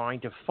half trying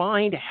to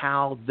find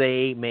how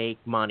they make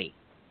money.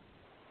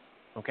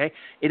 Okay,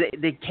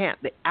 they can't.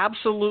 They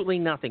absolutely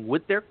nothing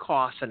with their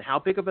costs and how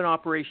big of an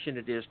operation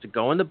it is to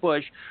go in the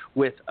bush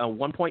with a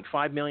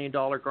 $1.5 million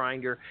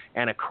grinder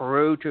and a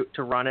crew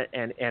to run it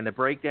and the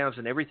breakdowns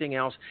and everything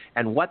else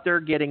and what they're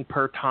getting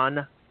per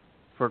ton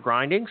for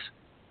grindings,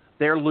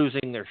 they're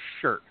losing their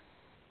shirt.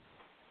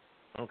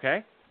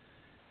 Okay,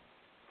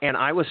 and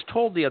I was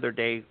told the other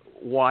day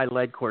why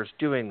Leadcore is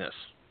doing this.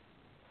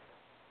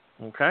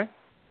 Okay,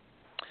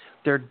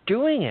 they're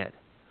doing it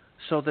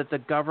so that the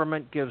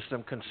government gives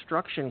them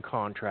construction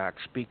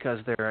contracts because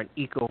they're an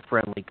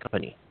eco-friendly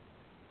company.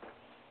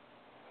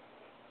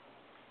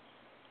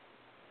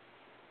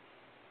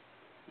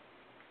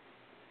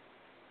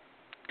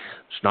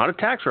 It's not a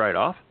tax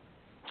write-off.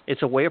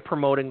 It's a way of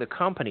promoting the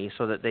company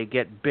so that they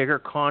get bigger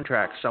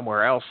contracts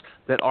somewhere else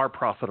that are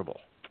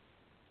profitable.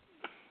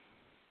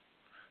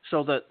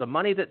 So that the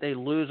money that they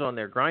lose on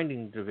their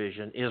grinding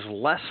division is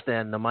less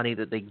than the money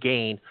that they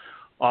gain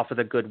off of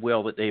the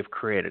goodwill that they've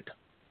created.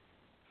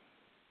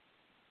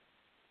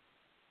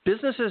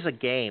 Business is a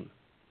game.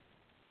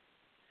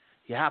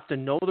 You have to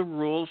know the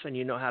rules and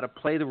you know how to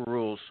play the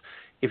rules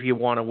if you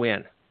want to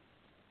win.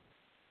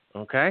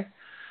 Okay?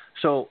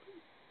 So,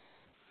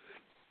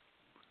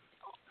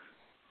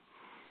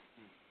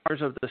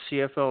 of the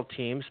CFL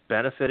teams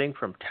benefiting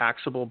from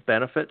taxable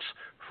benefits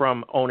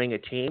from owning a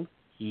team?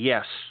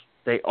 Yes,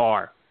 they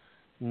are.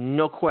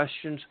 No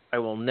questions. I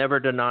will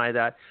never deny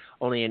that.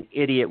 Only an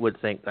idiot would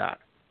think that.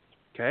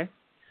 Okay?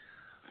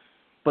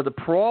 But the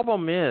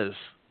problem is,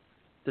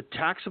 the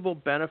taxable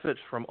benefits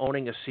from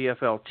owning a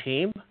CFL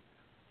team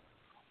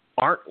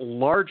aren't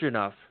large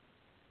enough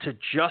to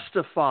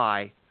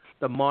justify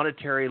the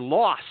monetary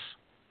loss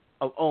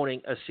of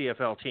owning a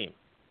CFL team.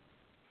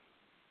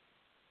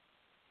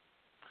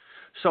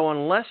 So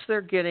unless they're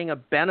getting a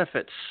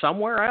benefit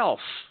somewhere else,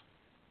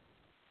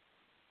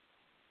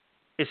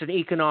 it's an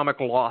economic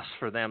loss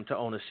for them to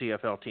own a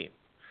CFL team.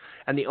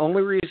 And the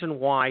only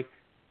reason why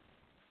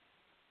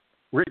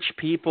rich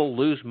people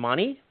lose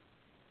money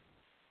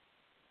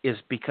is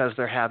because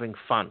they're having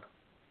fun.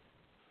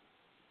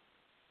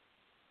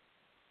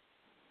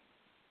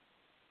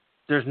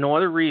 There's no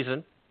other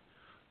reason.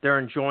 They're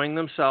enjoying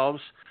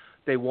themselves.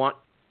 They want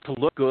to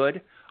look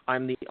good.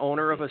 I'm the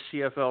owner of a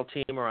CFL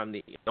team, or I'm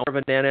the owner of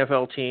an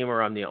NFL team,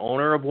 or I'm the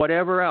owner of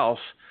whatever else.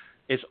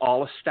 It's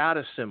all a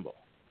status symbol,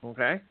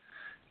 okay?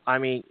 I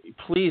mean,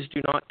 please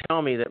do not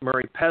tell me that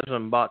Murray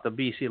Pesman bought the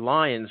BC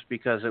Lions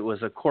because it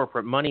was a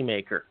corporate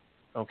moneymaker.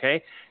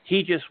 Okay,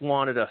 he just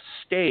wanted a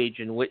stage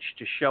in which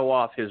to show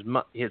off his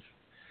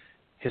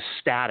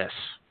status.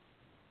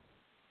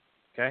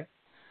 Okay,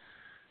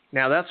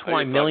 now that's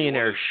why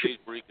millionaires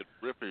where he could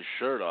rip his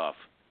shirt off.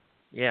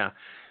 Yeah,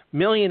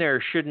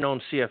 millionaires shouldn't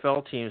own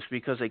CFL teams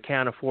because they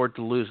can't afford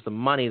to lose the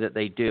money that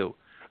they do.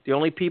 The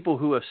only people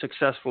who have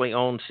successfully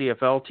owned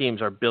CFL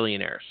teams are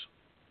billionaires.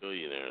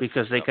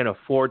 Because they can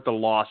afford the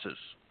losses.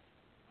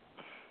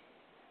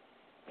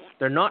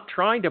 They're not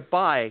trying to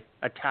buy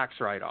a tax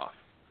write-off.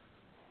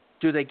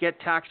 Do they get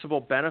taxable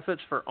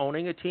benefits for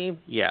owning a team?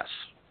 Yes.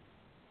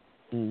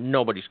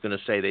 Nobody's going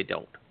to say they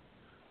don't,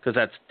 because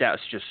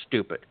that's just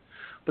stupid.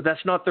 But that's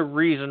not the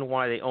reason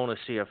why they own a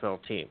CFL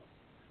team.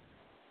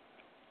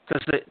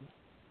 Because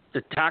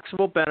the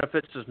taxable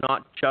benefits does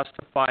not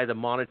justify the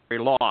monetary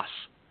loss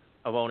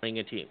of owning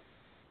a team.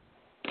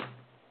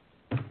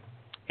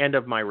 End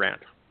of my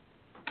rant.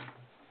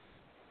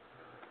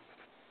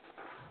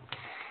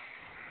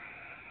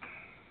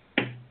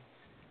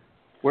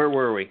 Where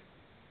were we?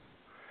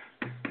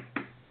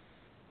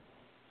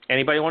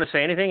 Anybody want to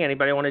say anything?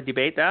 Anybody want to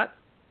debate that?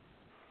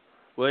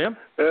 William?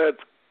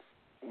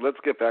 Let's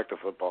get back to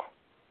football.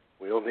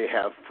 We only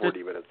have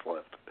 40 minutes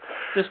left.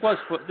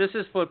 This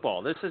is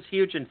football. This is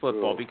huge in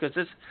football because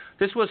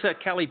this was a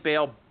Kelly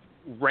Bale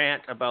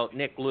rant about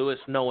Nick Lewis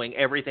knowing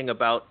everything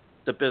about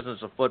the business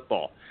of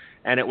football.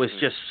 And it was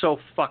just so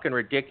fucking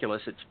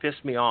ridiculous. It's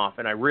pissed me off,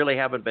 and I really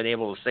haven't been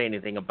able to say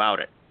anything about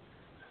it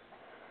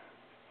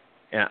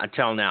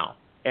until now.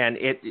 And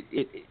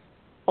it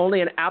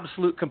only an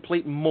absolute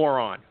complete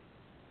moron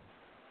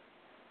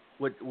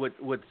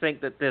would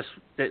think that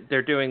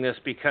they're doing this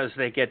because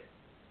they get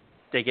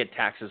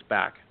taxes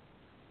back.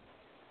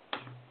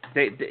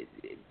 It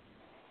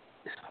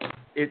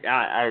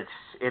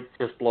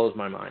just blows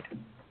my mind.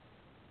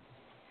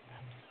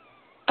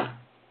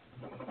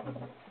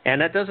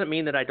 And that doesn't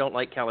mean that I don't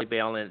like Kelly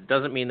Bale, and it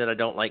doesn't mean that I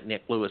don't like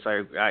Nick Lewis.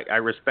 I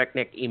respect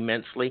Nick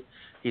immensely.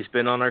 He's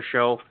been on our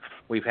show.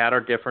 We've had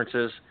our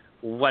differences,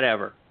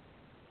 whatever.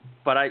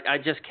 But I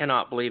just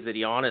cannot believe that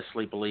he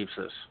honestly believes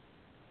this,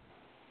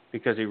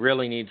 because he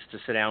really needs to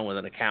sit down with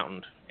an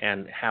accountant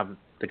and have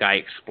the guy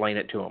explain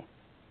it to him.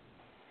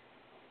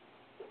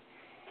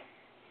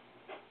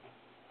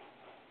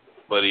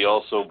 But he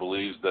also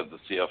believes that the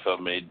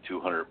CFL made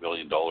 $200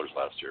 million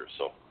last year.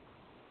 So,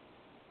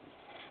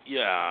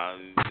 yeah,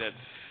 that's.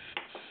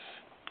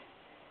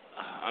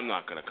 I'm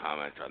not going to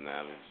comment on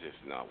that. It's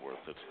just not worth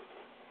it.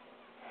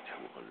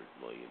 $200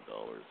 million.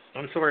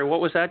 I'm sorry. What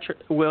was that,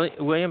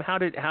 William? How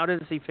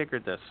does he figure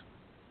this?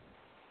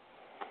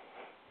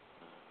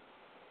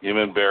 Him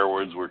and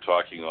Bearwoods were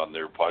talking on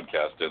their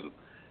podcast,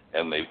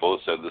 and they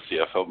both said the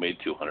CFL made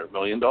 $200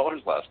 million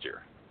last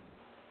year.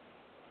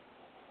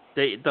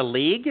 The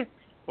league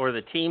or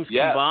the teams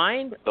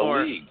combined? The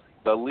league.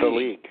 The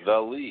league.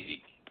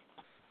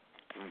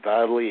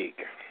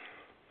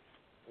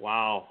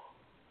 Wow.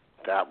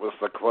 That was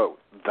the quote.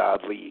 The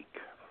league.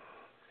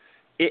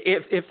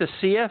 If the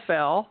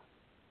CFL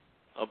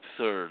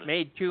absurd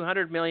made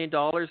 $200 million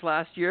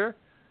last year,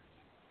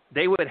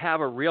 they would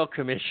have a real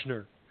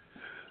commissioner.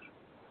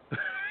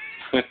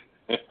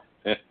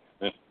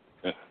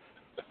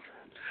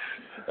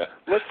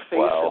 Let's face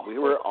it, we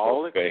were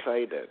all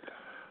excited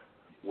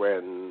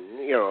when,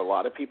 a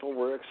lot of people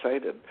were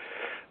excited.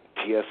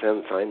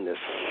 TSN signed this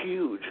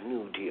huge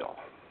new deal.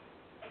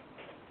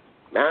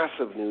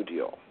 Massive new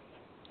deal.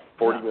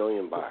 $40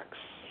 million.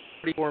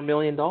 $44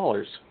 million.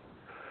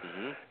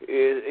 Mm-hmm.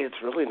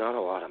 It's really not a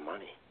lot of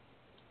money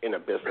in a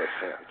business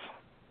sense.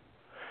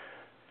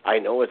 I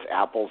know it's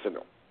apples and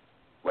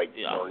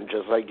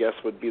oranges, I guess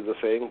would be the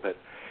saying, but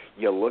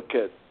you look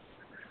at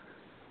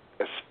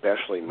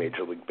especially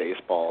Major League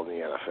Baseball and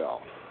the NFL.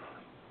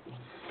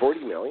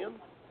 $40 million?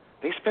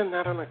 They spend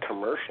that on a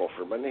commercial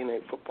for Monday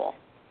Night Football.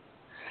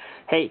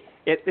 Hey,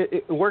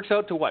 it works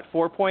out to what,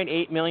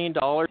 $4.8 million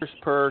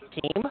per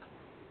team?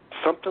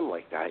 Something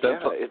like that.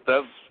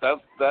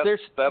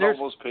 That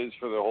almost pays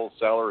for the whole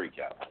salary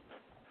cap.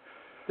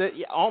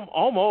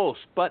 Almost,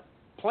 but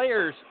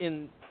players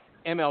in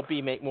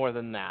MLB make more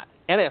than that.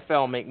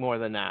 NFL make more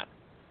than that.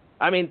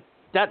 I mean,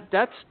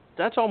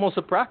 that's almost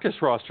a practice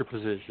roster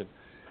position.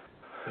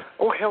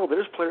 Oh, hell,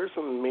 there's players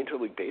in Major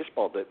League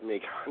Baseball that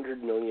make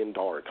 $100 million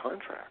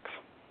contracts.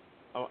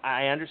 Oh,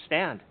 I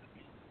understand.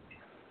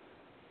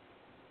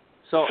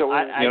 So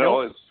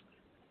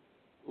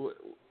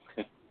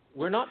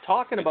we're not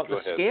talking about the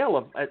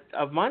scale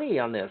of money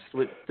on this.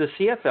 With the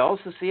CFL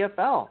is the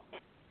CFL.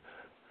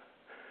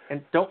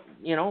 And don't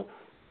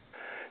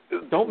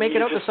make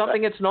it out to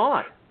something it's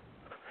not.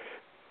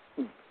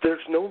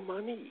 There's no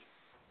money.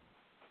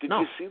 Did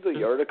you see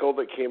the article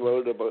that came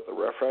out about the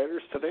Rough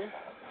Riders today?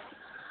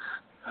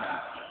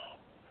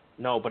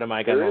 No, but am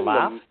I going to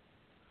laugh?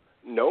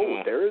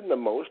 They're in the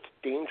most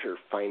danger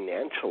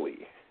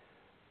financially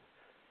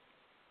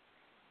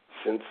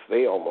since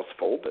they almost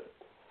folded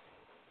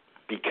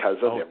because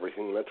of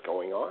everything that's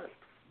going on.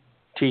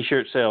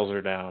 T-shirt sales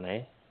are down,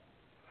 eh?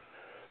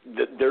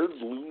 They're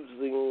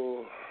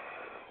losing.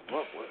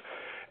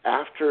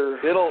 After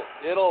it'll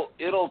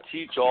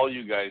teach all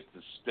you guys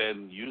to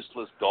spend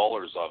useless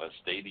dollars on a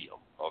stadium,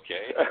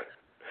 okay?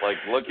 Like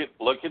look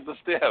at the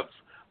Steps.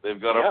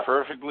 They've got a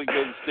perfectly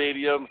good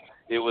stadium.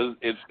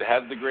 It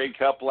had the Grey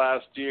Cup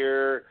last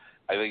year.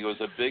 I think it was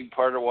a big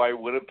part of why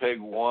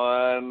Winnipeg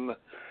won.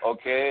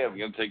 Okay, I'm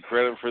going to take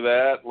credit for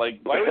that.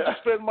 Like, why would you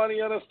spend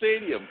money on a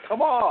stadium?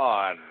 Come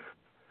on.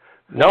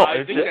 No,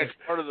 I think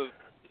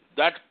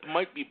that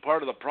might be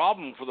part of the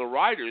problem for the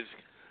Riders,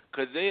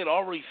 because they had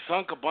already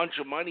sunk a bunch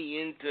of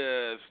money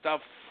into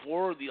stuff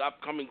for the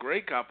upcoming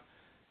Grey Cup,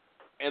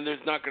 and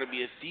there's not going to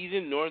be a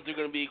season, nor is there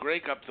going to be a Grey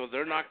Cup, so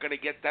they're not going to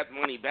get that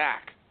money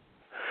back.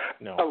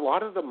 No. A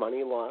lot of the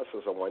money loss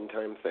is a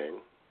one-time thing.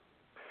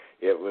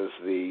 It was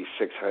the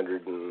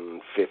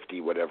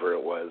 650 whatever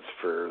it was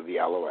for the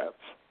Alouettes.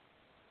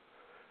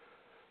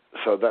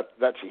 So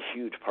that's a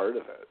huge part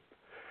of it.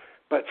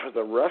 But for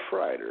the Rough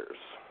Riders,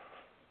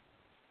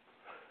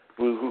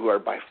 who are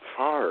by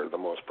far the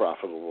most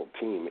profitable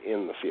team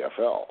in the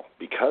CFL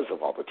because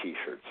of all the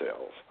T-shirt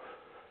sales,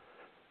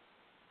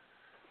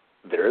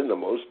 they're in the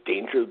most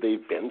danger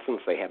they've been since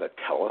they had a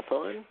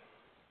telethon.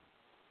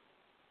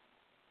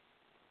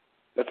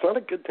 That's not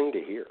a good thing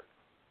to hear.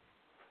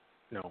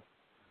 No.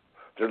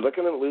 They're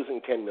looking at losing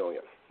 $10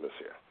 million this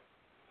year.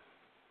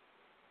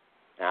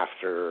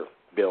 After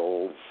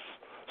bills,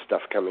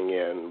 stuff coming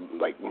in,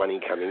 like money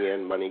coming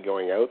in, money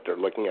going out, they're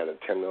looking at a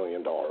 $10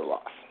 million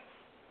loss.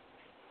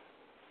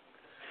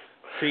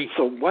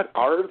 So what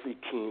are the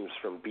teams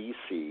from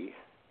BC,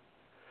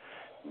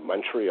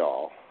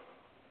 Montreal,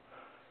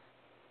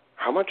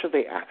 how much are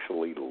they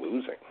actually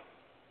losing?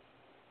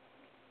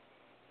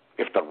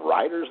 If the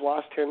Riders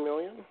lost $10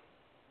 million?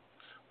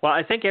 Well,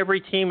 I think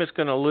every team is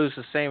going to lose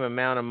the same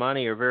amount of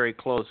money or very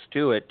close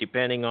to it,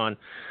 depending on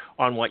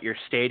what your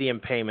stadium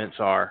payments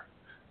are,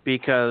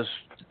 because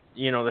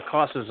the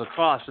cost is a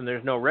cost and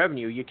there's no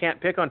revenue. You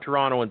can't pick on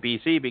Toronto and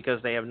BC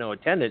because they have no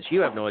attendance. You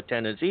have no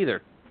attendance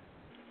either.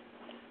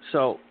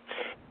 So,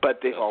 but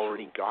they've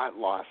already got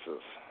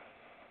losses.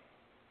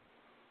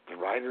 The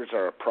Riders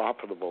are a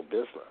profitable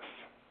business.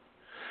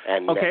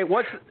 And okay,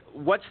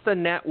 what's the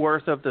net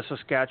worth of the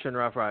Saskatchewan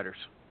Roughriders?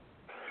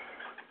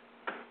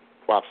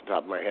 Well, off the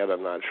top of my head,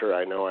 I'm not sure.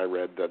 I know I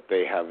read that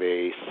they have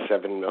a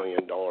 $7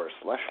 million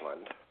slush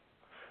fund,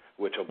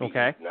 which will be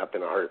eaten up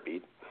in a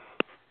heartbeat.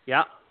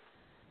 Yeah.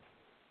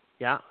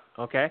 Yeah,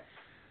 okay.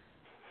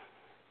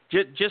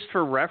 Just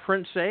for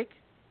reference sake,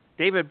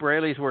 David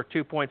Braley's worth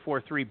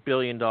 $2.43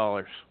 billion.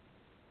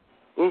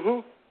 Mm-hmm.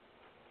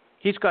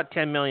 He's got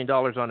 $10 million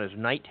on his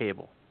night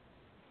table.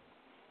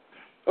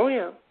 Oh,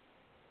 yeah.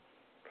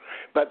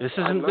 But this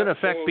isn't going to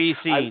affect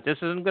BC. This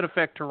isn't going to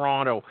affect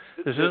Toronto.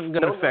 This isn't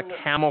going to affect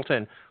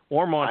Hamilton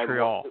or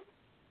Montreal.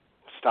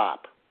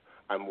 Stop.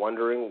 I'm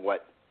wondering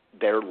what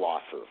their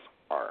losses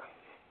are.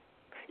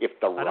 If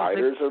the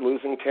Riders are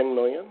losing $10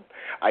 million,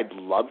 I'd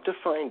love to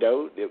find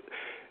out. If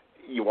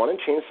you want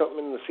to change something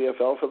in the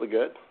CFL for the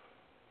good,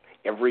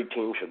 every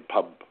team should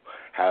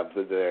have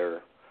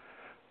their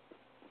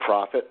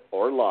profit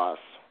or loss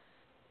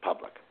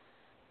public.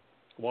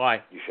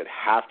 Why? You should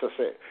have to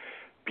say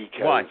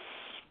because Why?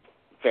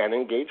 Fan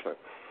engagement.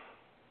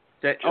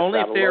 Only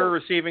if they're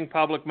receiving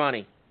public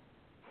money.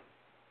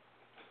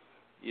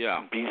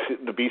 Yeah.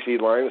 The BC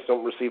Lions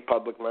don't receive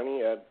public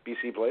money at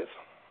BC Place?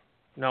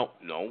 No.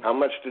 How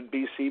much did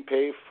BC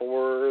pay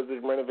for the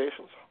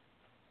renovations?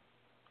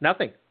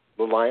 Nothing.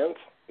 The Lions?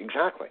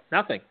 Exactly.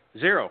 Nothing.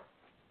 Zero.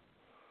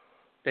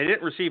 They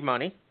didn't receive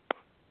money.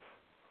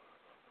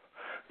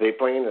 They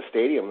play in a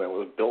stadium that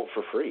was built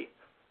for free,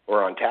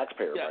 or on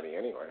taxpayer money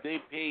anyway. They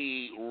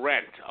pay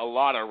rent, a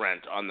lot of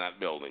rent on that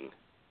building.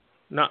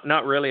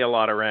 Not really a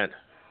lot of rent.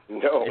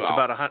 No. It's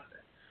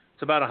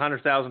about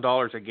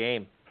 $100,000 a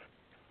game.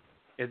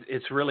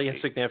 It's really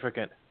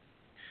insignificant.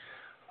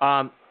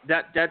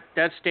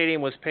 That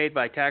stadium was paid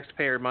by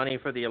taxpayer money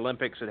for the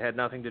Olympics. It had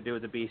nothing to do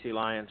with the BC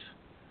Lions.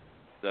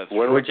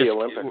 When were the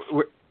Olympics?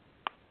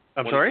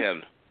 I'm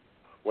sorry?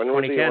 When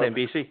was 2010 in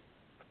BC.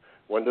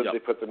 When did they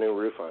put the new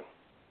roof on?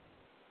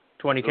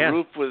 2010. The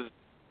roof was,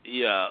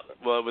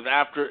 well, it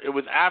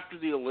was after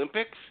the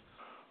Olympics,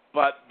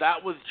 but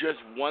that was just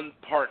one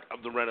part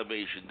of the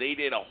renovation. They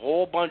did a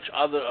whole bunch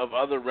of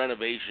other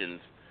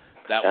renovations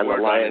that and were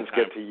the Lions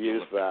done get to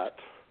use that.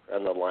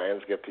 And the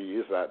Lions get to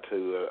use that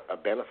to a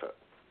benefit.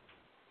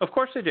 Of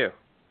course they do.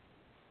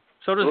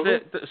 So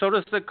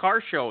does the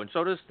car show, and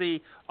so does the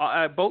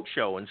boat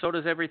show, and so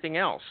does everything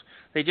else.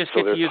 They just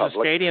get to use a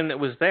stadium that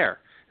was there.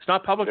 It's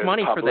not public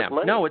money for them.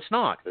 Money. No, it's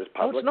not. There's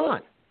public no, it's not.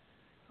 Money.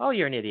 Oh,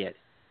 you're an idiot.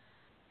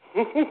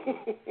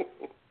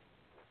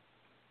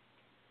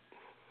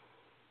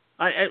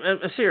 I'm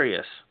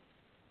serious.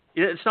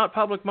 It's not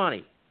public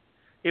money.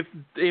 If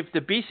the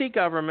BC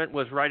government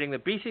was writing the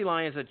BC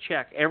Lions a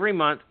check every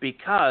month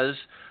because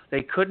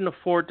they couldn't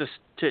afford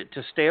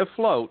to stay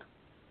afloat,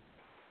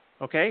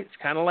 okay, it's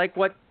kind of like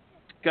what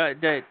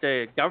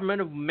the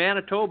government of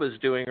Manitoba is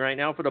doing right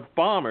now for the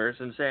Bombers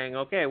and saying,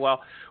 okay,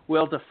 well,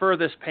 we'll defer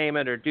this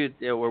payment or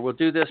we'll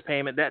do this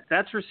payment.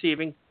 That's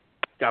receiving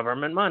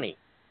government money.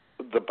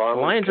 The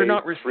Bombers paid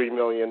 $3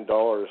 million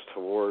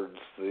towards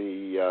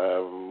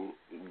the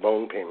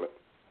loan payment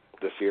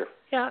this year.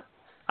 Yeah,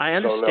 I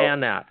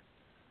understand that.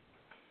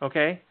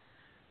 Okay,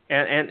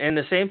 and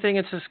the same thing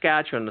in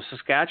Saskatchewan. The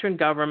Saskatchewan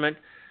government,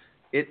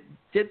 it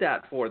did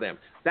that for them.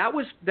 That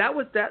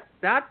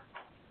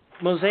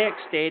Mosaic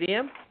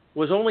Stadium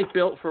was only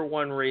built for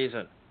one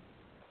reason.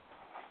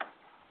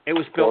 It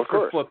was built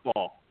for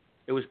football.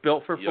 It was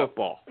built for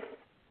football.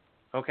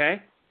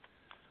 Okay.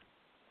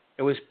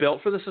 It was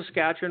built for the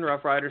Saskatchewan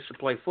Roughriders to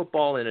play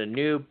football in a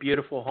new,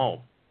 beautiful home.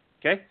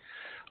 Okay.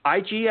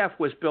 IGF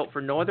was built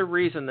for no other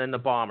reason than the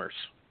Bombers.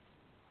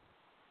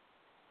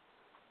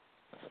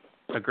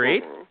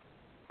 Agreed?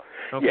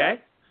 Okay. Yeah.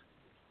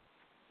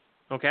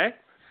 Okay.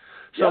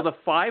 So the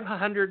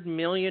 $500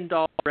 million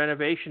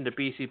renovation to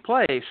BC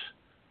Place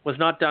was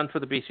not done for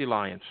the BC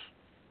Lions.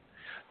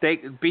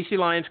 BC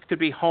Lions could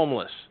be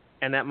homeless,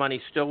 and that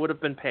money still would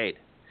have been paid.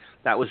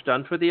 That was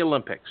done for the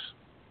Olympics.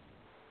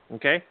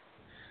 Okay?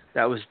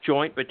 That was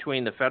joint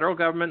between the federal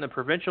government and the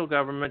provincial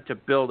government to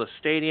build a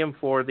stadium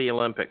for the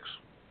Olympics.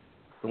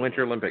 The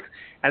Winter Olympics.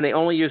 And they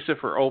only used it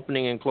for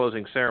opening and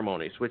closing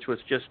ceremonies, which was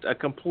just a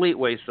complete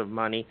waste of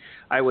money.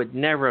 I would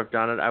never have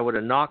done it. I would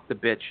have knocked the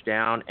bitch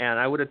down, and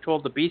I would have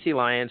told the BC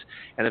Lions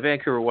and the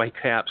Vancouver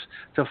Whitecaps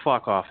to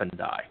fuck off and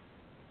die.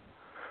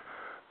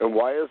 And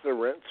why is the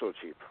rent so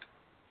cheap?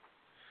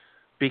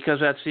 Because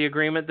that's the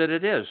agreement that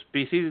it is.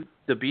 The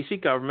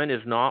BC government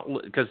is not,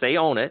 because they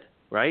own it,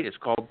 right? It's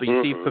called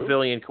BC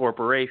Pavilion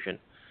Corporation,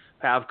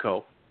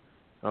 PAVCO.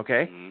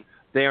 Okay? Mm-hmm.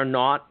 They are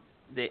not...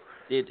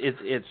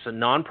 It's a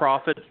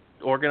non-profit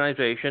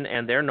organization,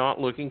 and they're not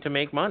looking to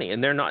make money,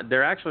 and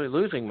they're actually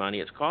losing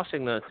money. It's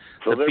costing the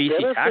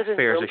BC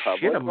taxpayers a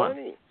shit of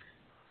money.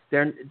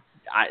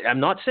 I'm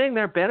not saying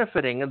they're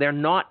benefiting, they're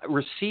not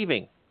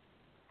receiving.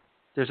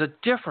 There's a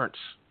difference,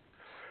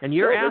 and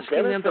you're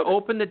asking them to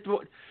open the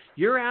door.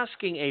 You're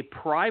asking a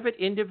private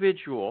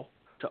individual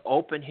to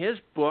open his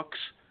books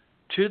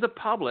to the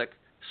public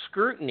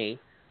scrutiny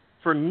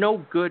for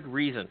no good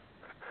reason.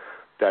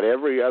 that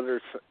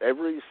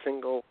every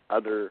single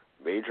other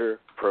major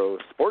pro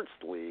sports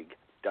league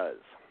does.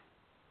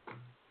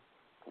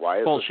 Why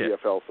is Bullshit. the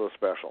CFL so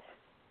special?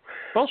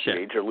 Bullshit.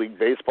 Major League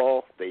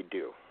Baseball, they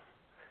do.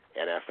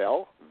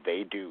 NFL,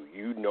 they do.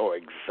 You know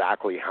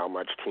exactly how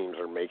much teams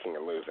are making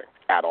and losing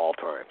at all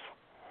times.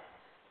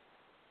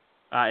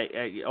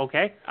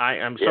 Okay.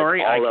 I'm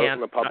sorry. I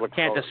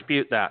can't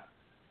dispute that.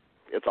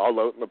 It's all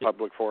out in the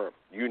public forum.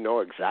 You know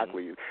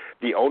exactly.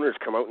 Mm-hmm. The owners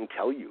come out and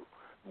tell you,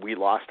 we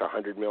lost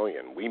 $100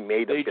 million. We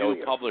made $1 billion. They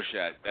do publish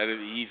that.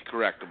 He's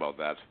correct about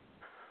that.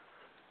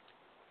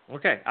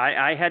 Okay.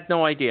 I had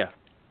no idea.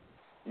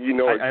 You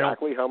know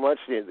exactly how much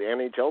the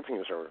NHL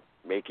teams are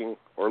making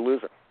or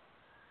losing.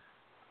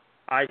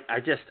 I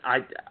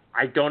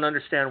don't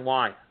understand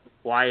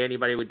why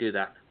anybody would do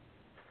that.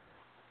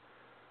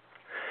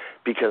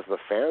 Because the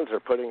fans are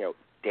putting out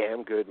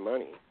damn good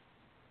money.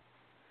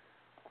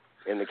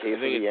 In the case of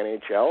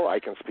the NHL, I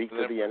can speak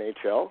to the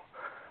NHL.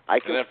 I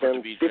can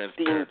spend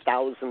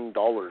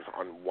 $15,000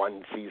 on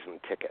one season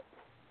ticket.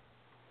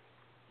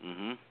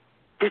 Mhm.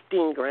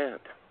 $15,000.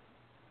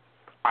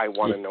 I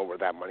want to know where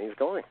that money is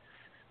going.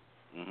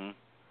 Mhm.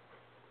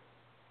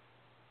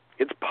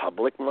 It's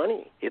public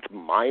money. It's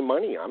my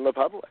money. I'm the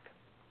public.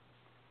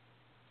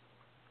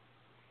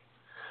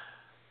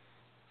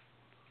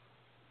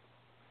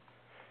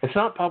 It's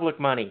not public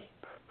money.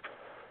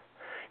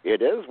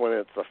 It is when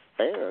it's the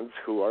fans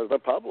who are the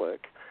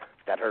public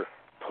that are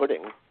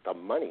putting the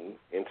money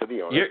into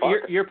the owner's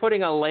pocket. You're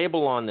putting a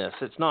label on this.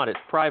 It's not. It's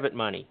private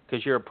money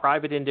because you're a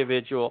private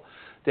individual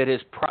that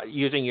is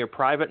using your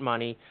private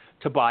money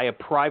to buy a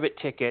private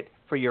ticket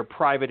for your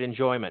private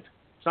enjoyment.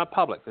 It's not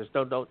public.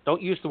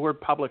 Don't use the word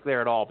public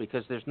there at all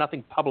because there's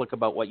nothing public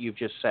about what you've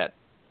just said.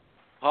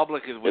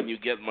 Public is when you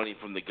get money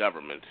from the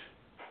government,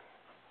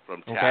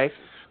 from taxes. Okay.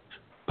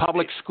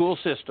 Public school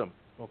system.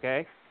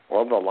 Okay.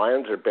 Well, the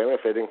Lions are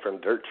benefiting from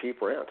dirt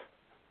cheap rent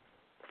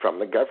from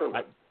the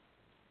government.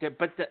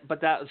 But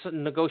that's a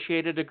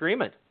negotiated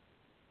agreement.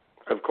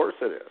 Of course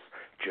it is.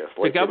 Just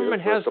like the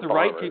government has the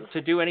right Bombers.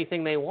 to do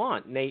anything they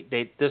want.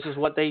 This is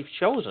what they've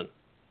chosen.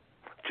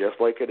 Just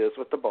like it is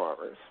with the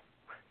Bombers.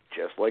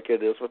 Just like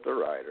it is with the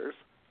Riders.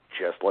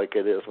 Just like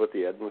it is with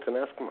the Edmonton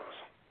Eskimos.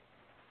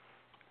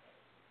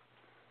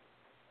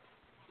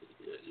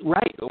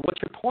 Right.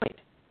 What's your point?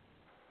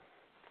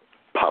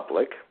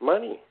 Public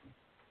money.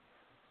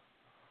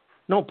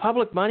 No,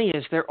 public money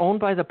is they're owned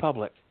by the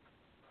public.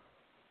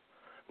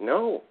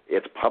 No,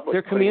 it's public.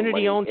 They're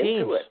community-owned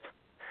teams. It.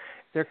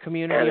 They're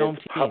community-owned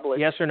teams.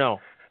 Yes or no?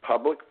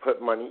 Public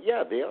put money.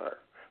 Yeah, they are.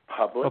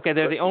 Public. Okay,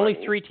 they're the only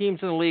money. 3 teams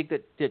in the league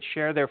that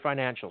share their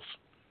financials.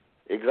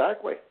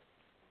 Exactly.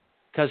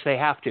 Because they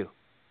have to.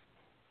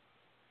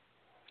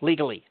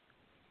 Legally.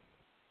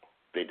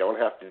 They don't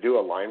have to do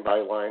a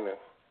line-by-line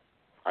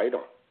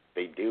item.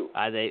 They do.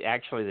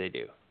 They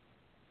do.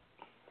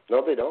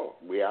 No, they don't.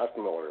 We asked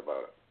Miller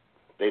about it.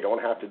 They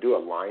don't have to do a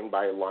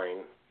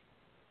line-by-line.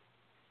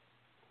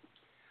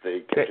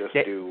 They can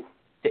do...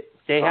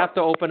 They have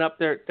to open up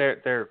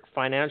their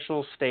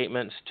financial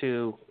statements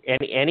to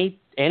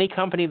any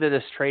company that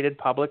is traded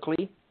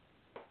publicly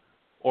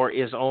or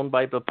is owned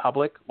by the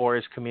public or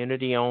is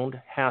community-owned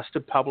has to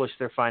publish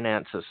their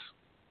finances.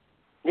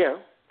 Yeah,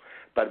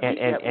 but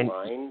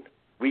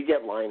we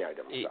get line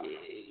items.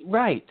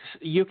 Right.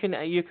 You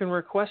can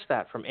request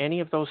that from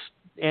any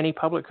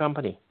public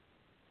company.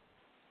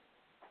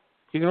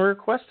 You can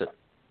request it.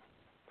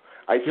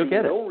 I see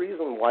no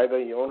reason why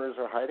the owners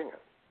are hiding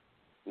it.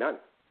 None.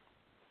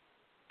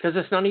 Because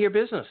it's none of your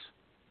business.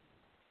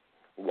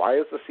 Why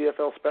is the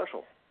CFL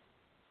special?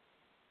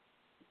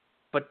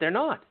 But they're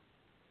not.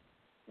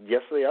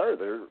 Yes, they are.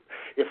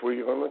 If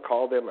we're going to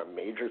call them a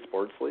major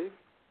sports league,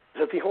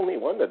 they're the only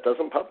one that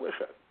doesn't publish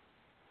it.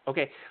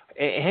 Okay,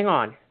 hang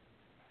on.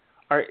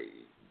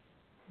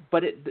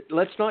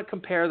 Let's not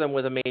compare them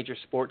with a major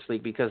sports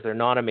league because they're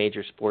not a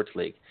major sports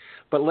league.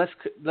 But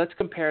let's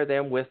compare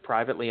them with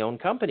privately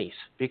owned companies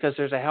because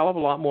there's a hell of a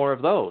lot more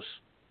of those.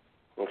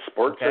 Well,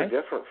 sports are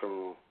different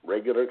from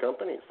regular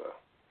companies, though.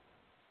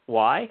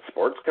 Why?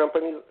 Sports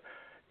companies,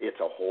 it's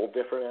a whole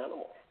different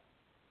animal.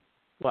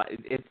 Well,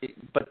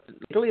 but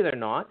legally they're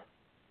not.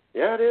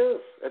 Yeah, it is.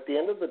 At the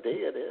end of the day,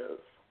 it is.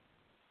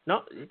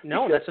 No,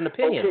 that's an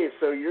opinion. Okay,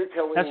 so you're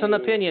telling me... That's an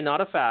opinion,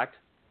 not a fact.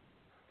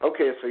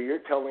 Okay, so you're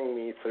telling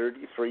me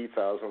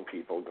 33,000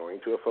 people going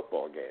to a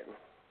football game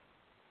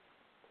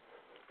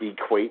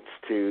equates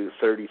to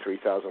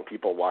 33,000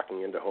 people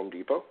walking into Home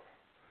Depot?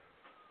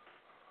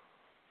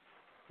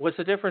 What's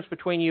the difference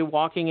between you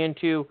walking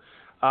into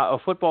a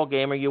football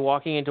game or you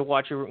walking in to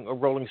watch a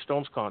Rolling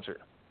Stones concert?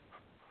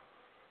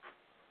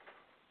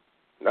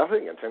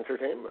 Nothing. It's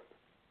entertainment.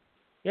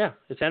 Yeah,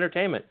 it's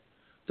entertainment.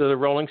 Do the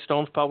Rolling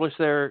Stones publish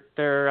their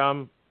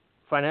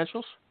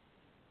financials?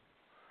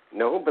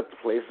 No, but the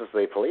places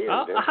they play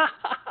in do.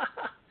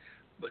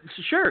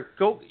 Sure.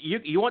 Go.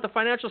 You want the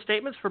financial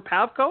statements for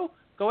Pavco?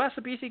 Go ask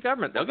the BC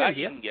government. They'll give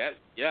you.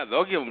 Yeah,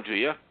 they'll give them to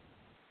you.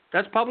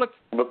 That's public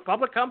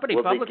company,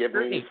 public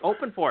scrutiny.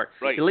 Open for it.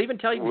 Right. They'll even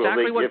tell you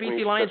exactly what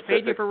BC Lions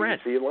paid you for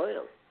rent. BC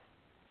Lion?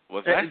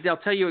 What's that? They'll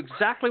tell you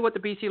exactly what the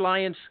BC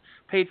Lions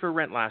paid for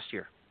rent last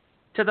year,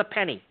 to the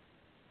penny.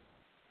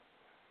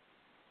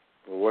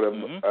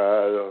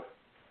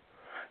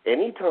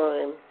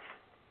 Anytime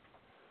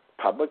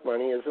public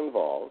money is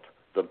involved,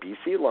 the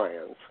BC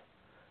Lions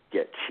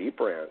get cheap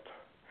rent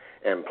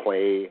and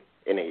play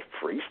in a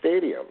free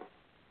stadium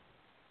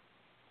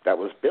that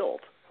was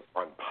built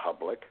on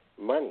public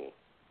money.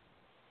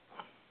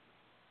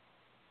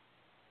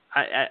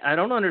 I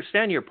don't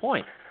understand your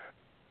point.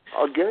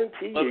 I'll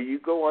guarantee you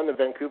go on the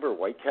Vancouver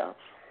Whitecaps,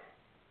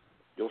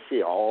 you'll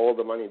see all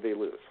the money they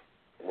lose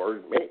or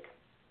make.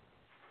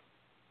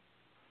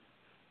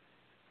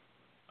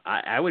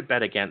 I would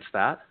bet against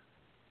that.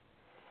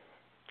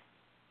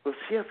 The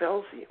CFL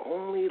is the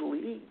only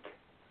league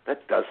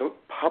that doesn't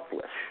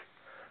publish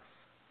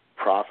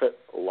profit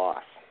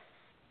loss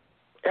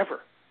ever.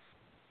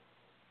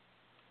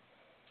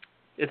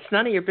 It's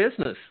none of your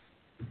business.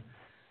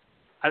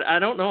 I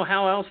don't know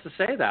how else to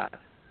say that.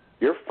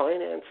 You're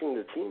financing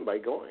the team by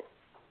going.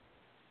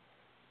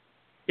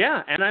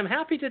 Yeah, and I'm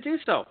happy to do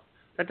so.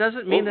 That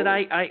doesn't mean that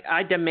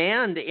I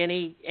demand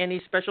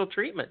any special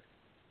treatment.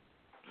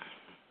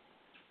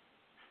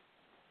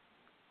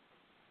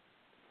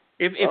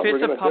 If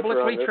it's a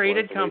publicly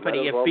traded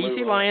company, if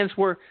BC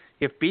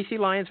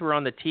Lions were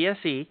on the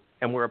TSE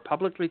and were a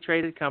publicly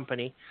traded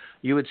company,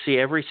 you would see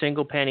every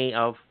single penny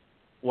of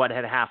what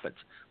had happened.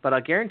 But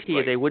I'll guarantee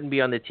you they wouldn't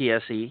be on the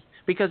TSE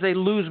because they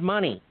lose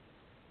money.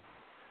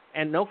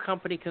 And no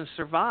company can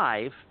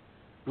survive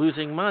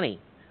losing money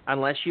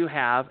unless you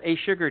have a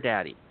sugar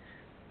daddy.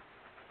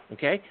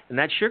 Okay? And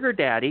that sugar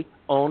daddy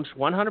owns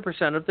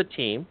 100% of the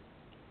team,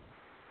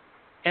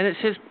 and it's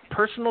his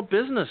personal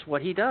business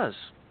what he does.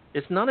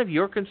 It's none of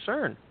your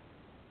concern.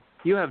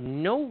 You have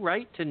no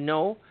right to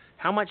know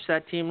how much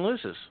that team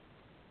loses.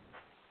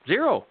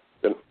 Zero.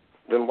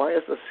 Then why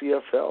is the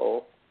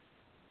CFL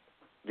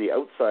the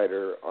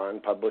outsider on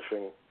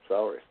publishing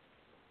salaries?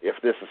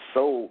 If this is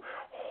so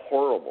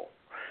horrible,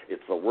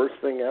 it's the worst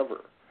thing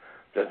ever,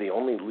 they're the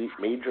only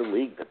major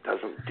league that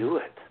doesn't do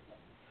it.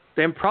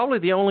 Then probably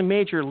the only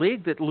major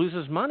league that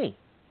loses money.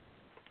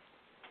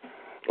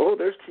 Oh,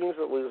 there's teams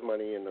that lose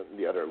money in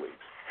the other leagues.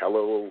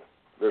 Hello,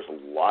 there's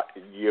a lot.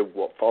 You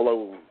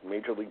follow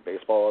Major League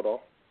Baseball at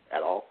all?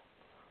 At all?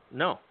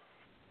 No.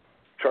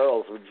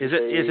 Charles, would you say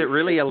is it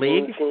really a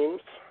league?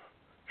 Teams?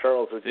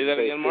 Charles, would you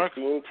say again, Mark?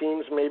 15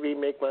 teams maybe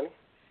make money?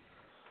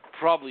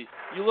 Probably.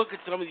 You look at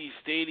some of these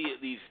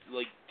these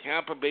like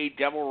Tampa Bay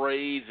Devil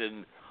Rays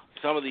and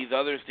some of these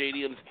other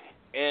stadiums,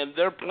 and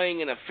they're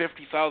playing in a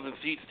 50,000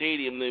 seat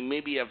stadium. They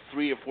maybe have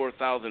 3,000 or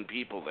 4,000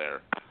 people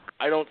there.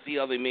 I don't see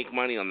how they make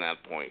money on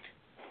that point.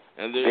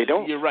 And they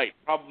don't. You're right.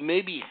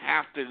 Maybe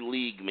half the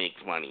league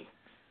makes money.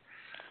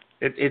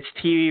 It's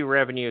TV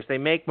revenues. They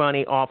make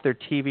money off their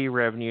TV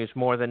revenues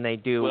more than they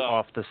do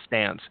off the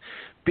stands.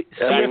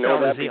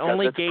 CFL is the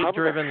only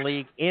gate-driven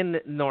league in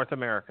North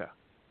America.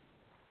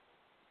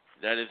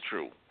 That is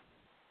true.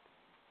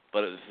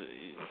 But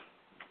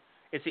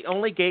it's the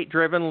only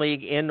gate-driven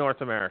league in North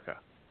America.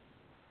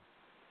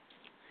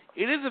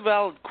 It is a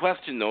valid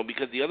question, though,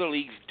 because the other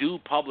leagues do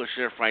publish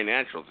their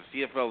financials.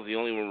 The CFL is the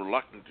only one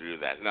reluctant to do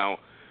that. Now,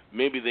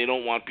 maybe they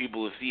don't want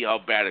people to see how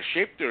bad a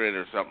shape they're in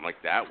or something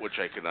like that, which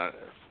I can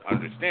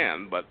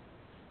understand, but...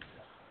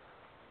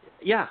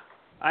 Yeah,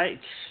 I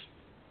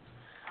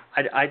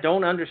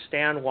don't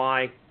understand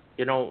why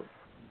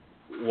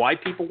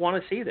people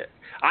want to see that.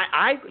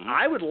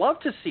 I would love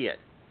to see it.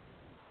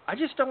 I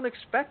just don't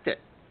expect it.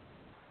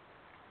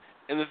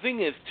 And the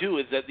thing is, too,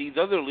 is that these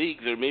other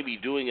leagues are maybe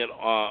doing it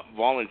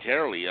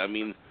voluntarily. I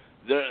mean,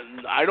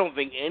 I don't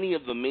think any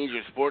of the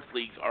major sports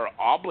leagues are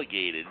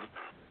obligated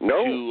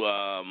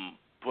to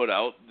put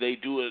out. They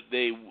do it.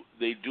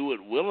 They do it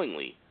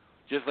willingly.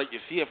 Just like the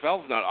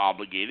CFL's not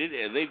obligated,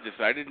 and they've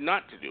decided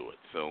not to do it.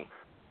 So.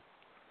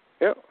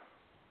 Yeah.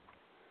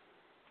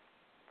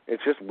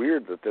 It's just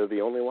weird that they're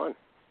the only one.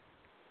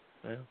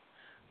 Yeah.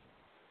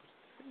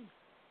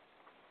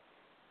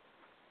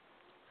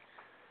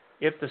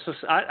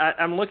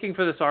 I'm looking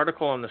for this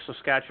article on the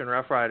Saskatchewan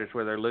Roughriders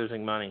where they're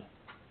losing money.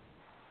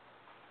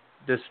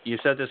 You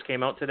said this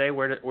came out today.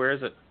 Where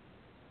is it?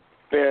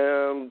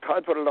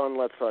 Todd put it on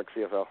Let's Talk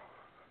CFL.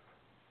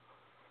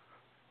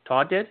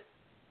 Todd did?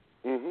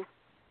 Mm-hmm.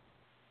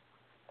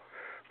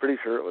 Pretty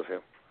sure it was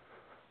him.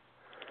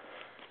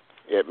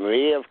 It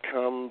may have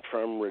come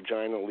from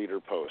Regina Leader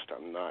Post.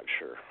 I'm not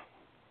sure.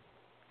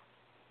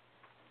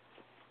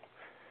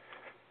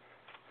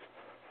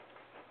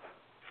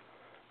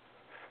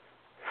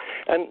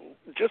 And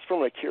just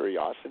from a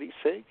curiosity's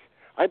sake,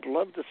 I'd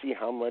love to see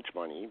how much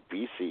money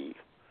BC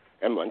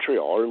and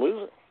Montreal are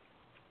losing.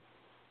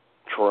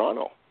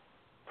 Toronto.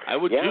 I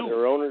would too.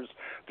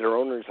 Their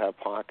owners have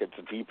pockets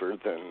deeper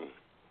than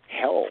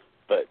hell,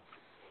 but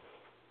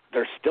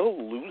they're still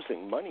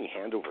losing money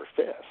hand over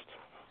fist.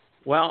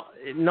 Well,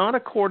 not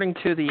according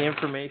to the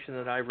information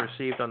that I've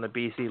received on the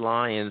BC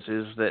Lions,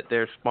 is that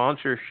their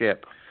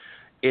sponsorship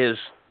is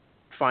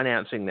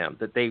financing them,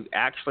 that they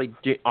actually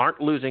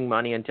aren't losing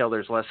money until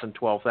there's less than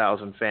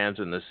 12,000 fans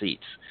in the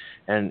seats.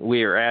 And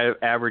we are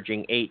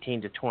averaging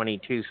 18 to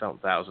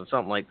 22,000,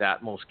 something like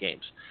that, most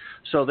games.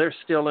 So they're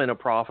still in a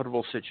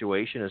profitable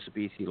situation as the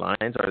BC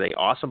Lions. Are they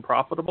awesome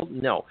profitable?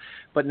 No.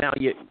 But now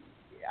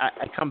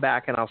I come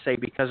back and I'll say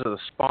because of the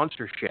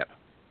sponsorship,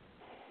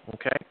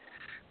 okay?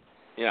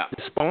 Yeah.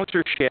 The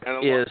sponsorship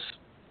is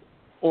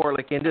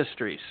Orlick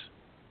Industries.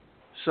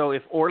 So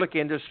if Orlick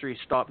Industries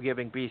stopped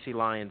giving BC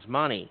Lions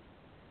money,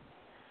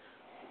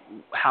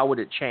 how would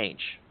it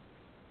change?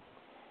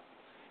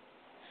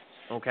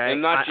 Okay,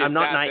 and not I'm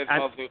not naive.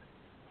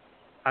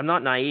 I'm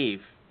not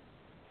naive.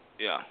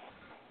 Yeah.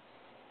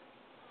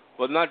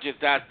 Well, not just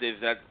that.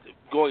 There's that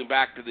going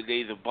back to the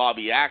days of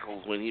Bobby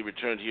Ackles when he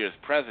returned here as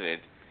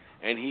president,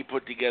 and he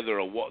put together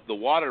the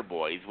Water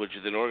Boys, which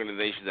is an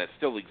organization that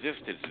still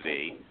exists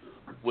today,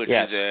 which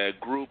is a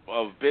group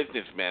of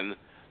businessmen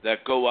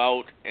that go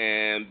out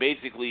and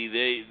basically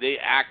they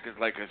act as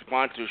like a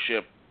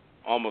sponsorship,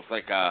 almost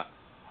like a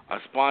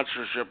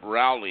sponsorship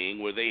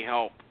rallying where they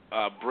help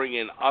bring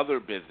in other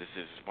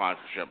businesses'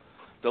 sponsorship.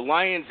 The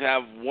Lions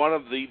have one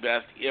of the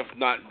best, if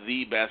not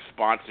the best,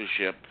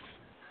 sponsorships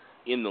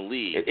in the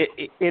league.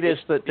 It is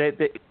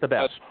the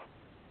best.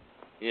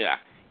 Yeah,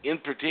 in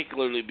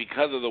particularly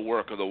because of the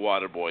work of the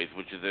Water Boys,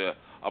 which is a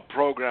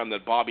program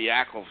that Bobby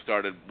Ackles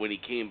started when he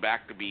came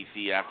back to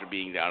BC after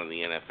being down in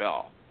the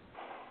NFL.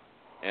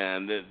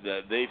 And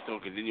they still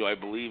continue. I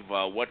believe,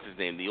 what's his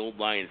name? The old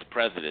Lions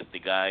president, the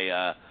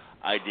guy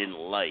I didn't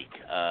like.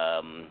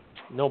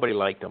 Nobody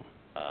liked him.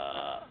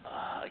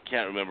 I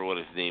can't remember what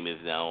his name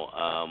is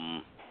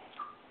now.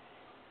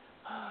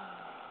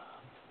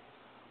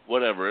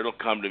 Whatever, it'll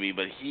come to me.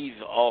 But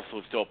he's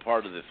also still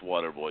part of this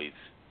Water Boys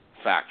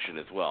faction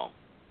as well.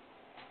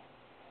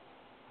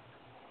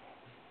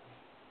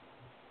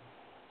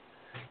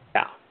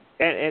 Yeah,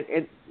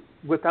 and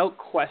without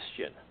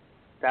question,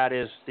 that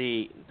is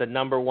the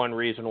number one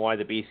reason why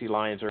the BC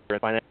Lions are in the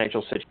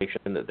financial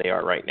situation that they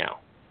are right now.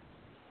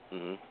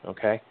 Mm-hmm.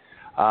 Okay?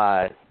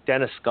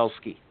 Dennis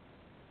Skulski.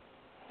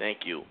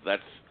 Thank you.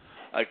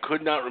 I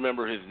could not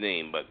remember his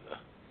name, but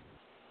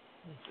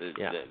that's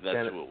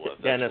who it was.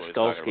 Dennis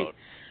Skulski.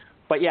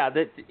 But yeah,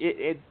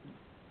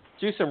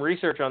 do some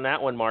research on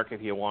that one, Mark,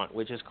 if you want,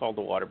 which is called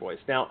the Water Boys.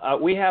 Now,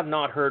 we have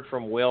not heard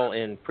from Will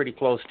in pretty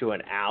close to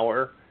an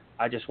hour.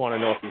 I just want to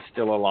know if he's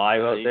still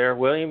alive out there.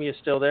 William, you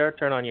still there?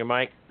 Turn on your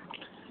mic.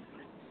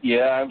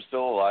 Yeah, I'm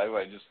still alive.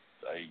 I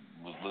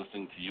was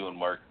listening to you and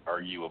Mark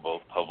argue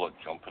about public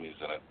companies,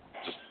 and it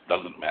just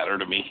doesn't matter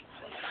to me.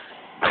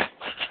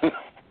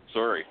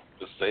 Sorry,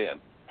 just saying.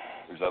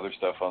 There's other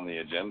stuff on the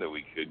agenda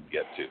we could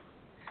get to.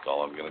 That's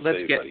all I'm going to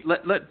say,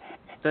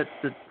 buddy.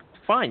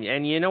 Fine.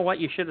 And you know what?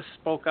 You should have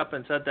spoke up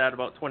and said that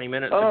about 20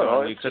 minutes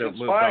ago. No, we could have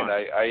moved fine. on.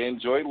 I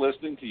enjoy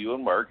listening to you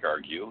and Mark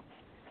argue.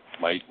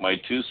 My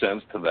 2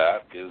 cents to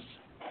that is,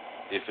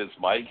 if it's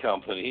my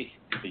company,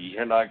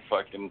 you're not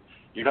going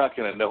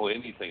to know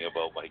anything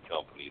about my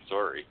company.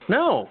 Sorry.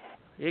 No,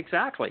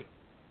 exactly.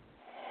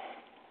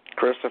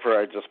 Christopher,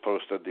 I just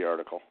posted the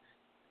article.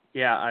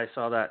 Yeah, I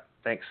saw that.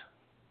 Thanks.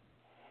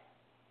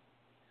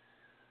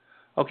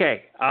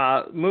 Okay,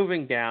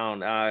 moving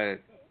down.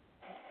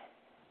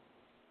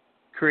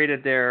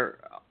 Created their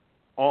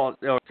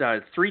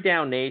Three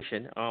Down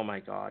Nation. Oh my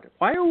God,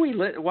 why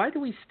do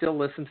we still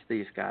listen to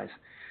these guys?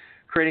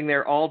 Creating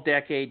their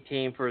all-decade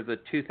team for the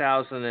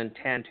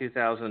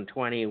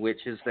 2010-2020,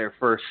 which is their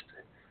first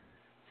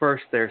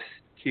their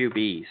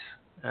QBs.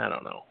 I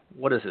don't know.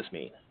 What does this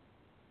mean?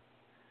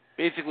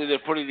 Basically, they're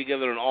putting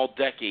together an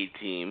all-decade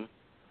team.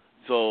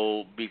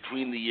 So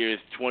between the years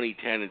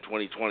 2010 and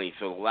 2020,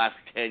 so the last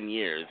 10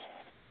 years,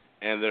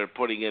 and they're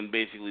putting in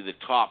basically the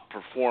top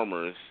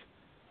performers.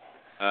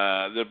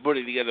 They're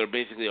putting together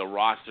basically a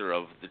roster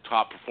of the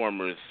top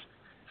performers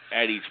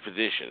at each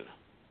position.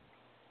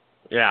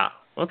 Yeah.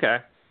 Okay.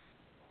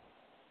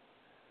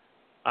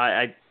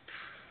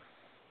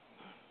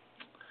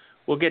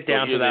 We'll get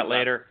down to that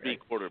later.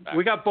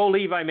 We got Bo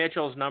Levi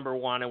Mitchell as number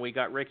 1, and we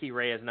got Ricky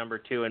Ray as number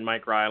 2, and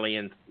Mike Riley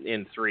in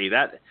 3.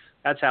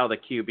 That's how the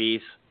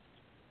QBs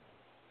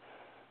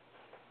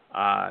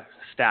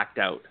stacked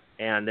out,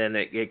 and then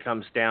it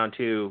comes down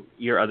to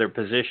your other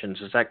positions.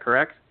 Is that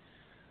correct?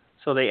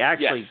 So they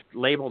actually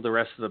labeled the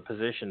rest of the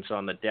positions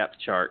on the depth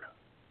chart.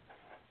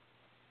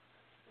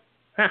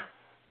 Huh.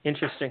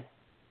 Interesting.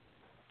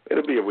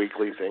 It'll be a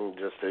weekly thing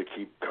just to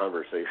keep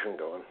conversation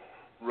going.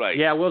 Right.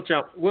 Yeah, we'll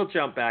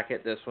jump back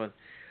at this one.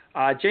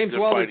 James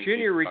Wilder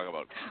Jr.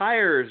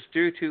 retires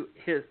due to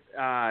his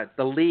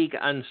the league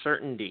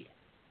uncertainty.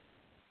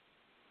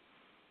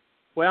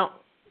 Well,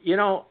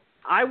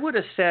 I would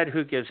have said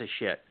who gives a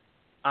shit.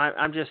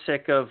 I'm just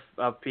sick of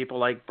people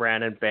like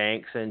Brandon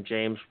Banks and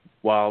James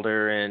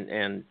Wilder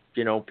and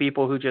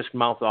people who just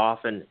mouth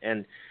off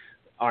and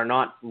are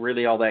not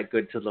really all that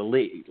good to the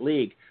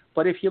league.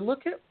 But if you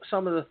look at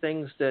some of the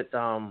things that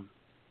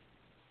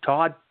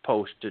Todd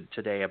posted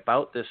today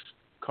about this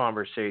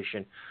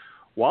conversation,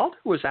 Wilder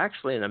was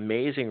actually an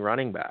amazing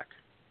running back.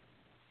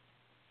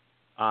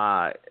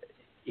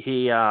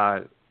 He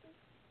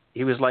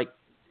he was like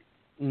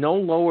no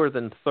lower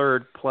than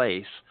third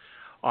place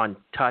on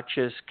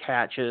touches,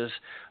 catches,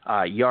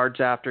 yards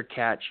after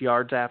catch,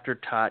 yards after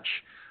touch.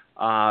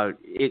 All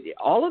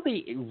of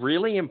the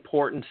really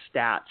important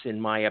stats, in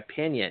my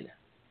opinion,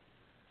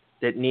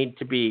 that need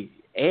to be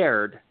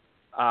aired,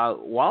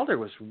 Wilder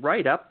was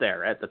right up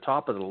there at the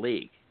top of the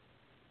league.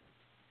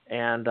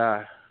 And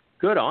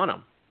good on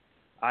him.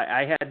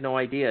 I had no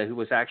idea who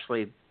was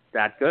actually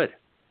that good.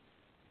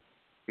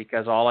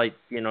 Because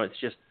it's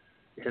just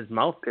his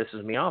mouth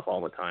pisses me off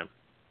all the time.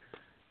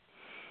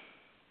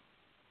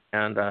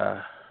 And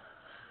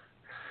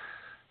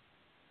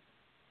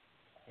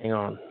hang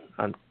on.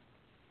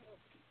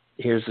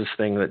 Here's this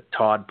thing that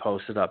Todd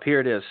posted up. Here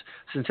it is.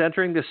 Since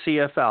entering the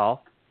CFL,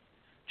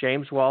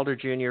 James Wilder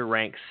Jr.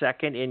 ranks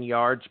second in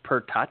yards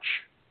per touch,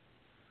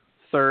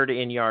 third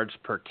in yards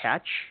per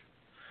catch,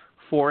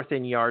 fourth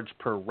in yards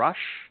per rush,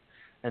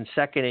 and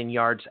second in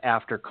yards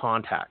after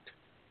contact.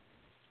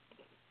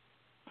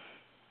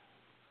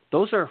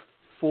 Those are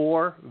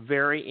 4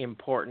 very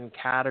important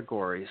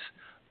categories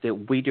that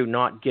we do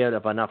not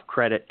give enough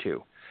credit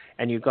to.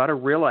 And you've got to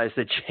realize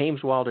that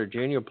James Wilder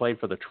Jr. played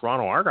for the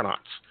Toronto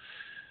Argonauts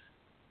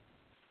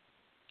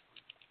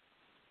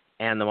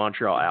and the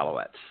Montreal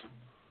Alouettes.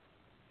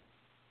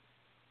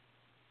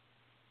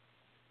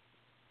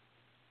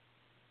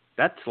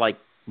 That's like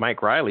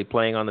Mike Riley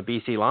playing on the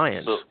BC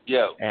Lions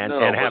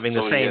and having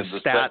the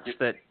same stats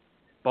that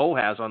Bo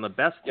has on the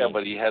best team. Yeah,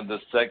 but he had the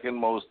second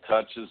most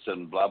touches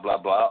and blah, blah,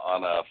 blah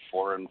on a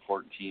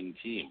 4-14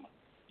 team.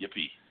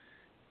 Yippee.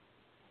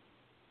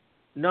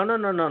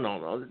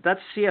 No. That's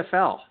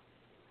CFL.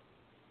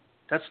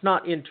 That's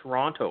not in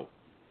Toronto.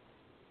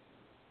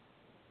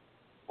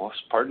 Well,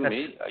 pardon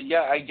me?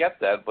 Yeah, I get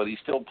that, but he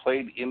still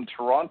played in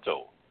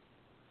Toronto.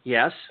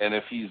 Yes. And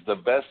if he's the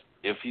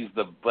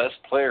best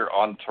player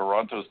on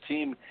Toronto's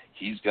team,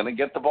 he's going to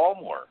get the ball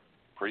more.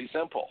 Pretty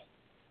simple.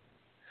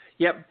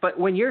 Yeah, but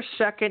when you're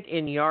second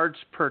in yards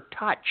per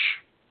touch,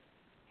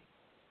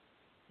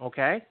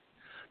 okay?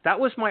 That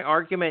was my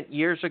argument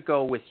years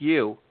ago with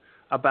you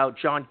about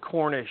John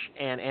Cornish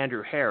and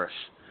Andrew Harris,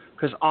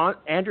 because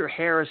Andrew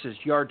Harris's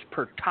yards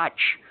per touch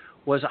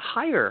was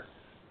higher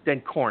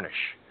than Cornish.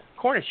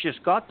 Cornish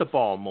just got the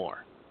ball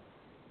more.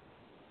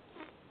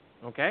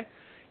 Okay?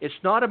 It's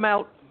not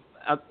amount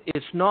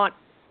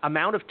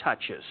of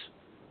touches.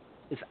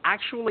 It's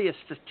actually a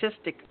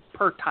statistic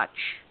per touch.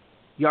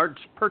 Yards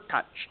per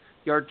touch,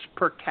 yards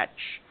per catch,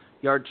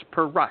 yards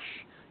per rush,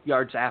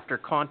 yards after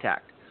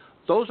contact.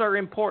 Those are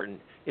important.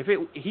 If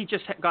he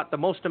just got the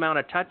most amount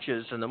of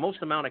touches and the most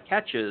amount of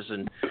catches,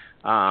 and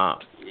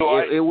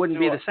it wouldn't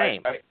be the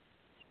same.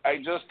 I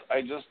just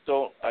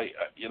don't.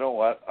 You know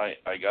what?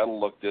 I got to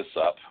look this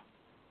up.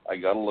 I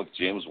got to look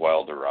James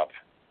Wilder up,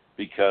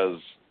 because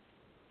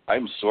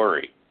I'm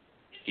sorry,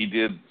 he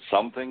did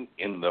something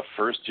in the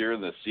first year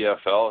in the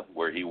CFL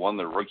where he won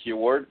the rookie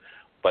award,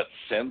 but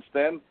since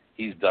then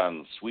he's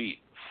done sweet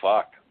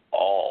fuck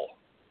all.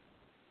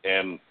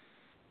 And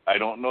I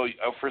don't know,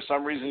 for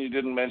some reason you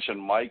didn't mention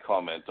my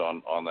comment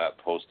on that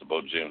post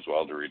about James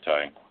Wilder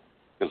retiring,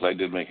 because I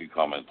did make a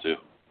comment too.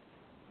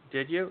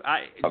 Did you?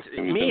 I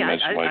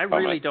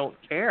really don't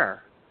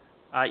care.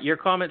 Your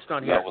comment's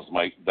not here. That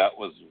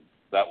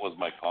was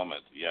my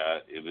comment. Yeah,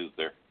 it is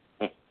there.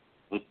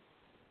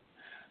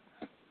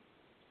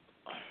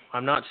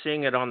 I'm not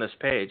seeing it on this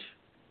page.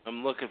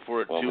 I'm looking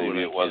for it too. Well,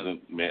 maybe it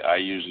wasn't. I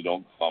usually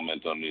don't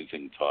comment on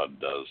anything Todd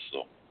does.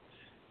 So.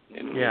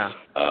 Anyways, yeah,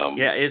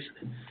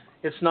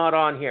 it's not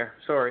on here.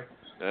 Sorry.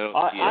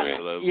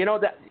 You know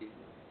that.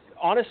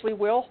 Honestly,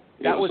 Will,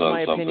 that was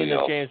my opinion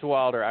of James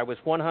Wilder. I was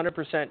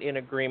 100% in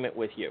agreement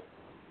with you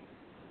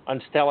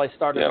until I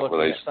started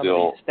looking at some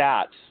of these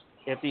stats.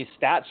 If these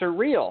stats are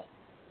real.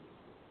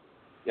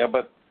 Yeah,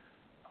 but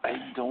I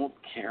don't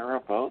care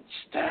about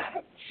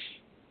stats.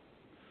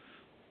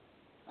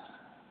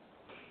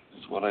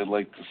 That's what I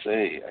like to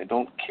say. I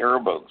don't care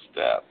about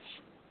stats.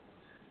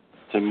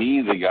 To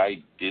me, the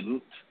guy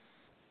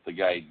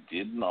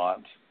did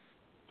not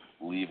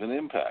leave an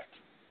impact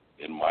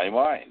in my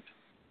mind.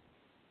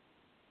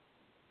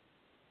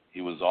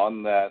 He was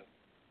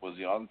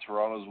he on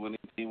Toronto's winning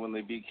team when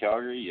they beat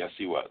Calgary? Yes,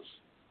 he was.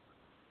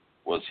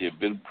 Was he a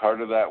big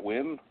part of that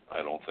win?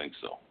 I don't think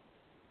so.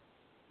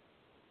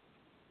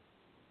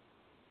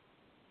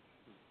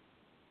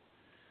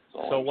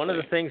 So one of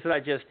the things that I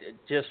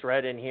just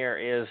read in here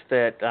is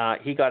that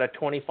he got a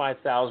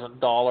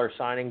 $25,000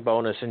 signing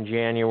bonus in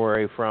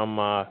January from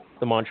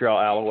the Montreal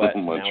Alouettes.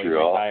 Montreal. Now he's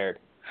retired.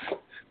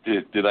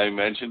 Did I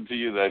mention to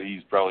you that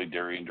he's probably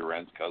Darian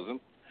Durant's cousin?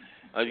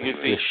 I was going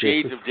to say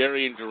shades of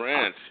Darian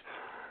Durant.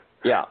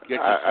 Yeah.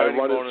 I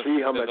want to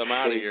see how much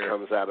shade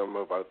comes at him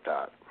about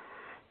that.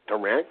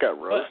 Durant got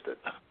roasted.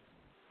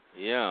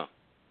 Yeah.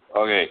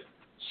 Okay,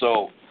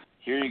 so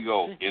here you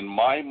go. In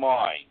my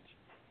mind,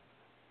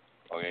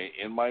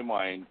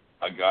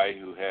 a guy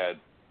who had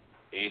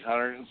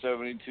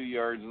 872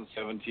 yards in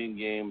 17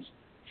 games,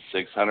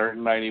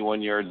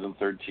 691 yards in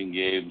 13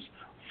 games,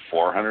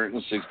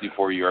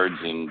 464 yards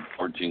in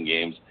 14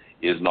 games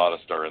is not a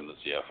star in the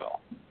CFL.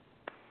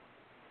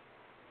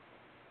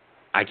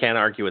 I can't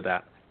argue with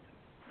that.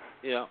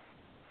 Yeah.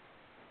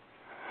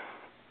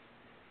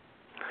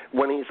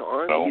 When he's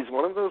on, he's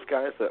one of those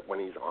guys that when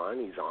he's on,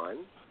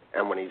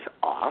 and when he's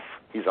off,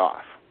 he's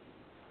off.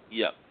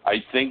 Yeah.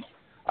 I think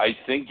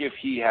if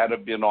he had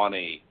been on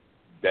a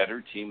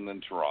better team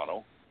than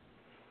Toronto,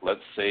 let's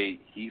say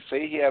he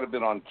had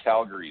been on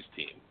Calgary's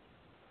team,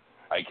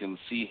 I can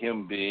see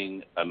him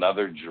being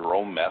another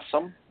Jerome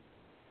Messam.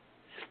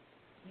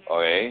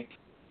 Okay?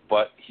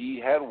 But he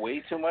had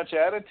way too much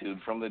attitude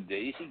from the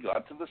day he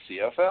got to the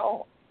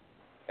CFL.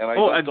 And I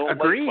don't like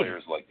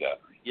players like that.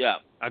 Yeah.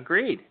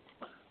 Agreed.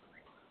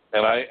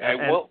 And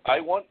I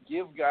won't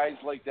give guys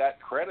like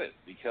that credit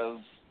because,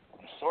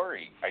 I'm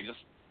sorry, I just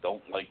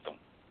don't like them.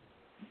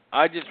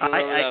 I just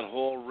remember that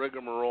whole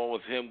rigmarole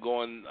with him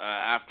going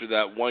after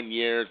that 1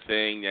 year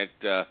thing,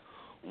 that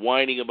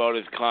whining about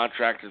his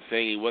contract and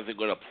saying he wasn't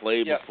going to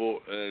play before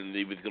and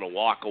he was going to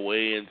walk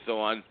away and so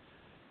on.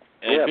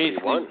 And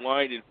basically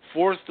whined and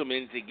forced him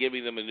into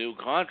giving them a new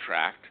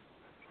contract.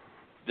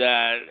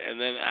 And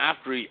then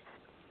after he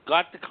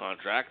got the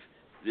contract,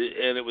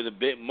 and it was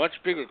a much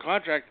bigger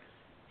contract,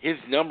 his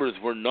numbers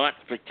were not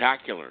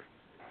spectacular.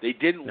 They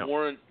didn't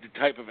warrant the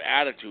type of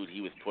attitude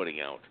he was putting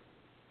out.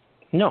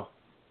 No,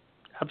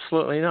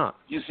 absolutely not.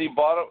 You see,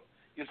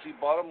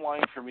 bottom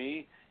line for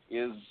me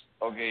is,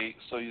 okay,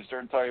 so you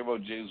start talking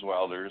about James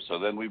Wilder, so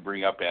then we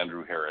bring up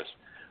Andrew Harris.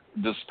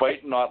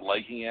 Despite not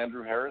liking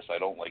Andrew Harris, I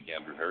don't like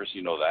Andrew Harris,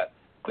 you know that.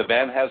 The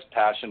man has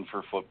passion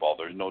for football.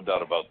 There's no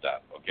doubt about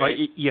that. Okay,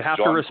 but you have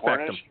to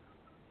respect him.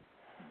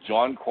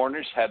 John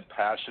Cornish had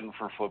passion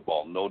for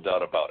football, no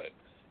doubt about it.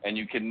 And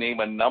you can name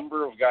a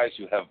number of guys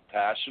who have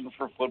passion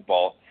for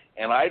football,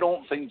 and I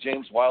don't think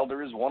James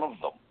Wilder is one of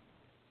them.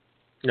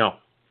 No.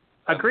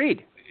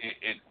 Agreed.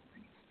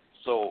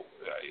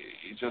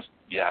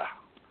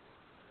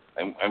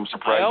 I'm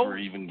surprised we're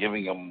even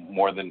giving him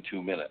more than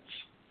 2 minutes.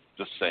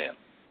 Just saying.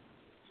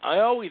 I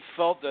always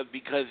felt that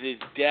because his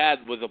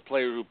dad was a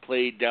player who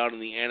played down in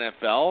the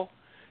NFL,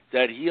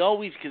 that he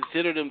always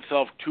considered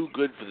himself too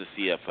good for the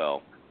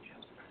CFL.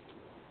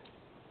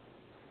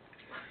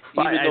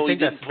 Even though he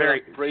didn't put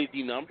up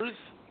crazy numbers?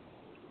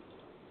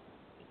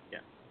 Yeah.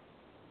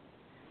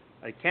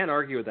 I can't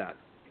argue with that.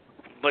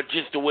 But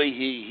just the way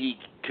he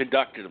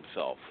conducted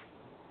himself.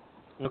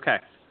 Okay.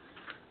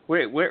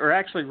 We're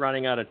actually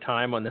running out of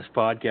time on this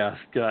podcast.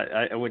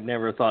 I would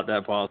never have thought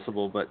that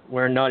possible, but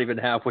we're not even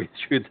halfway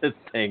through this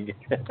thing.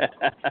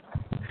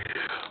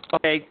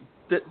 Okay,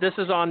 this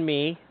is on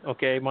me.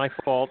 Okay, my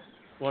fault,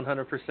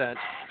 100%.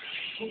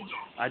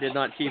 I did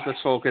not keep us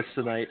focused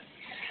tonight.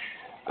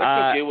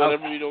 That's okay.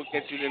 Whatever we don't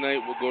get you tonight,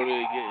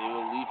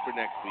 we'll leave for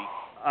next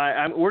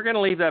week. We're going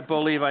to leave that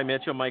Bo Levi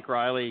Mitchell, Mike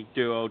Riley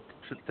duo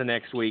to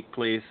next week,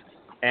 please.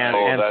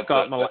 And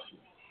Scott Malone.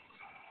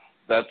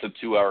 That's a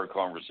 2-hour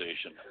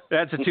conversation.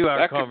 That's a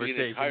 2-hour conversation. That could be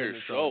an entire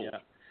show.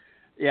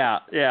 Yeah.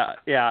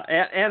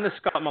 And the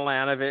Scott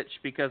Milanovich,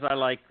 because I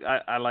like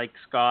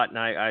Scott, and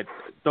I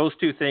those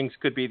two things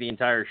could be the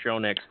entire show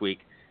next week.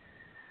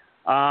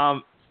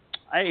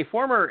 A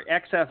former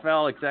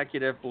XFL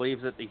executive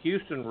believes that the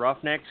Houston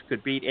Roughnecks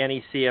could beat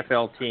any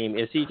CFL team.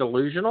 Is he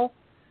delusional?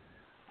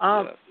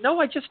 Yes. No,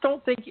 I just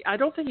don't think. I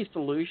don't think he's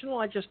delusional.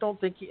 I just don't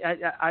think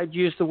I'd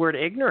use the word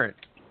ignorant,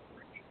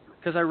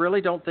 because I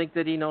really don't think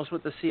that he knows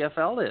what the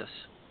CFL is.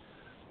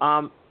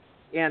 And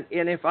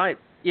if I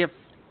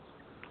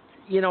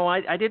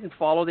didn't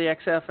follow the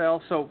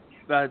XFL, so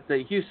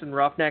the Houston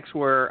Roughnecks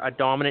were a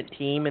dominant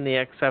team in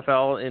the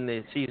XFL in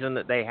the season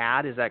that they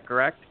had. Is that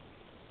correct?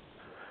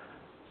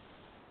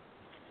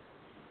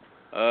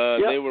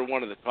 Yep. They were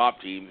one of the top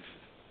teams.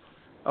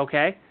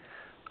 Okay.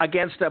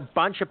 Against a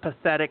bunch of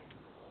pathetic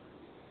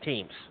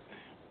teams.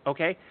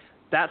 Okay?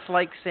 That's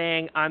like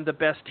saying I'm the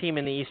best team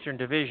in the Eastern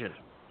Division.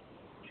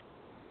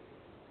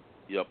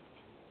 Yep.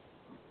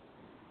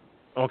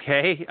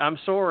 Okay? I'm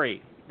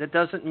sorry. That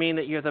doesn't mean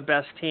that you're the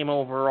best team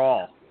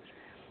overall.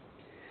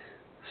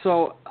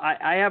 So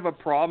I have a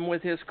problem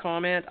with his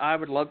comment. I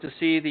would love to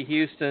see the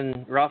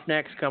Houston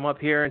Roughnecks come up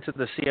here into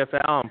the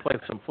CFL and play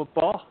some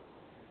football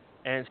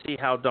and see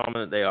how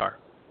dominant they are.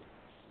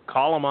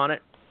 Call them on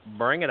it.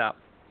 Bring it up.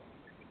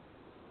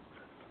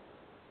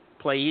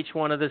 Play each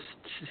one of the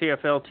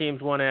CFL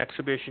teams one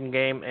exhibition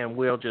game, and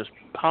we'll just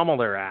pummel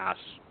their ass.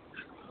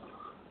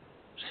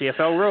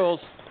 CFL rules.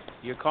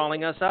 You're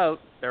calling us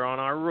out. They're on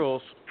our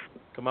rules.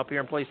 Come up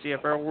here and play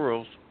CFL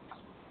rules.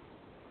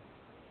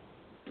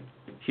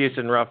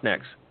 Houston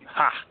Roughnecks.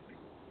 Ha!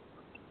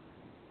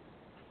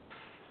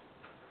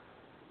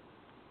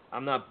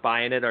 I'm not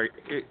buying it.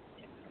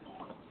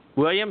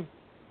 William,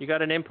 you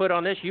got an input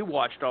on this? You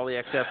watched all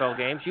the XFL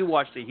games. You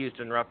watched the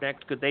Houston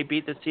Roughnecks. Could they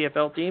beat the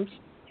CFL teams?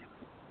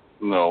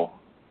 No.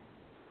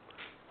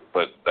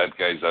 But that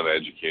guy's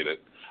uneducated.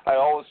 I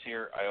always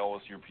hear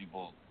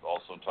people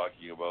also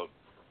talking about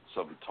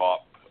some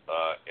top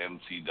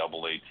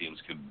NCAA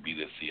teams could beat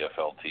a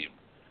CFL team.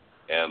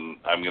 And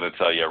I'm going to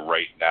tell you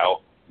right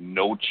now,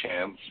 no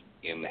chance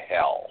in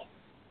hell.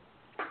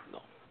 No.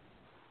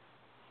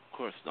 Of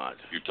course not.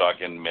 You're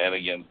talking men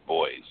against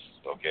boys,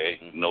 okay?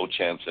 Mm-hmm. No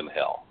chance in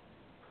hell.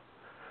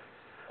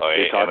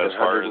 You're talking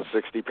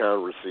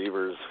 160-pound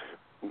receivers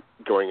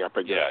going up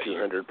against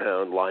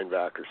 200-pound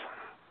linebackers.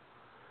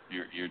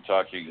 You're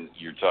talking.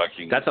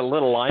 That's a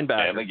little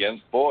linebacker. Men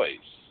against boys.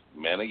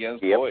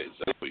 Boys.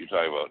 That's what you're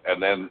talking about.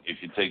 And then if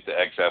you take the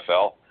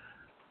XFL,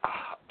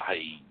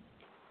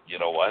 you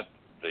know what?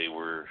 They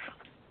were,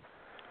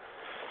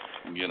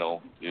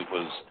 it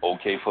was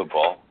okay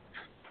football.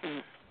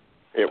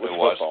 It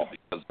was football.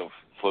 Because of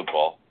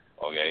football,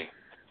 okay?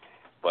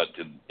 But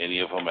did any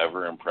of them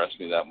ever impress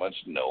me that much?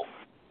 No.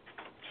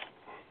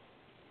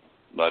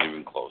 Not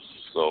even close.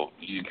 So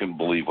you can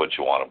believe what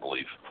you want to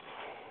believe.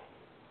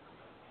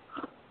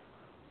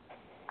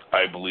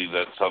 I believe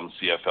that some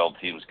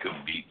CFL teams could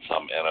beat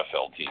some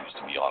NFL teams,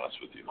 to be honest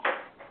with you.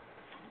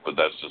 But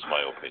that's just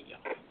my opinion.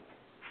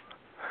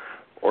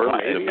 Or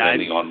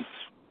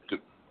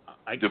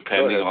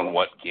depending on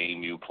what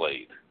game you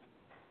played.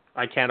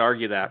 I can't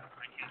argue that.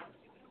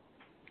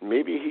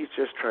 Maybe he's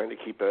just trying to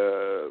keep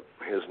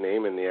his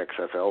name in the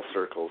XFL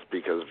circles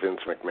because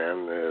Vince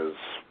McMahon is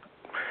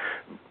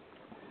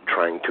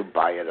trying to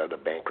buy it out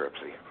of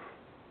bankruptcy.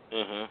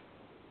 Mm-hmm.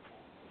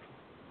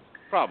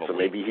 Probably. So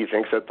maybe he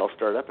thinks that they'll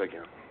start up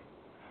again.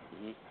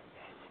 Mm-hmm.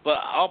 But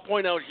I'll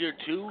point out here,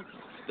 too,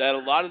 that a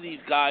lot of these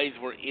guys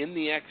were in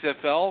the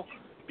XFL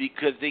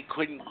because they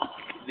couldn't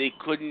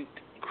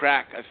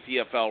crack a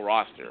CFL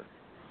roster.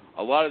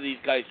 A lot of these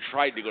guys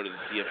tried to go to the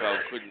CFL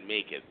and couldn't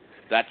make it.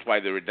 That's why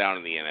they were down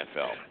in the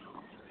NFL.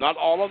 Not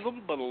all of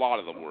them, but a lot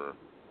of them were.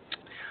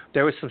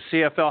 There was some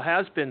CFL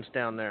has-beens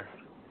down there.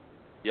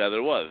 Yeah,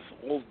 there was.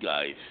 Old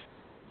guys.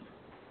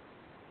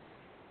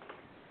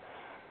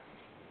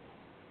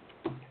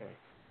 Okay.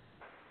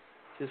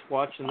 Just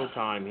watching the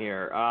time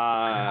here.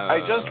 I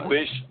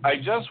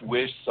just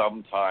wish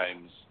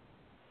sometimes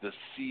the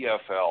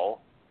CFL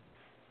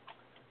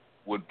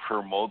would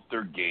promote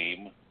their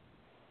game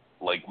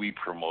like we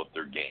promote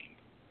their game.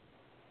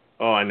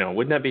 Oh, I know.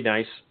 Wouldn't that be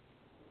nice?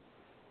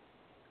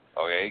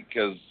 Okay,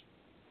 because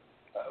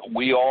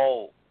we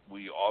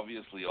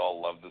obviously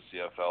all love the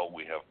CFL.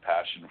 We have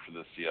passion for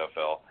the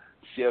CFL.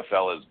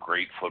 CFL is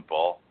great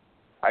football.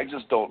 I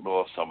just don't know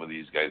if some of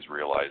these guys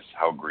realize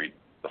how great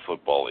the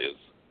football is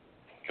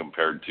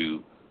compared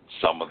to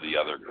some of the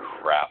other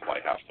crap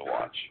I have to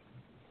watch.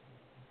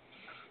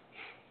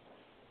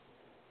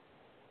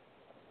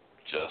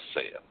 Just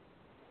saying.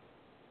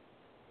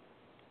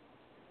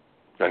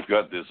 I've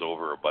got this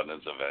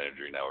overabundance of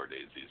energy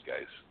nowadays, these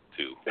guys,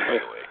 too, by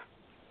the way.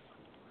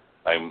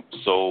 I'm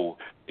so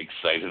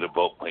excited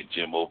about my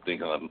gym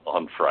opening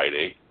on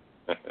Friday.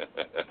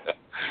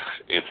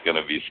 It's going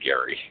to be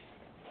scary.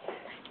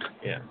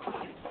 Yeah.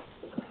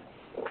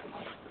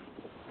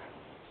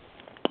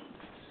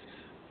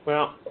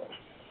 Well,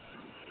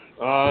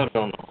 I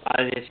don't know.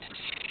 Do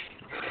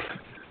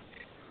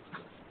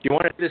you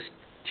want to just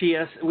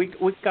TS?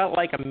 We've got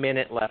like a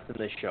minute left in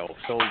the show,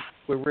 so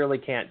we really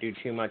can't do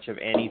too much of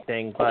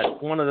anything.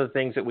 But one of the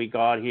things that we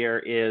got here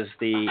is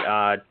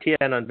the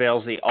TSN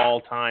unveils the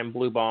all-time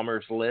Blue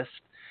Bombers list.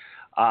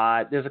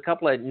 There's a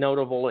couple of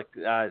notable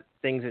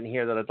things in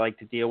here that I'd like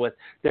to deal with.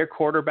 Their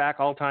quarterback,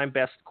 all-time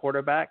best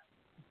quarterback,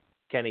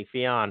 Kenny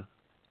Fionn.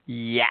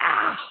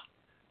 Yeah.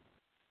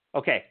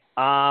 Okay.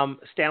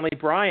 Stanley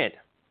Bryant,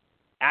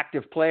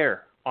 active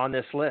player on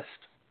this list.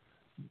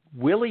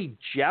 Willie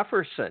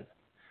Jefferson.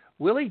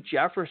 Willie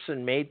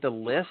Jefferson made the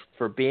list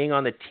for being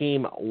on the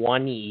team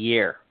 1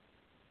 year.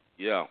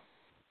 Yeah.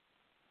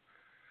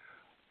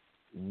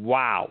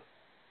 Wow.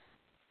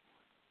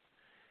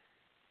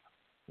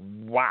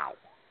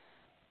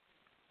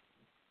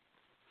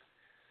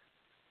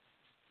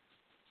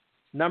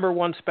 Number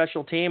one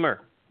special teamer,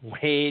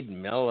 Wade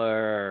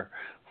Miller.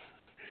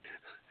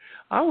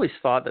 I always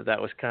thought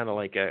that was kind of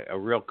like a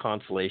real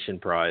consolation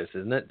prize,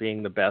 isn't it?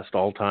 Being the best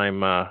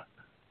all-time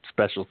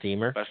special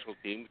teamer. Special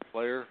team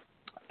player.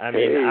 I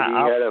mean, he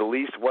had at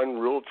least one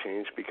rule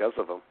change because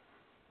of him.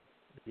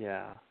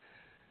 Yeah.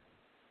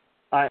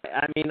 I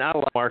mean, I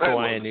love Marco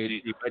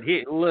Iannucci, but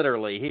he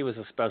was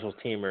a special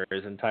teamer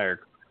his entire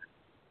career.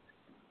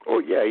 Oh,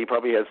 yeah, he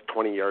probably has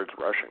 20 yards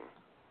rushing.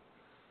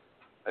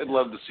 I'd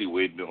love to see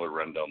Wade Miller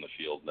run down the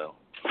field now.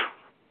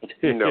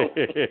 No.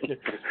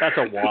 That's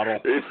a waddle.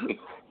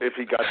 If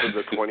he got to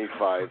the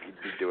 25,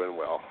 he'd be doing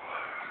well.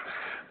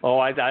 Oh,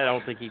 I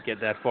don't think he'd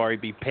get that far. He'd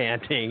be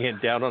panting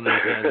and down on his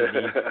hands and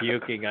knees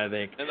puking, I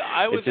think. And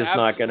I was it's just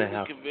not going to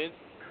happen.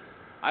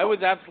 I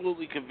was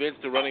absolutely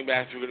convinced the running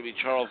backs were going to be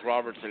Charles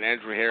Roberts and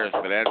Andrew Harris,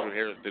 but Andrew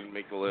Harris didn't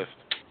make the list.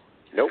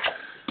 Nope.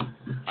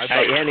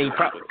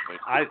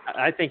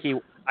 I think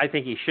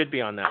he should be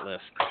on that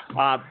list.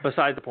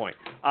 Beside the point.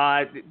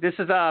 This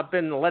has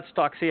been the Let's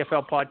Talk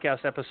CFL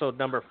podcast episode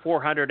number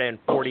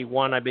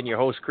 441. I've been your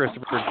host,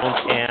 Christopher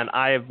Jones, and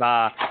I've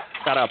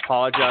got to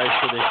apologize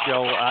for this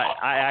show.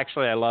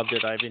 I loved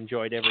it. I've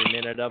enjoyed every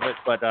minute of it,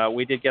 but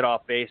we did get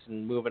off base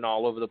and moving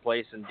all over the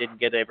place and didn't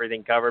get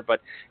everything covered.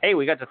 But, hey,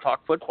 we got to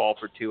talk football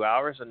for 2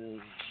 hours, and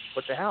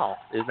what the hell?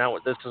 Isn't that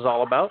what this is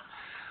all about?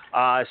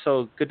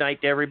 So good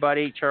night to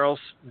everybody. Charles,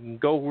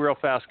 go real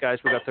fast, guys.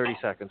 We got 30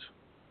 seconds.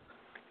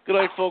 Good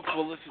night, folks.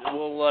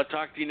 We'll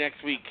talk to you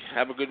next week.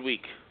 Have a good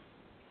week.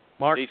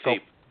 Mark, Stay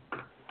safe.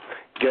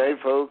 Okay,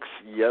 folks.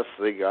 Yes,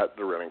 they got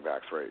the running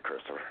backs right,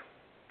 Christopher.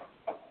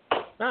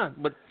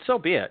 But so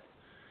be it.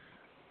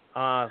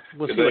 We'll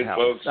Good see what night,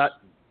 happens. folks.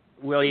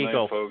 Will you Good night,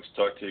 go? folks.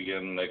 Talk to you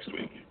again next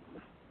week.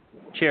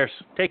 Cheers.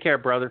 Take care,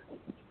 brother.